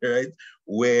 right?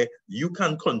 Where you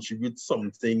can contribute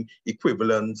something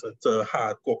equivalent to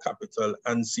hardcore capital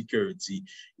and security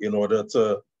in order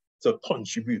to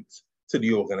contribute to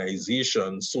the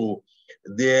organization. So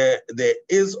there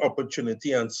is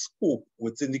opportunity and scope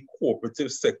within the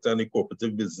cooperative sector and the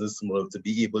cooperative business model to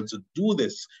be able to do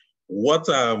this. What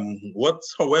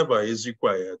however is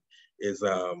required is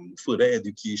further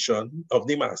education of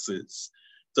the masses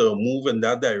to move in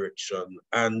that direction,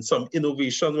 and some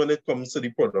innovation when it comes to the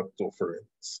product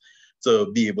offerings to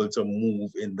be able to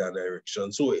move in that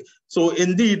direction. So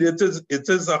indeed, it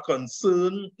is a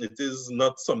concern. It is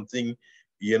not something,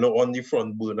 you know, on the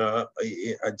front burner.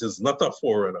 It is not a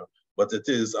foreigner, but it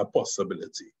is a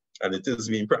possibility, and it is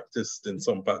being practiced in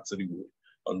some parts of the world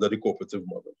under the cooperative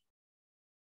model.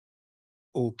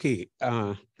 Okay,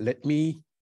 let me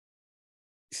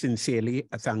sincerely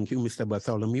thank you, Mr.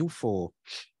 Bartholomew, for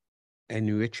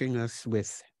enriching us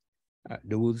with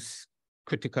those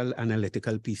critical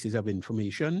analytical pieces of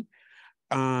information.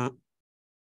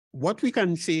 What we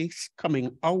can say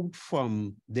coming out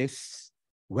from this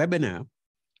webinar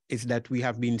is that we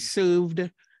have been served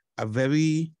a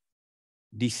very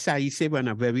decisive and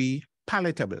a very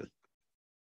palatable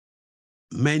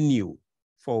menu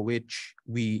for which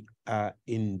we are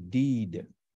indeed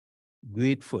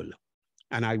grateful.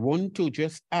 And I want to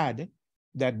just add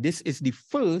that this is the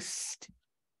first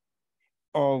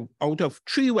out of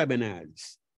 3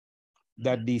 webinars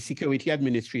that the Security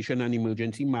Administration and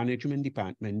Emergency Management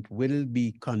Department will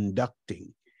be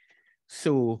conducting.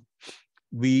 So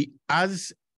we,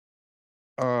 as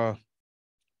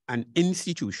an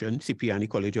institution, Cipriani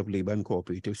College of Labor and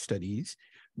Cooperative Studies,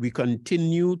 we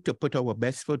continue to put our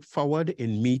best foot forward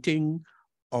in meeting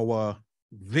our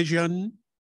vision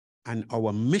and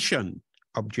our mission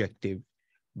objective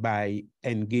by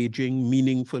engaging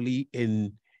meaningfully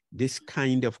in this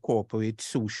kind of corporate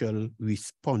social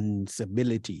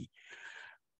responsibility.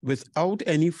 Without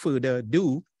any further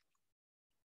ado,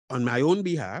 on my own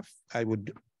behalf, I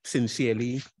would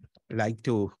sincerely like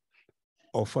to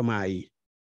offer my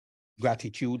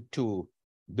gratitude to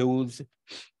those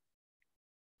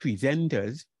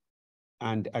presenters,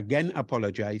 and again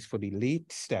apologize for the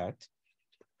late start.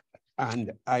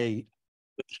 And I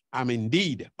am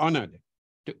indeed honored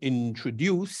to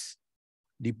introduce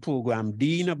the Program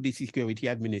Dean of the Security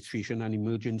Administration and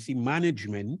Emergency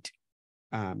Management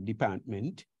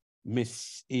Department,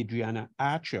 Ms. Adriana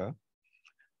Archer,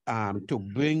 to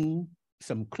bring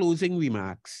some closing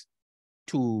remarks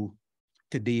to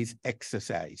today's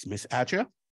exercise. Ms. Archer?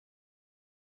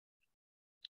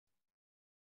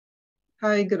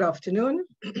 Hi, good afternoon.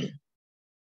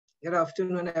 Good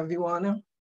afternoon, everyone.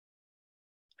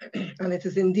 And it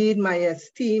is indeed my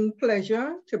esteemed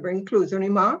pleasure to bring closing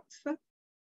remarks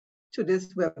to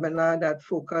this webinar that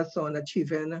focuses on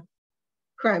achieving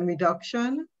crime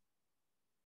reduction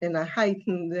in a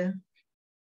heightened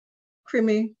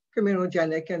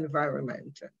criminogenic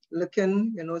environment,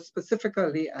 looking,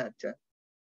 specifically at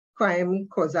crime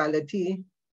causality,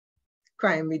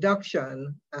 crime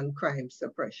reduction, and crime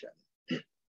suppression.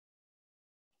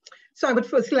 So I would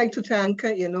first like to thank,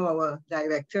 our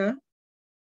director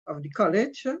of the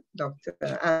college, Dr.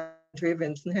 Andre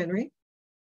Vincent Henry,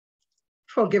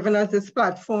 for giving us this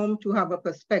platform to have a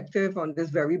perspective on this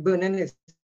very burning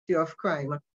issue of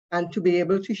crime and to be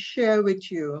able to share with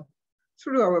you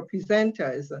through our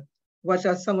presenters what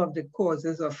are some of the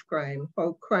causes of crime,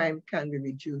 how crime can be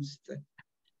reduced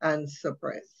and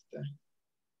suppressed.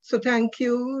 So thank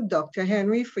you, Dr.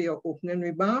 Henry, for your opening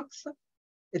remarks.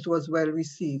 It was well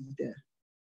received.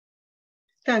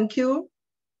 Thank you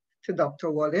to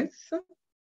Dr. Wallace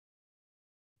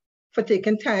for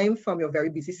taking time from your very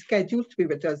busy schedule to be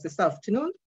with us this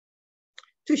afternoon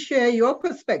to share your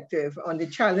perspective on the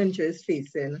challenges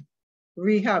facing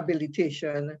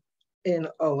rehabilitation in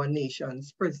our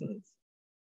nation's prisons.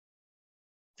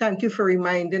 Thank you for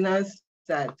reminding us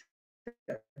that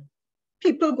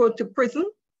people go to prison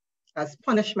as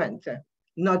punishment,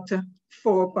 not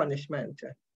for punishment.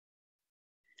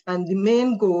 And the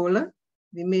main goal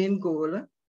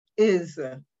is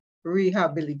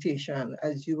rehabilitation,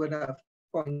 as you would have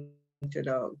pointed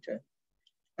out.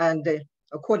 And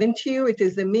according to you, it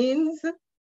is the means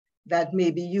that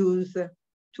may be used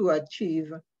to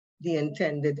achieve the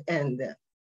intended end.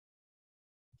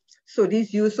 So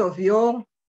this use of the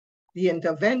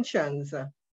interventions,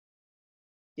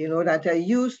 that are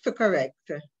used to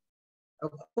correct,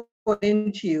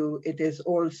 according to you, it is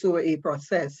also a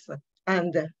process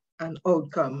and an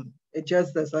outcome. It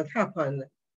just doesn't happen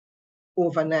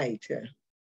overnight.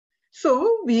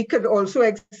 So we could also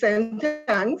extend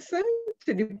thanks to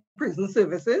the prison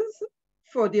services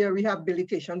for their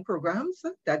rehabilitation programs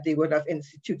that they would have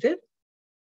instituted,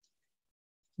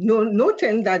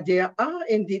 noting that there are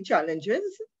indeed challenges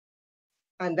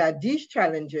and that these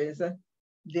challenges,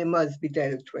 they must be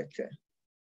dealt with.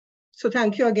 So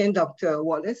thank you again, Dr.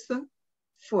 Wallace,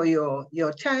 for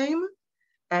your time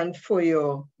and for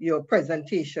your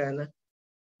presentation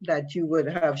that you would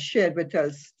have shared with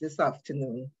us this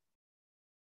afternoon.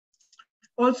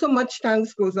 Also, much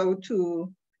thanks goes out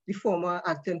to the former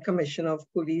Acting Commissioner of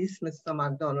Police, Mr.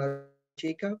 Macdonald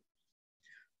Jacob,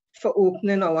 for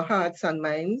opening our hearts and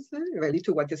minds really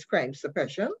to what is crime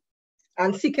suppression,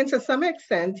 and seeking to some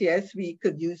extent, yes, we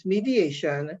could use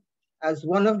mediation as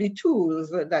one of the tools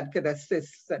that could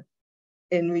assist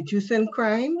in reducing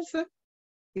crimes,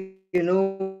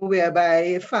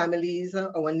 whereby families,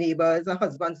 our neighbors,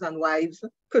 husbands and wives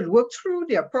could work through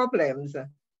their problems.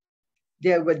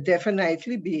 There would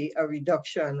definitely be a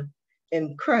reduction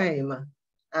in crime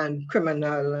and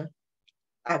criminal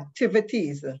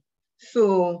activities.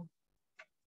 So,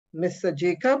 Mr.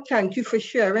 Jacob, thank you for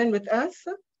sharing with us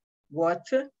what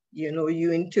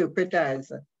you interpret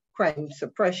as crime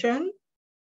suppression.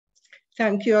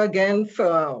 Thank you again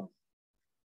for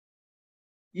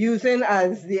using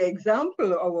as the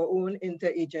example our own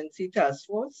interagency task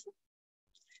force.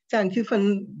 Thank you for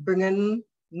bringing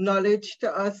knowledge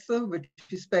to us with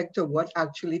respect to what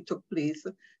actually took place,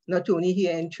 not only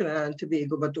here in Trinidad and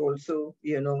Tobago, but also,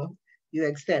 you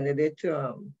extended it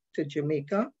to to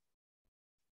Jamaica.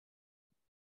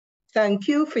 Thank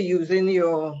you for using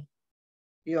your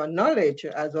knowledge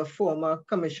as a former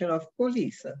commissioner of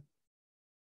police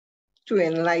to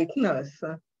enlighten us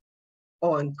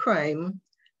on crime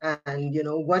and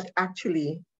what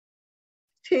actually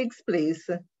takes place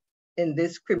in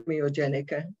this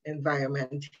criminogenic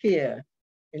environment here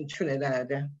in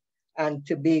Trinidad and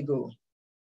Tobago.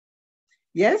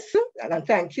 Yes, and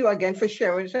thank you again for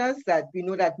sharing with us that we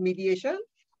know that mediation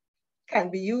can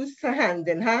be used hand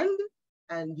in hand,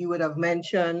 and you would have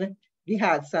mentioned the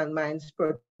Hearts and Minds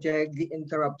project, the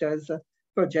Interrupters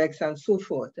projects, and so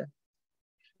forth,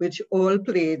 which all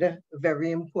played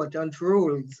very important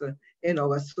roles in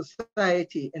our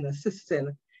society in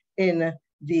assisting in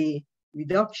the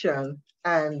reduction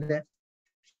and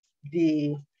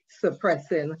the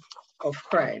suppressing of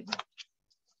crime.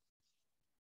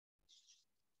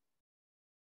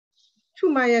 To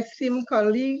my esteemed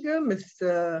colleague,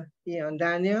 Mr. Ian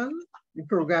Daniel, the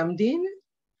Program Dean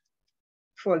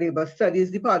for Labor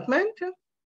Studies Department,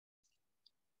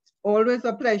 always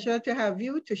a pleasure to have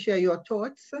you to share your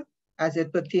thoughts as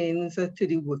it pertains to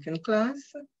the working class.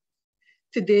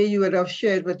 Today, you would have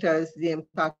shared with us the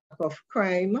impact of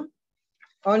crime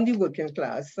on the working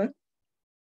class,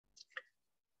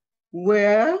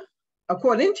 where,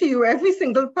 according to you, every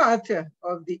single part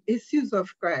of the issues of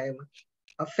crime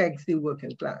affects the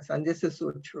working class, and this is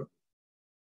so true.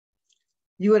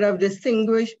 You would have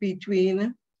distinguished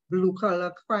between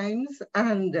blue-collar crimes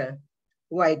and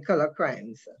white-collar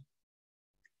crimes,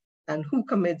 and who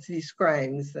commits these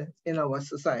crimes in our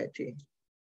society.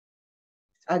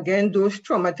 Again, those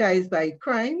traumatized by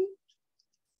crime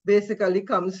basically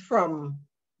comes from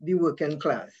the working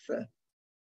class.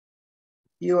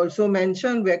 You also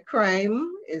mentioned where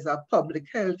crime is a public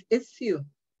health issue,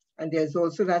 and there's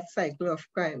also that cycle of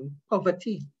crime,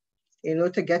 poverty.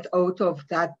 To get out of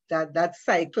that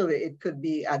cycle, it could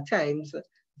be at times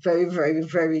very, very,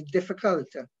 very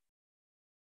difficult.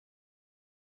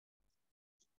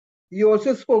 You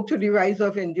also spoke to the rise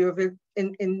of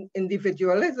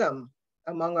individualism,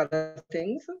 among other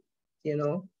things,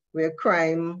 where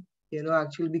crime,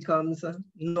 actually becomes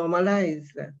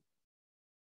normalized.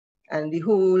 And the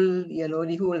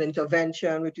whole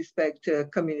intervention with respect to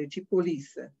community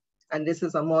police. And this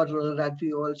is a model that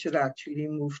we all should actually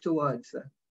move towards,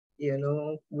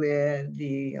 where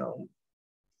the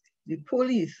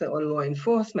police or law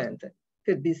enforcement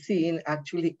could be seen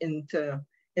actually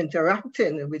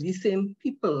interacting with the same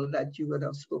people that you would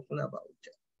have spoken about.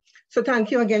 So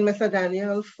thank you again, Mr.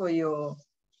 Daniel, for your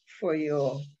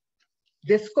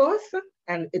discourse,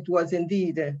 and it was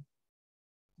indeed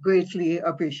greatly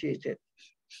appreciated.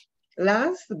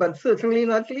 Last, but certainly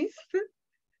not least,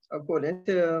 according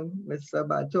to Mr.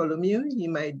 Bartholomew, he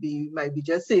might be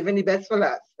just saving the best for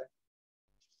last.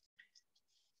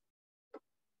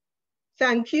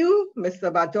 Thank you,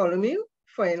 Mr. Bartholomew,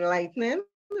 for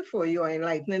your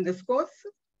enlightening discourse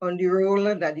on the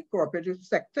role that the cooperative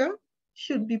sector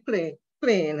should be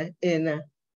playing in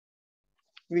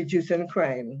reducing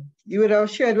crime. You would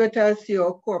have shared with us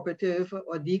your cooperative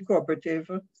or the cooperative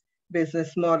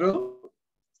business model,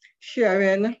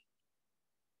 sharing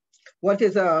what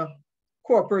is a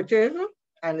cooperative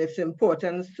and its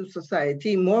importance to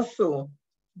society, more so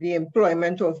the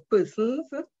employment of persons,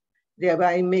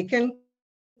 thereby making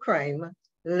crime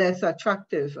less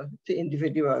attractive to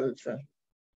individuals.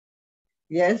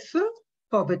 Yes,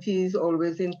 poverty is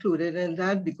always included in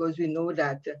that because we know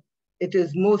that it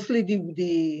is mostly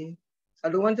I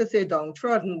don't want to say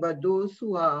downtrodden, but those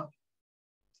who are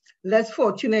less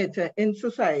fortunate in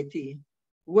society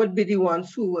would be the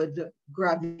ones who would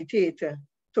gravitate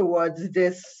towards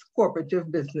this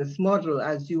cooperative business model,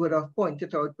 as you would have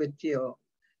pointed out with your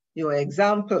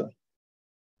example.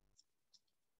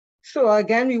 So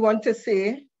again, we want to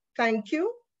say thank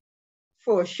you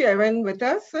for sharing with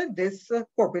us this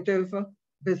cooperative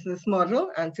business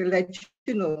model and to let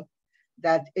you know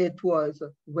that it was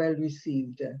well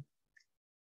received.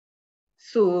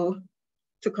 So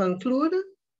to conclude,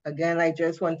 again, I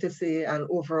just want to say an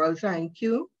overall thank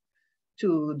you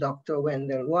to Dr.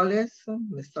 Wendell Wallace,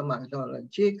 Mr.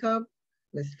 Macdonald Jacob,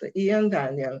 Mr. Ian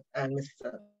Daniel, and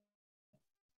Mr.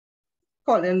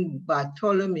 Colin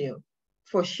Bartholomew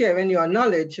for sharing your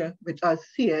knowledge with us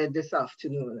here this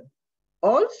afternoon.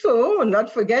 Also,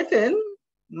 not forgetting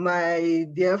my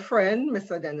dear friend,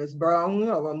 Mr. Dennis Brown,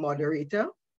 our moderator,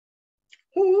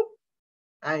 who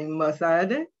I must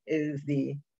add is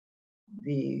the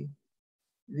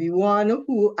one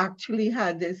who actually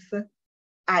had this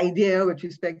idea with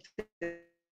respect to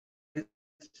this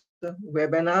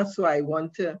webinar. So I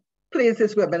want to place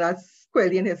this webinar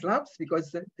squarely in his laps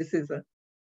because this is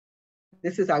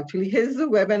This is actually his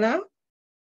webinar.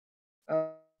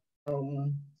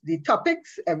 The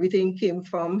topics, everything came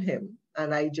from him.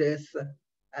 And I just,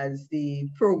 as the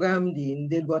program dean,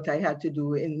 did what I had to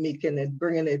do in making it,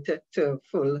 bringing it to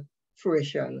full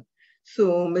fruition.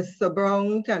 So Mr.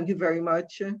 Brown, thank you very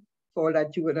much for all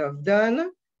that you would have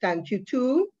done. Thank you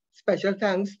too. Special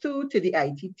thanks too to the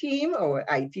IT team, our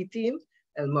IT team,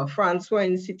 Elmer Francois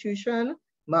Institution,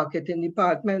 Marketing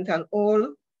Department, and all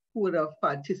who would have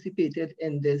participated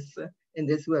in this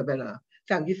webinar.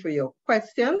 Thank you for your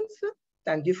questions.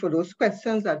 Thank you for those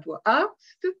questions that were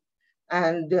asked.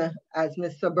 And as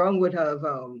Mr. Brown would have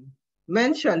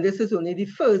mentioned, this is only the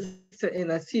first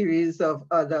in a series of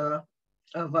other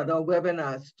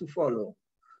webinars to follow.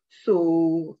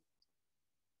 So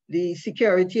the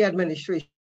Security Administration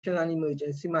and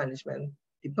Emergency Management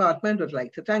Department would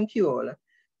like to thank you all,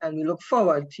 and we look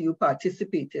forward to you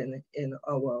participating in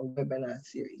our webinar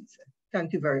series.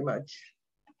 Thank you very much.